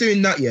instead of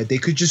doing that, they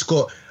could just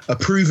got a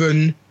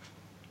proven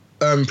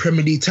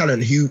Premier League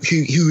talent who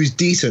is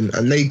decent,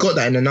 and they got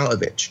that in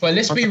Arnautovic. But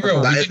let's be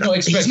real. We did not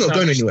expect he's not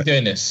going anywhere.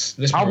 Doing this.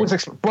 I was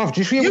bruv,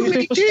 do you see what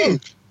he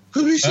did?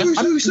 Who's doing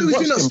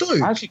that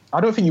Stoke? Actually, I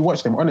don't think you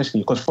watched him,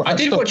 honestly. Because I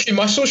did watch him.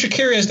 I saw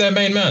Shaqiri as their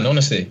main man,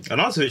 honestly.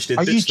 Arnautovic did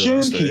Are you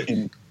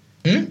joking?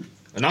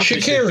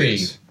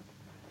 Shaqiri.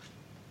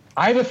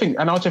 I even think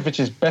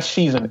Arnautovic's best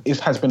season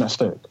has been at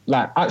Stoke.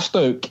 Like at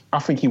Stoke, I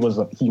think he was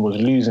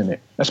losing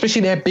it,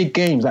 especially their big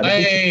games.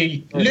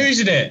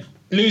 Losing it.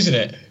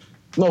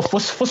 No,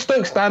 for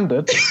Stoke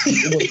standard,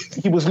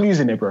 he was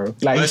losing it, bro.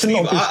 Like I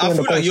feel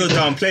like you're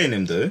downplaying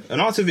him though.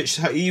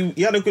 Arnautovic,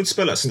 he had a good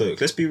spell at Stoke.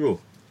 Let's be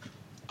real.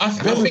 I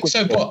think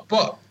so,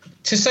 but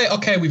to say,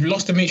 okay, we've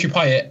lost Dimitri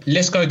Payet,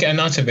 let's go get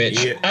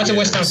Arnautovic. As a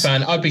West Ham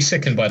fan, I'd be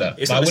sickened by that.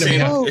 It's not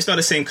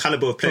the same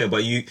caliber of player,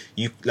 but you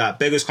like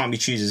beggars can't be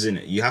choosers,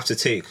 innit? You have to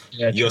take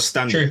your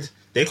standard. True.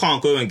 They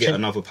can't go and get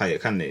another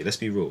Payet, can they? Let's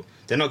be real.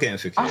 They're not getting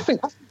Fekir. I think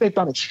they've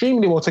done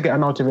extremely well to get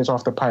Arnautovic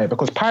after Payet,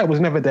 because Payet was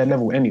never their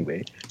level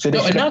anyway. So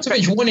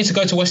Arnautovic wanted to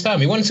go to West Ham.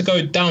 He wanted to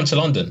go down to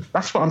London.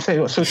 That's what I'm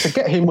saying. So to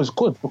get him was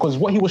good, because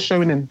what he was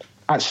showing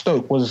at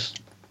Stoke was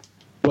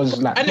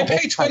like. And they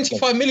paid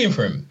 25 million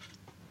for him.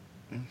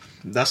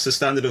 That's the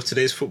standard of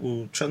today's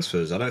football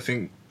transfers. I don't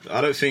think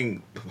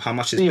how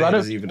much is paid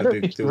is even a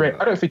big deal.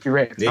 I don't think you're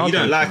right. Yeah, you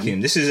don't like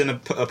him. This isn't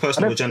a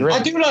personal agenda. I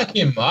do like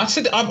him. I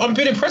said I'm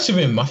been impressed with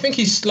him. I think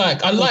he's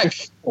like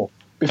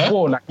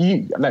before like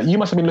you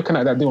must have been looking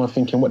at that deal and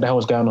thinking, what the hell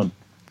is going on?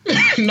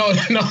 No.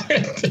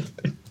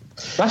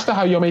 That's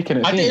how you're making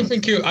it. I didn't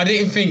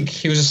think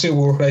he was a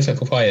suitable replacement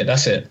for Payet.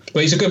 That's it.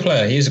 But he's a good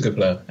player. He is a good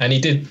player, and he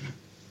did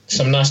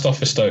some nice stuff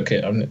for Stoke.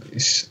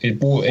 His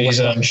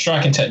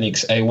striking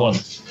techniques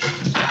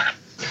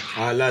A1.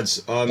 All right,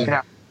 lads.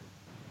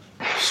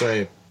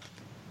 Sorry,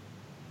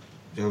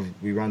 have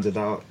we rounded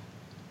out?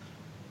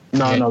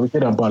 No, we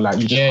didn't. But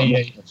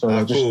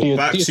So cool.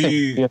 Back to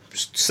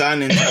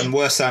signings and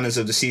worst signings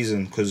of the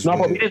season.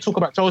 But we didn't talk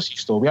about Chelsea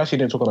still. We actually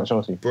didn't talk about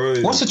Chelsea.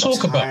 Bro, what's to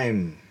talk about?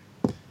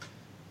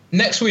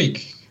 Next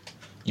week.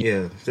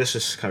 Yeah, let's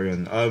just carry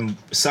on.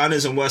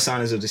 Signings and worst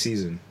signings of the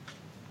season.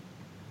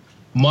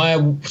 My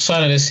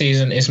sign of the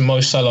season is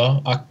Mo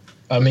Salah.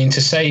 I mean,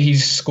 to say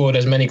he's scored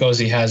as many goals as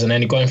he has and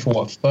only going for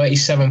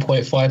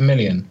 37.5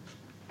 million.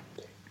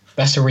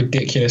 That's a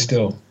ridiculous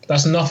deal.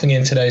 That's nothing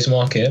in today's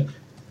market.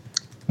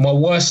 My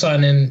worst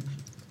signing,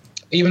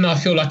 even though I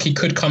feel like he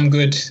could come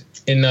good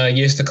in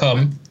years to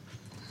come,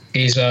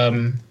 is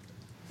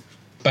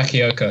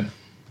Bakayoko.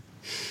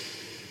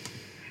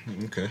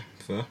 Okay,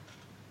 fair.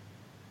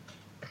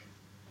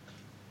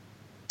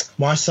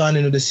 My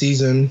signing of the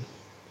season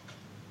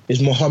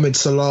is Mohamed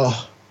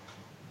Salah.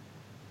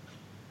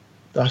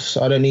 I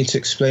don't need to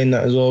explain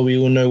that as well. We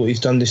all know what he's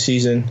done this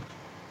season.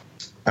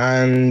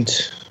 And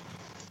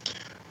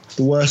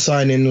the worst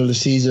signing of the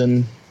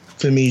season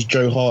for me is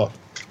Joe Hart.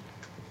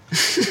 I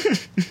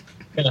think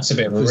that's a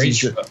bit of a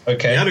reach.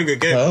 Okay. He had a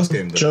good game last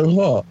game, though. Joe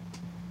Hart.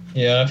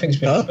 Yeah, I think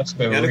that's a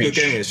bit of a reach. He had a good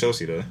game against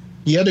Chelsea, though.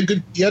 He had a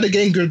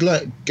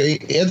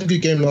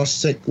good game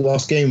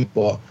last game,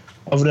 but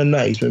other than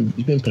that, he's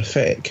been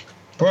pathetic.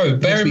 Bro,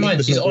 bear in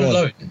mind he's on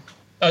loan.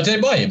 Oh, did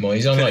they buy him or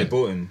he's on loan? They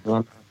bought him.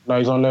 No,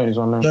 he's on loan.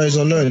 No, he's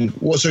on loan.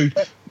 What? So,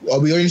 are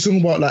we only talking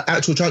about like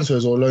actual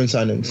transfers or loan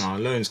signings? No,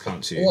 loans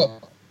count too. What?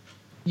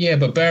 Yeah,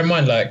 but bear in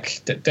mind,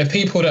 like there are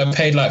people that have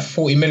paid like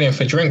 40 million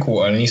for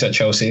Drinkwater, and he's at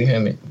Chelsea. I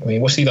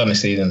mean, what's he done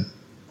this season?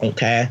 Don't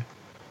care.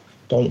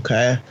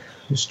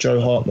 It's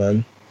Joe Hart,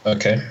 man.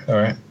 Okay, all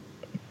right.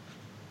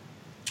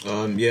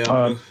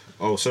 Yeah.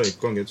 Sorry,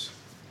 go on, Gibbs.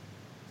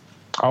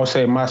 I would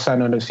say my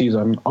sign of the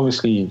season,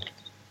 obviously,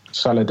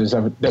 Salah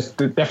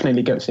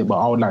definitely gets it, but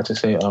I would like to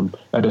say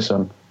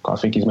Ederson. I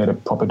think he's made a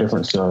proper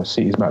difference to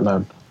City's back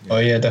line. Oh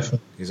yeah,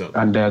 definitely. He's up.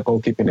 And their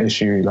goalkeeping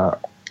issue,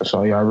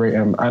 so yeah, I rate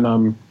him.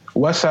 And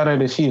worst sign of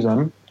the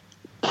season,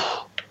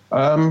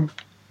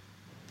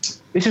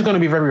 this is going to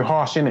be very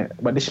harsh, innit?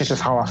 But this is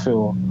just how I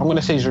feel. I'm going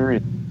to say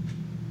Giroud,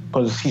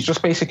 because he's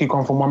just basically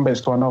gone from one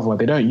bench to another.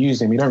 They don't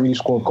use him. He don't really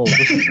score goals.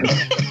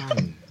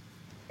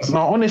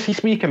 Now, honestly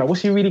speaking,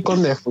 what's he really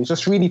gone there for? He's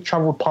just really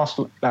travelled past,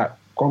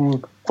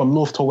 gone from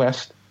north to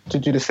west to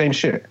do the same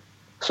shit.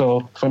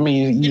 So for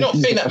me, you not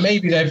think that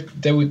maybe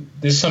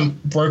there's some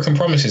broken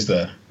promises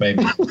there?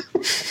 Maybe.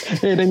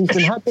 Yeah, then he's been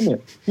hacking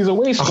it. He's a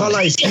waste. I can't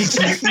lie,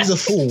 he's a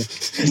fool.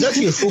 He's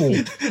actually a fool.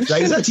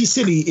 Like, he's actually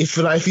silly if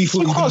he thought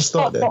he was going to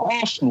start there. For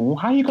Arsenal,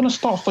 how are you going to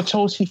start for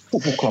Chelsea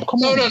Football Club?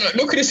 Come on. No.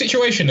 Look at the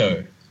situation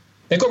though.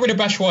 They got rid of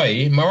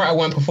Batshuayi. Morata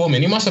weren't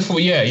performing. He must have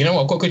thought, yeah, you know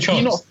what, I've got a good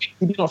chance.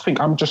 He did not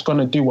think I'm just going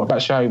to do what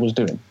Batshuayi was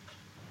doing.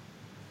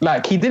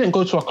 Like, he didn't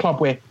go to a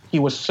club where he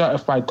was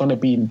certified going to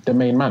be the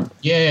main man.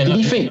 Yeah. Did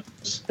he think?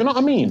 You know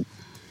what I mean?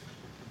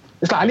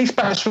 It's like, at least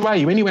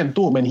Batshuayi, when he went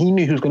Dortmund, he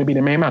knew he was going to be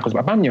the main man because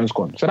Aubameyang's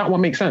gone. So that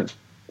one makes sense.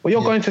 But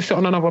you're going to sit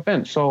on another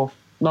bench. So,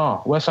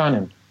 nah, we're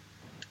signing.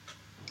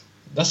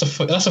 That's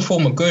a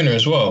form of Gunner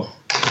as well.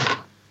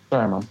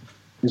 Sorry, man.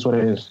 It's what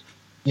it is.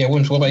 Yeah,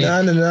 Wims, what about you?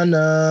 Signing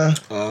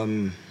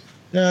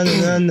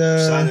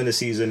of the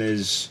season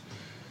is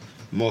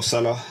Mo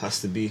Salah,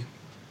 has to be.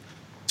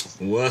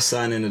 Worst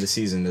signing of the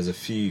season, there's a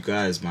few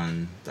guys,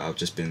 man, that have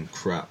just been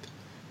crap.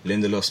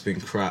 Lindelof's been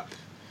crap.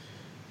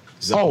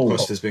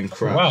 Zappacosta's been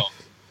crap. Wow.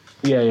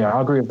 Yeah,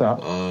 I agree with that.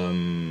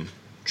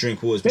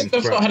 Drinkwater's been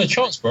crap. Lindelof's not had a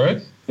chance, bro.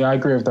 Yeah, I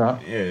agree with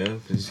that. Yeah,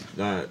 because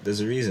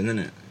there's a reason,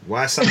 innit?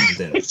 Why sign him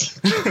then?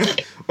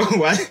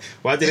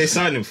 Why did they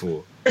sign him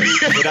for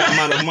that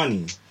amount of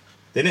money?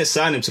 They didn't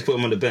sign him to put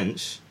him on the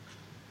bench.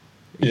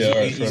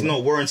 He's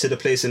not warranted a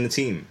place in the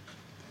team.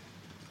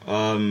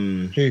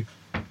 Who?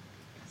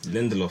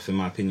 Lindelof, in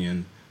my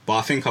opinion. But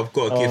I think I've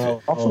got to give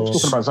it. I thought you were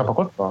talking about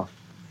Zappacosta.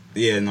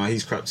 Yeah, no,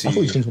 he's crap too. I thought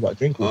you were talking about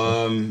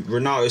Drinkwater.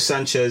 Renato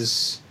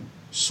Sanchez,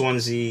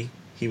 Swansea,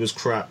 he was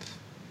crap.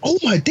 Oh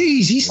my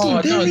days, he's still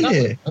there, isn't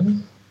it?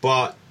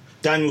 But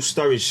Daniel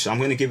Sturridge, I'm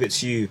going to give it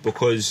to you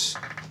because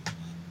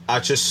I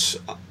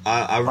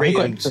rate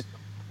him.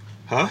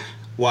 Huh?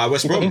 Why,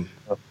 West Brom?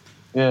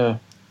 Yeah.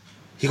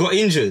 He got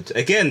injured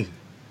again.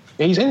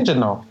 Yeah, he's injured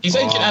now. He's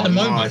injured at the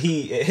moment.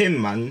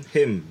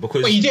 Him.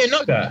 Because Wait, you didn't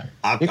know that?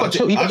 I just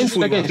thought he was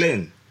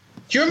playing.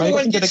 Do you remember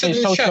when he said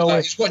in the chat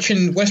that he's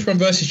watching West Brom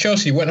versus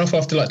Chelsea? He went off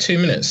after like 2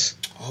 minutes.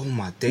 Oh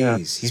my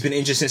days! Yeah. He's been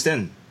injured since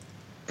then.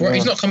 Bro,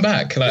 he's not come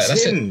back. Like,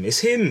 It's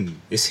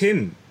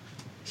him.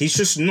 He's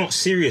just not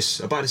serious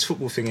about this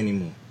football thing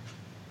anymore.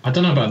 I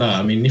don't know about that.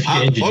 I mean, if you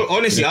get injured...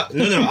 Honestly, I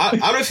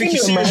don't think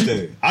he's serious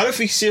though. I don't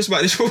think he's serious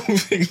about this football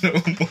thing no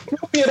more.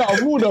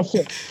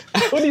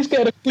 When he's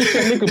getting a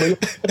cruciate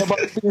ligament, you're about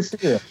being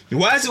serious.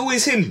 Why is it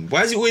always him?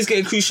 Why is he always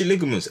getting cruciate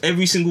ligaments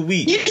every single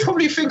week? You're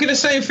probably thinking the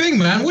same thing,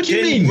 man. What do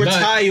you mean?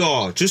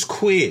 Retire. Just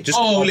quit. Just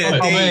call it a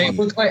day.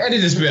 Wait,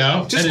 edit this bit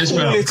out. Just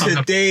call it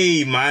a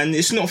day, man.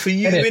 It's not for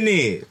you,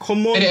 innit?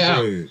 Come on,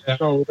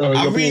 bro.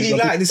 I really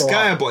like this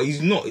guy, but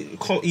he's not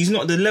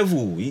the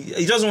level.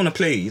 He doesn't want to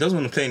play. He doesn't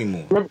want to play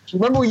anymore.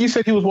 Remember when you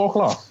said he was world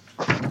class?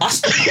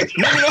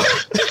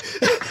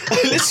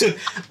 Listen,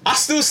 I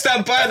still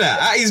stand by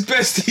that. At his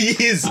best, he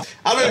is.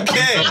 I don't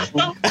care.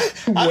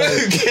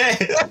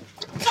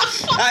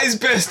 At his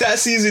best, that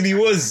season he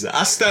was.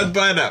 I stand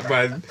by that,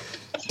 man.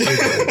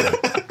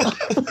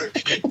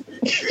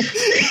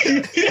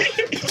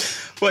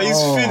 But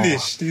he's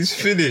finished. He's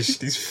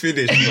finished,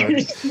 man.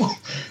 He's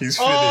finished.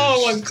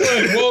 Oh my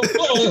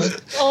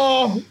god!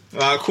 Oh.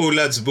 Alright, cool,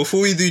 lads.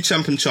 Before we do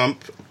Champ and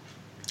Chump,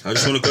 I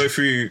just want to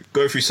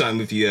go through something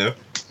with you. Yeah?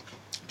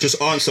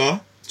 Just answer,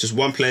 just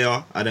one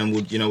player, and then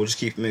we'll just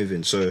keep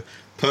moving. So,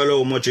 Pirlo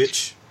or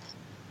Modric?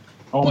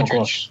 Oh my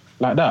gosh,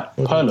 like that,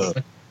 Pirlo.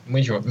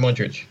 Modric.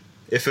 Modric.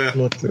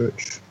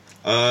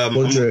 I'm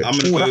gonna go.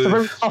 That's a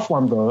very tough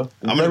one, though.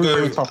 I'm gonna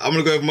go with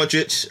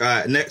Modric.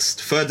 Alright,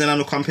 next, Ferdinand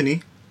or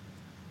Company?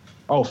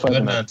 Oh,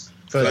 Ferdinand.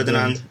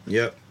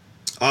 Yep.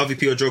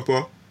 RVP or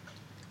Drogba?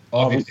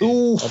 RVP.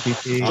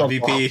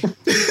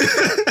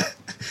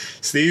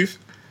 Steve?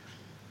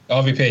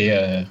 RVP,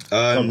 yeah.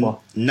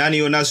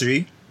 Nani or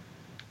Nasri?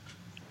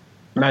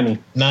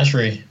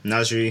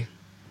 Nasri.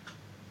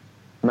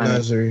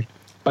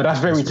 But that's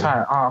very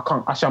tight. I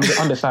can't. Actually, I'm a bit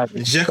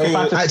undecided.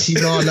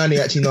 Actually, no, Nani.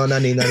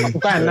 I'm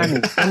going Nani.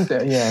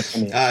 Yeah,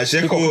 Nani.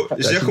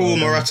 Dzeko or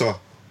Morata?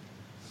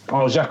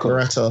 Oh, Dzeko.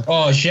 Morata.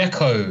 Oh,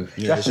 Dzeko.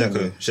 Yeah,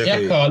 Dzeko.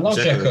 Dzeko, I love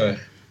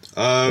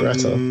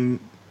Dzeko.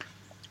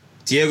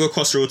 Diego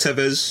Costa or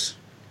Tevez?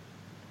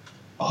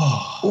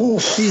 Oh,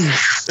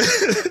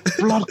 jeez.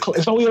 Blood clot.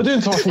 Is that what you're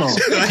doing to us now?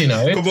 You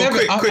know, Come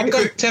on, I'm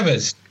going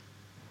Tevez.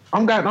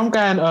 I'm going.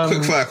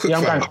 Quick fire.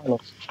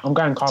 I'm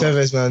going Carlos.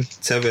 Tevez, man.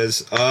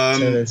 Tevez.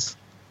 Tevez.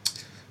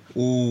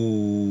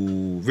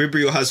 Ooh,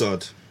 Ribery or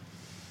Hazard?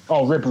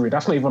 Oh, Ribery.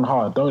 That's not even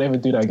hard. Don't ever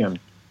do that again.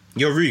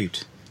 You're rude.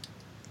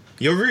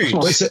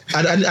 Wait, so,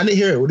 I didn't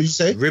hear it. What did you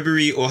say?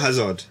 Ribery or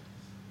Hazard?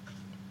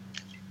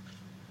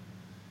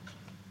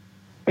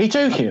 Are you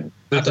joking?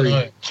 I don't know,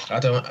 man.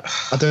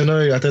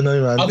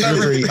 I'll go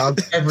Ribery. I'll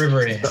go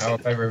Ribery. No,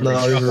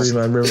 Ribery,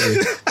 man.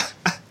 Ribery.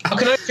 I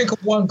can only think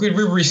of one good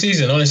Ribery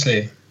season,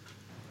 honestly.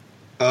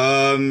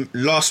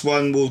 Last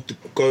one will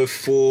go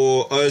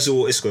for Ozil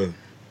or Isco.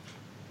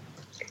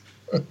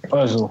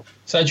 Ozil.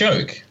 Is that a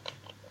joke?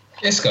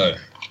 Isco.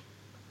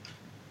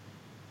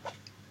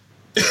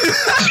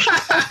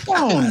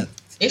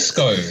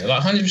 Isco,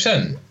 like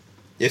 100%.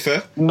 Yeah,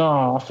 fair.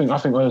 No, I think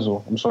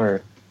Ozil. I'm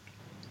sorry.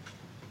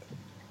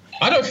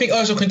 think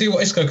Ozil can do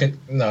what Isco can.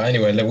 No,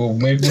 anyway, we'll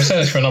say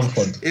this for another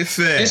one. If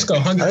Isco,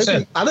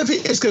 100%. I don't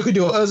think Isco can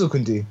do what Ozil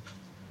can do.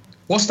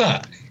 What's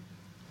that?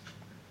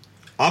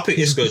 I'll pick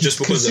Isco just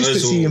because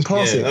consistency in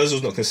passing.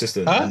 Ozil's not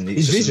consistent. Huh? And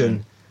His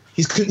vision.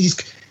 He's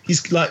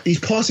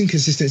passing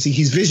consistency.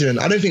 His vision.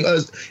 I don't think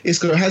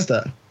Isco has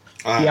that.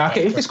 Yeah,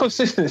 if it's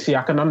consistency,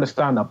 I can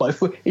understand that. But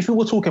if we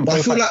were talking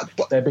both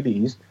their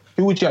abilities,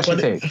 who would you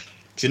actually take?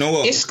 Do you know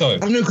what? Isco. I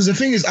don't know, because the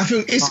thing is, I feel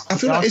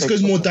like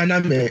Isco's more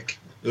dynamic.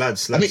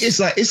 Lads. I mean, it's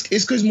like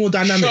Isco's more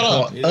dynamic. Shut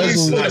up.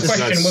 Ozil, Lads.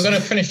 Question. We're gonna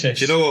finish this.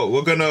 Do you know what?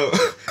 We're gonna.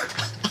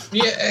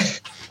 Yeah.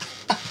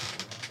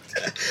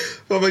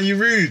 But are you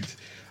rude?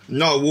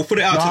 No, we'll put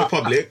it out to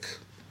the public.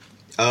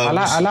 I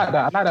like that.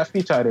 I like that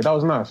feature I did. That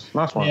was nice.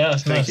 Nice one. Yeah,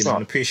 that's Thank nice. you,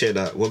 man. Appreciate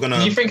that. We're gonna.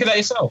 Did you think of that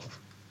yourself?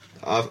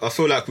 I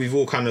feel like we've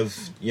all kind of,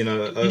 Did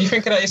you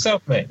think of that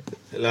yourself, mate?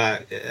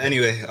 like.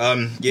 Anyway,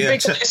 You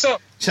think of that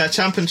yourself?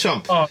 Champ and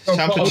chump. Oh,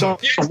 Champ and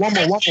chump. One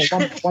more.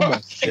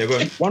 Yeah, go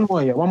on.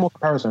 One more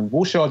comparison.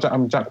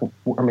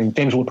 Wilshere,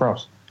 James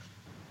Ward-Prowse.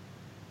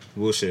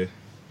 Wilshere.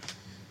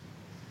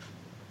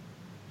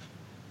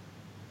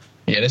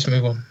 Yeah, let's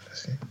move on.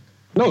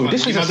 No,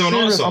 this is a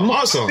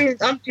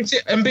serious.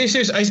 I'm being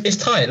serious. It's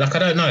tight. Like, I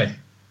don't know.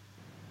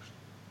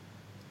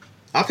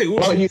 I pick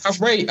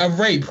Wilshere. I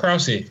rate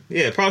Prowse.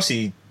 Yeah, Prowse,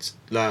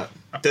 like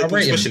I Deadpool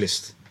rate him.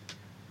 specialist.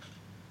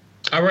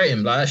 I rate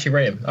him. Like, I actually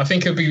rate him. I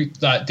think he'll be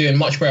like doing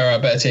much better at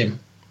a better team.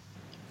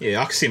 Yeah,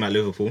 I can see him at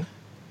Liverpool.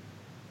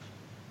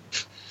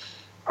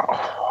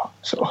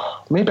 So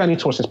maybe I need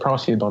to watch this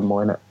Prowse done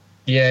more, innit?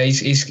 Yeah,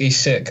 he's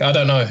sick. I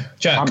don't know,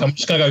 Jack. I'm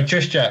just gonna go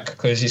just Jack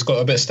because he's got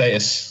a bit of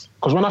status.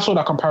 Because when I saw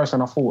that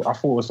comparison, I thought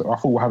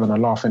we're having a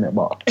laugh in it,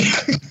 but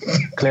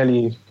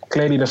clearly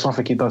there's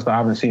something he does that I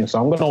haven't seen.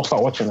 So I'm gonna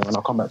start watching it and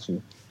I'll come back to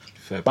you.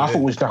 Fair But I play.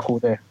 thought it was Jack all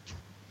day.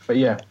 But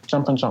yeah,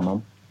 champ,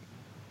 man.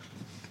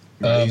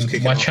 He's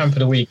kicking My off. champ of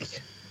the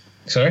week.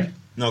 Sorry.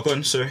 No, go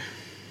on, sorry.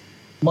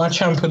 My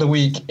champ of the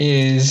week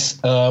is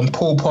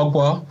Paul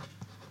Pogba.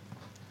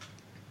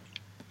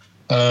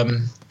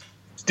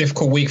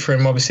 Difficult week for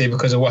him, obviously,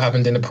 because of what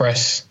happened in the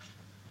press.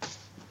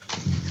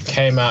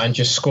 Came out and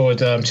just scored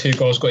 2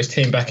 goals, got his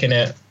team back in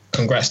it.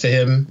 Congrats to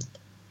him.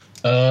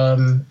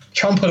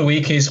 Champ of the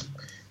week is,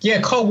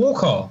 Kyle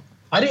Walker.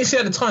 I didn't see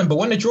it at the time, but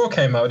when the draw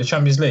came out with the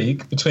Champions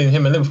League between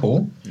him and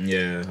Liverpool,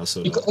 Yeah, I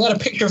saw he that. had a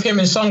picture of him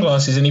in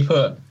sunglasses and he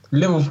put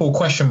Liverpool ?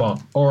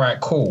 All right,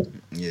 cool.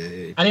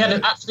 Yeah. And he had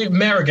an absolute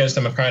mare against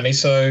them, apparently,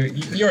 so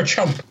you're a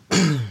chump.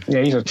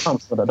 Yeah, he's a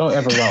chump for that. Don't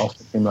ever write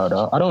off him like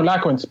that. I don't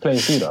like when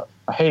players do that.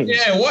 I hate it.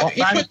 Yeah, what?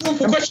 He put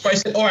Liverpool ? He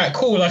said, all right,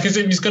 cool, like as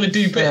if he's going to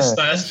do bits. Yeah.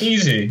 That's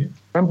easy.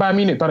 When Bayern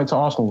Munich done it to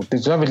Arsenal,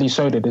 deservedly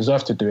so, they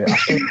deserve to do it.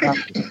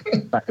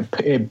 I think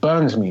it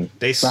burns me.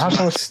 They Like, how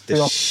someone smacked say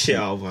the off- shit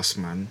out of us,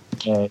 man.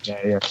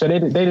 Yeah. So they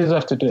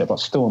deserve to do it, but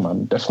still,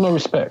 man, there's no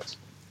respect.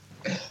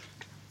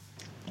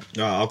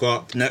 I'll go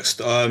up next.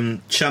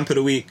 Champ of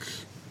the week,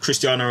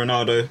 Cristiano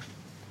Ronaldo.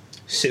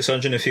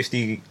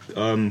 650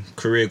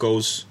 career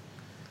goals.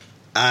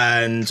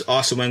 And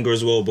Arsene Wenger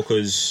as well,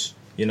 because,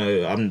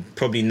 I'm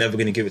probably never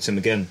going to give it to him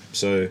again.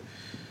 So,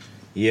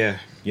 yeah,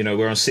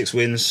 we're on 6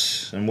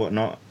 wins and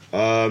whatnot.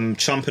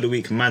 Champ of the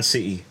week, Man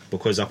City,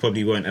 because I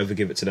probably won't ever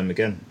give it to them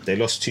again. They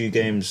lost 2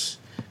 games,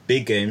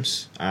 big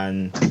games,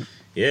 and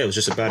yeah, it was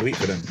just a bad week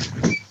for them.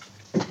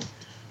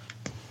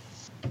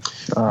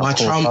 My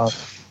Cool. champ.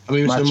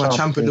 My champ,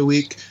 champ of the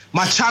week.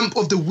 My champ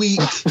of the week.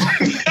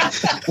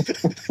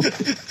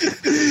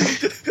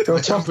 You're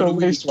a champ of the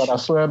week, man, I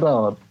swear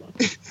down.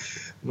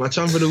 My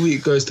champ of the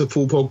week goes to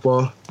Paul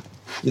Pogba.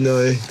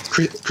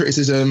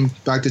 Criticism,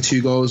 bagged the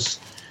 2 goals.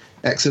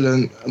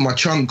 Excellent. My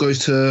champ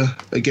goes to,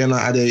 again,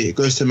 it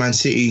goes to Man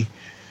City.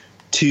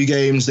 2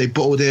 games, they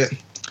bottled it.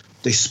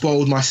 They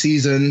spoiled my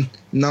season.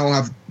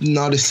 Now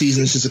this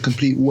season is just a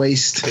complete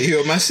waste. Are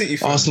you a Man City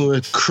fan? Arsenal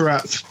are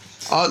crap.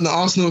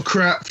 Arsenal are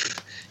crap.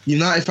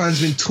 United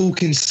fans been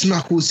talking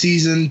smack all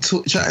season,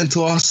 chatting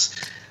to us.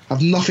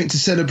 Have nothing to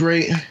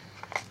celebrate.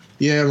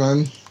 Yeah,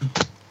 man.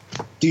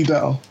 Do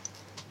better.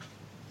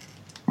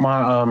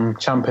 My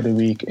champ of the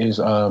week is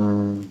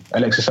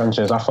Alexis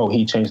Sanchez. I thought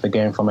he changed the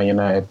game for Man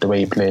United, the way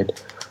he played.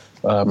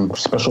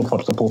 Special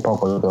props to Paul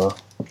Pogba, though.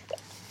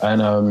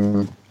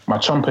 And my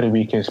champ of the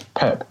week is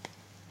Pep,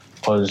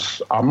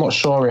 because I'm not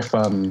sure if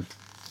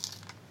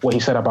what he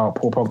said about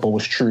Paul Pogba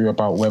was true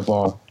about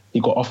whether he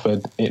got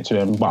offered it to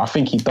him, but I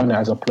think he done it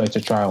as a ploy to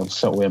try and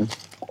settle him.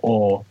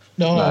 Or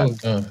No.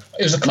 It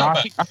was a no,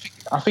 comeback.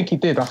 I think he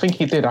did. I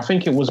think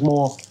it was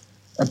more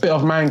a bit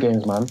of mind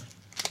games, man.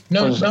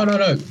 No.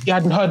 He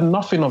hadn't heard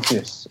nothing of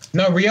this.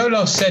 No,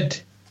 Riola said,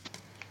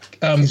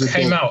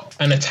 came out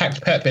and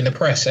attacked Pep in the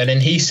press, and then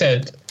he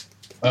said,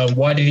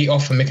 why did he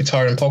offer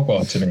Mkhitaryan and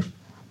Pogba to me?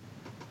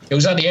 It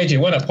was at the agent,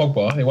 it wasn't at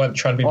Pogba, they weren't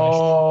trying to be...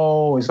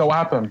 Oh, is that what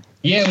happened?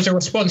 Yeah, it was a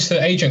response to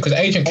the agent, because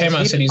the agent came out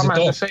and said he's a Come out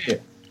dog. to say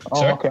it. Oh,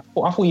 Sorry? okay.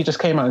 I thought he just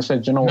came out and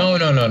said, you know what? No.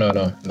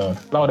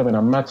 That would have been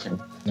a mad thing.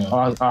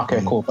 No.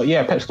 Okay, cool. But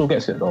yeah, Pep still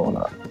gets it though.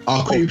 Like.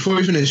 Before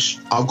we finish,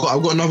 I've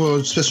got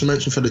another special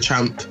mention for the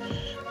champ,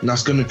 and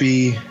that's going to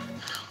be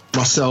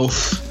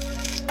myself.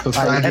 for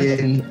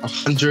flagging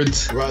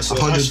 100 Right, so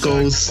 100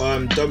 goals.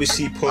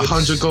 WC Pods.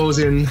 100 goals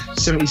in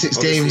 76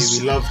 Obviously,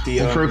 games. we love the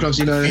pro clubs,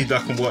 you know,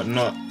 feedback and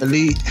whatnot.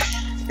 Elite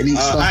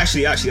stuff.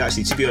 Actually,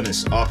 to be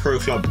honest, our pro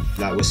club,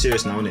 like, we're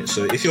serious now, innit?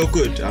 So if you're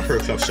good at pro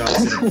club, shout out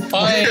to them.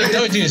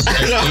 Don't do this.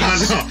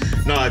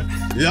 No.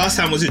 Last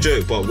time was a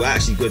joke, but we're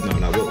actually good now.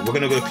 Like, we're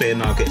gonna go play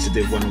now, get to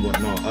Div 1 and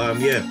whatnot.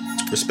 Yeah,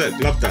 respect,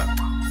 love that.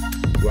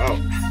 Wow.